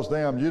tells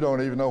them, you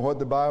don't even know what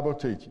the Bible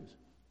teaches.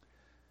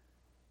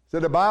 So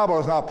the Bible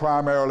is not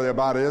primarily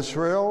about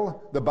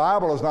Israel. The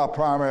Bible is not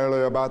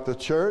primarily about the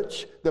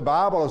church. The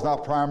Bible is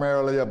not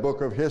primarily a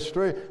book of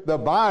history. The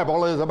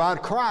Bible is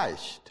about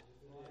Christ.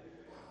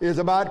 It's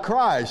about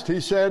Christ. He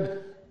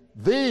said,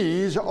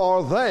 these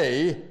are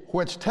they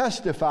which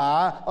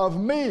testify of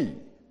me.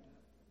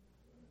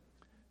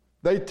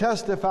 They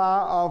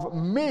testify of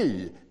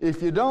me.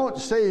 If you don't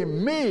see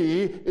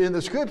me in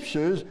the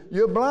Scriptures,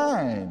 you're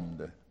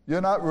blind.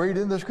 You're not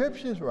reading the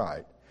Scriptures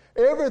right.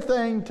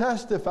 Everything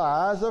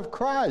testifies of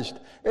Christ.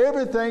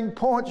 Everything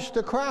points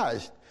to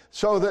Christ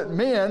so that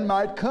men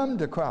might come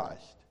to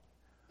Christ.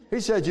 He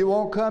said, you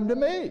won't come to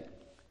me.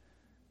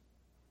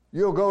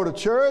 You'll go to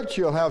church,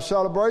 you'll have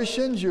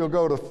celebrations, you'll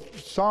go to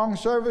song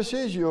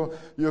services, you'll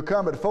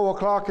come at 4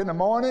 o'clock in the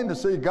morning to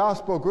see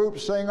gospel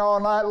groups sing all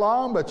night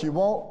long, but you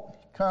won't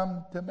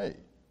come to me.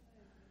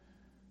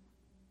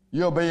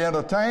 You'll be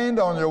entertained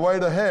on your way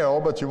to hell,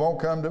 but you won't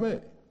come to me.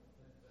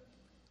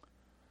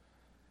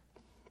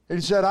 He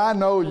said, I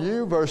know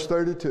you, verse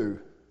 32.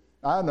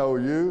 I know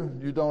you.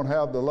 You don't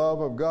have the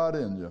love of God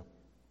in you.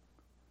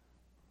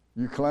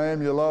 You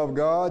claim you love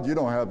God. You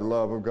don't have the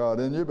love of God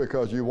in you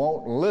because you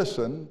won't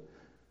listen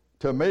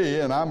to me,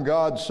 and I'm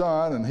God's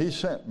son, and he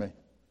sent me.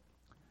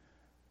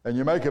 And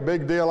you make a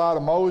big deal out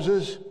of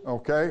Moses.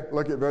 Okay,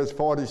 look at verse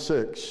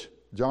 46.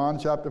 John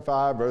chapter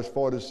 5, verse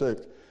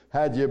 46.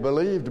 Had you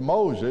believed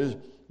Moses,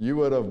 you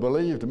would have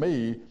believed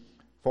me,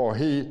 for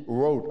he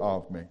wrote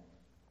of me.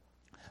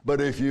 But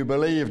if you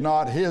believe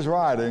not his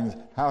writings,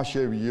 how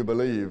shall you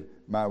believe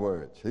my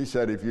words? He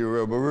said, if you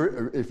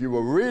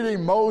were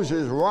reading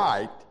Moses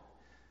right,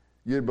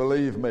 you'd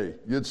believe me.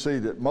 You'd see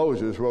that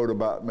Moses wrote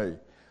about me.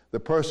 The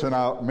person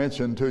I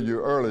mentioned to you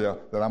earlier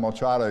that I'm going to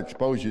try to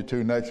expose you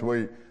to next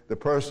week, the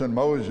person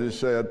Moses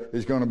said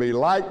is going to be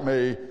like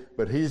me,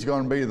 but he's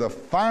going to be the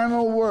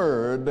final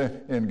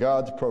word in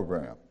God's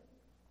program.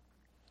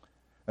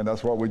 And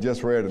that's what we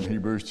just read in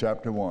Hebrews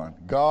chapter 1.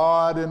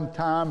 God in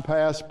time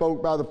past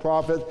spoke by the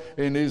prophets.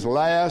 In these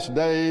last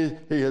days,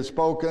 he has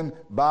spoken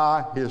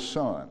by his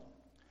Son.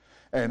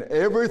 And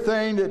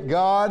everything that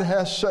God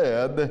has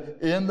said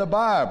in the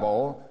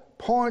Bible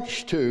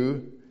points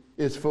to,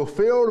 is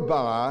fulfilled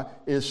by,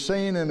 is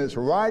seen in its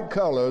right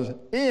colors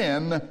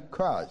in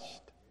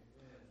Christ.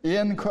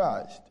 In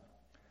Christ.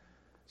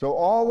 So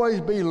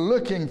always be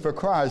looking for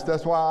Christ.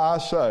 That's why I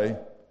say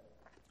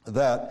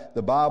that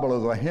the Bible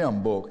is a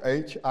hymn book,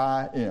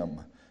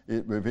 H-I-M.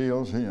 It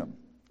reveals him.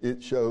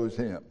 It shows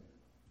him.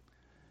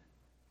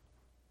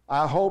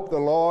 I hope the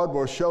Lord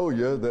will show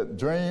you that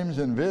dreams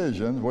and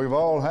visions, we've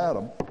all had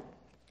them.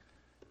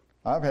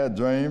 I've had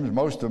dreams.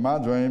 Most of my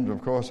dreams,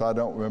 of course, I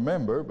don't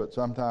remember, but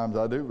sometimes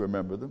I do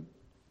remember them.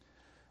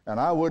 And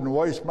I wouldn't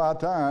waste my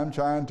time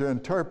trying to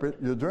interpret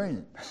your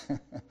dream.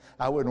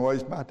 I wouldn't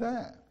waste my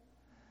time.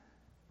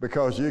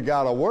 Because you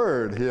got a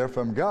word here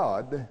from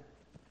God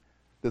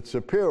that's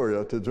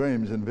superior to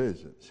dreams and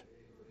visions.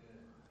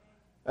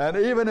 And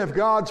even if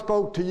God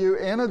spoke to you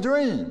in a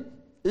dream,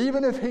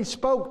 even if he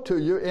spoke to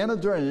you in a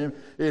dream,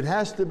 it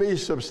has to be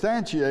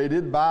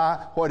substantiated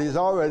by what he's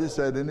already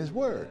said in his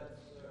word.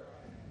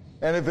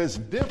 And if it's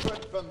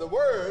different from the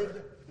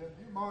word, then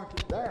you mark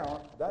it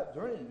down. That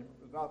dream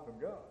is not from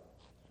God.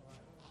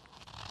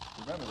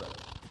 Remember that.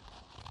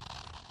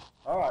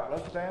 All right,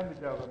 let's stand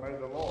together. May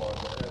the Lord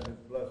add his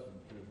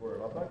blessings to his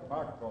word. I think the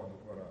microphone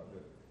is what I'll do.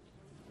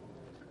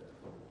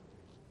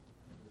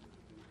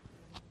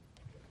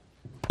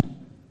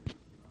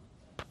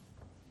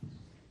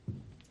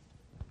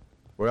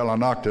 Well, I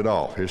knocked it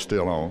off. It's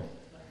still on.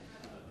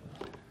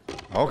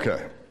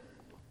 Okay.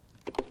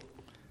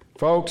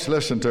 Folks,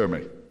 listen to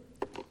me.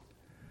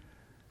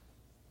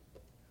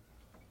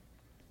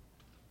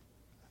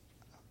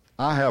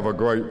 I have a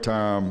great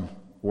time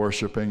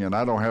worshiping, and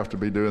I don't have to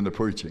be doing the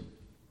preaching.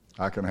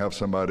 I can have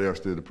somebody else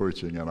do the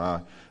preaching, and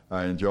I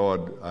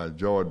enjoyed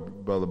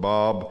Brother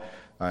Bob.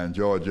 I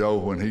enjoy Joe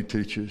when he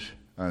teaches.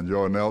 I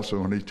enjoy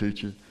Nelson when he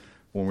teaches.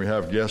 When we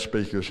have guest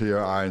speakers here,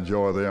 I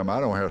enjoy them.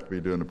 I don't have to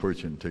be doing the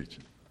preaching and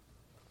teaching.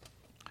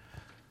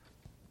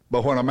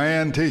 But when a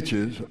man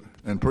teaches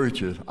and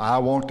preaches, I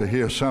want to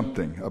hear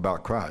something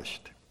about Christ.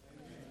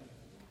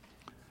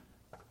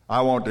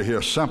 I want to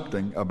hear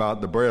something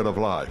about the bread of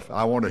life.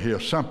 I want to hear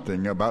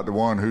something about the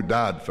one who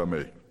died for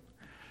me.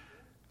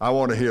 I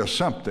want to hear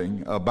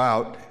something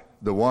about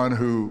the one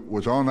who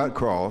was on that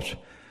cross,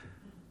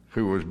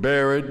 who was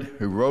buried,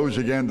 who rose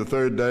again the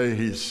third day.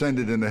 He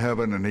ascended into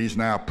heaven, and he's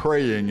now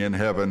praying in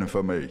heaven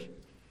for me.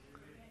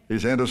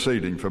 He's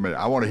interceding for me.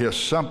 I want to hear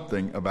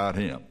something about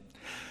him.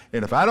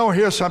 And if I don't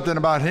hear something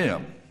about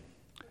him,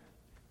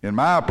 in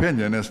my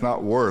opinion, it's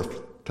not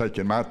worth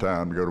taking my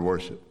time to go to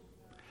worship.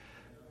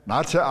 And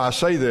I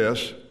say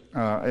this with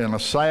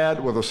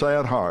a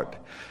sad heart.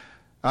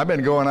 I've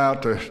been going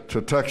out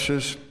to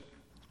Texas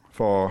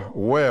for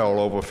well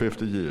over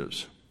 50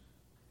 years.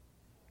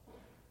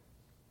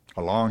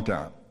 A long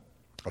time.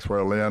 That's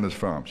where Lynn is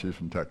from. She's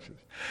from Texas.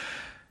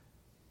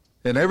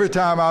 And every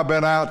time I've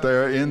been out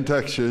there in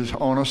Texas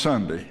on a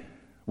Sunday,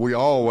 we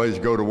always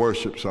go to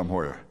worship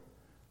somewhere.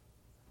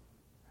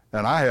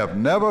 And I have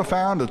never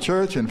found a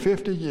church in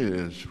 50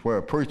 years where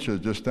a preacher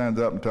just stands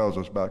up and tells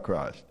us about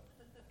Christ.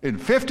 In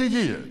 50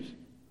 years.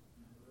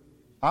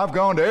 I've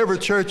gone to every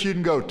church you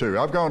can go to.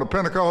 I've gone to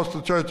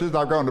Pentecostal churches.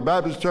 I've gone to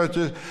Baptist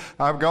churches.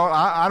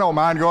 I don't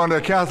mind going to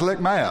a Catholic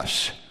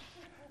Mass.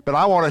 But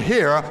I want to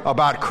hear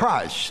about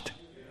Christ.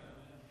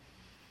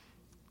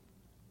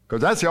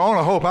 Because that's the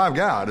only hope I've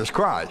got is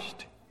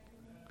Christ.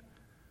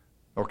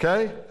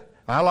 Okay?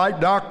 I like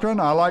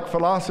doctrine. I like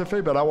philosophy.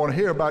 But I want to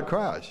hear about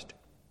Christ.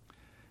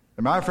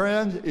 And my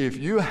friends, if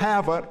you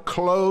haven't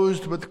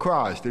closed with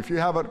Christ, if you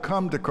haven't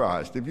come to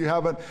Christ, if you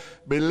haven't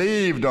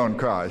believed on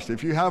Christ,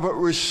 if you haven't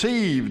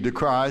received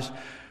Christ,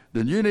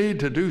 then you need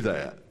to do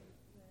that.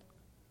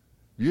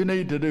 You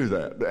need to do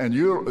that. And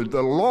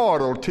the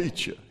Lord will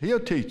teach you. He'll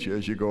teach you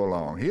as you go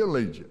along. He'll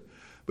lead you.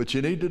 But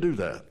you need to do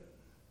that.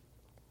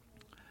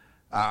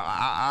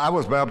 I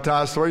was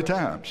baptized 3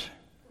 times.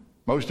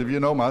 Most of you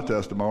know my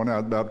testimony. I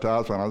was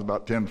baptized when I was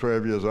about 10,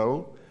 12 years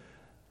old.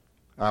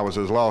 I was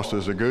as lost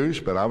as a goose,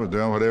 but I was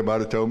doing what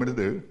everybody told me to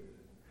do.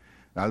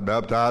 I was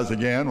baptized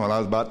again when I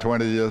was about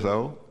 20 years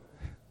old.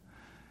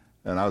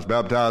 And I was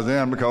baptized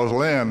then because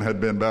Lynn had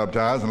been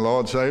baptized and the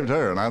Lord saved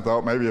her. And I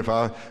thought maybe if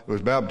I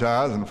was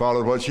baptized and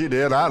followed what she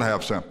did, I'd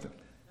have something.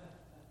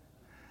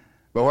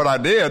 But what I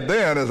did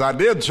then is I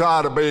did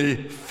try to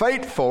be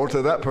faithful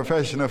to that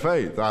profession of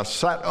faith. I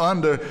sat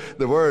under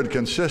the Word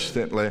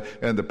consistently,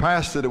 and the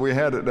pastor that we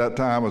had at that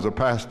time was a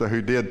pastor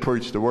who did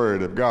preach the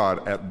Word of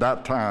God at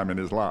that time in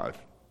his life.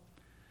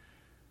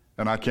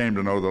 And I came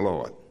to know the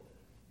Lord.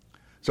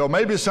 So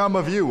maybe some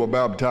of you were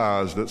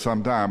baptized at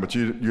some time, but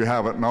you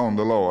haven't known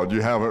the Lord.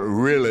 You haven't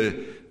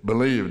really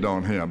believed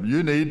on Him.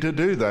 You need to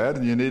do that,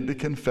 and you need to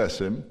confess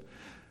Him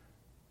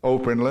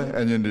openly,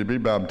 and you need to be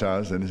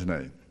baptized in His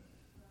name.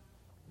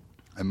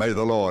 And may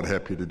the Lord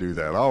help you to do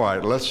that. All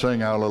right, let's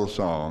sing our little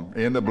song,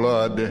 In the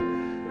Blood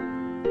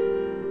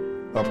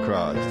of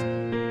Christ.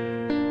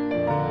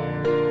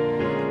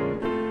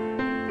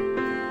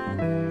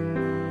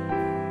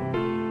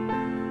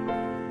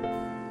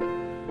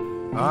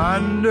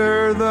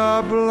 Under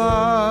the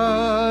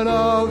blood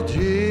of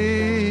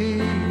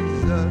Jesus,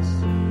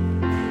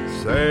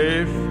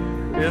 safe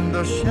in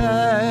the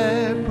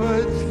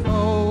shepherd's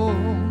fold,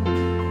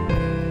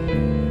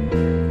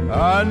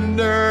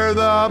 under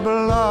the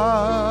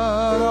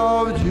blood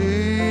of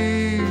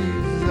Jesus,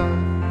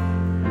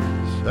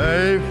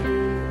 safe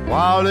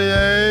while the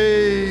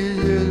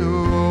ages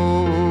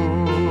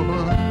roll,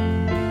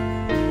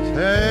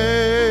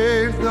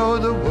 safe though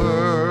the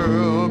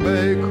world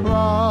may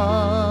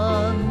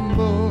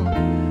crumble,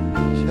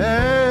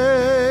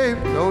 safe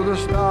though the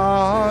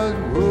stars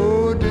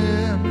grow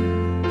dim,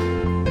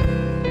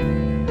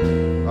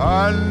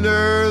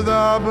 under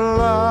the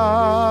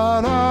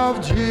blood of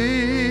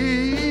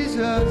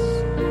Jesus,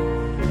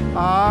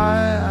 I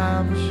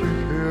am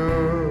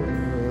secure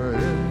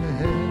in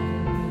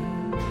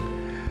Him.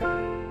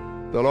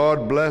 The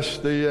Lord bless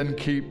thee and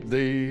keep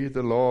thee.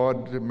 The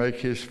Lord make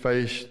His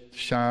face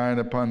shine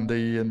upon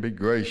thee and be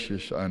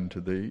gracious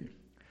unto thee.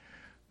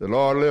 The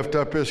Lord lift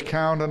up His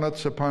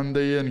countenance upon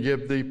thee and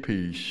give thee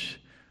peace.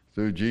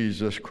 Through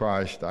Jesus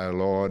Christ our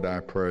Lord, I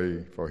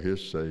pray for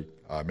His sake.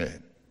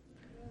 Amen.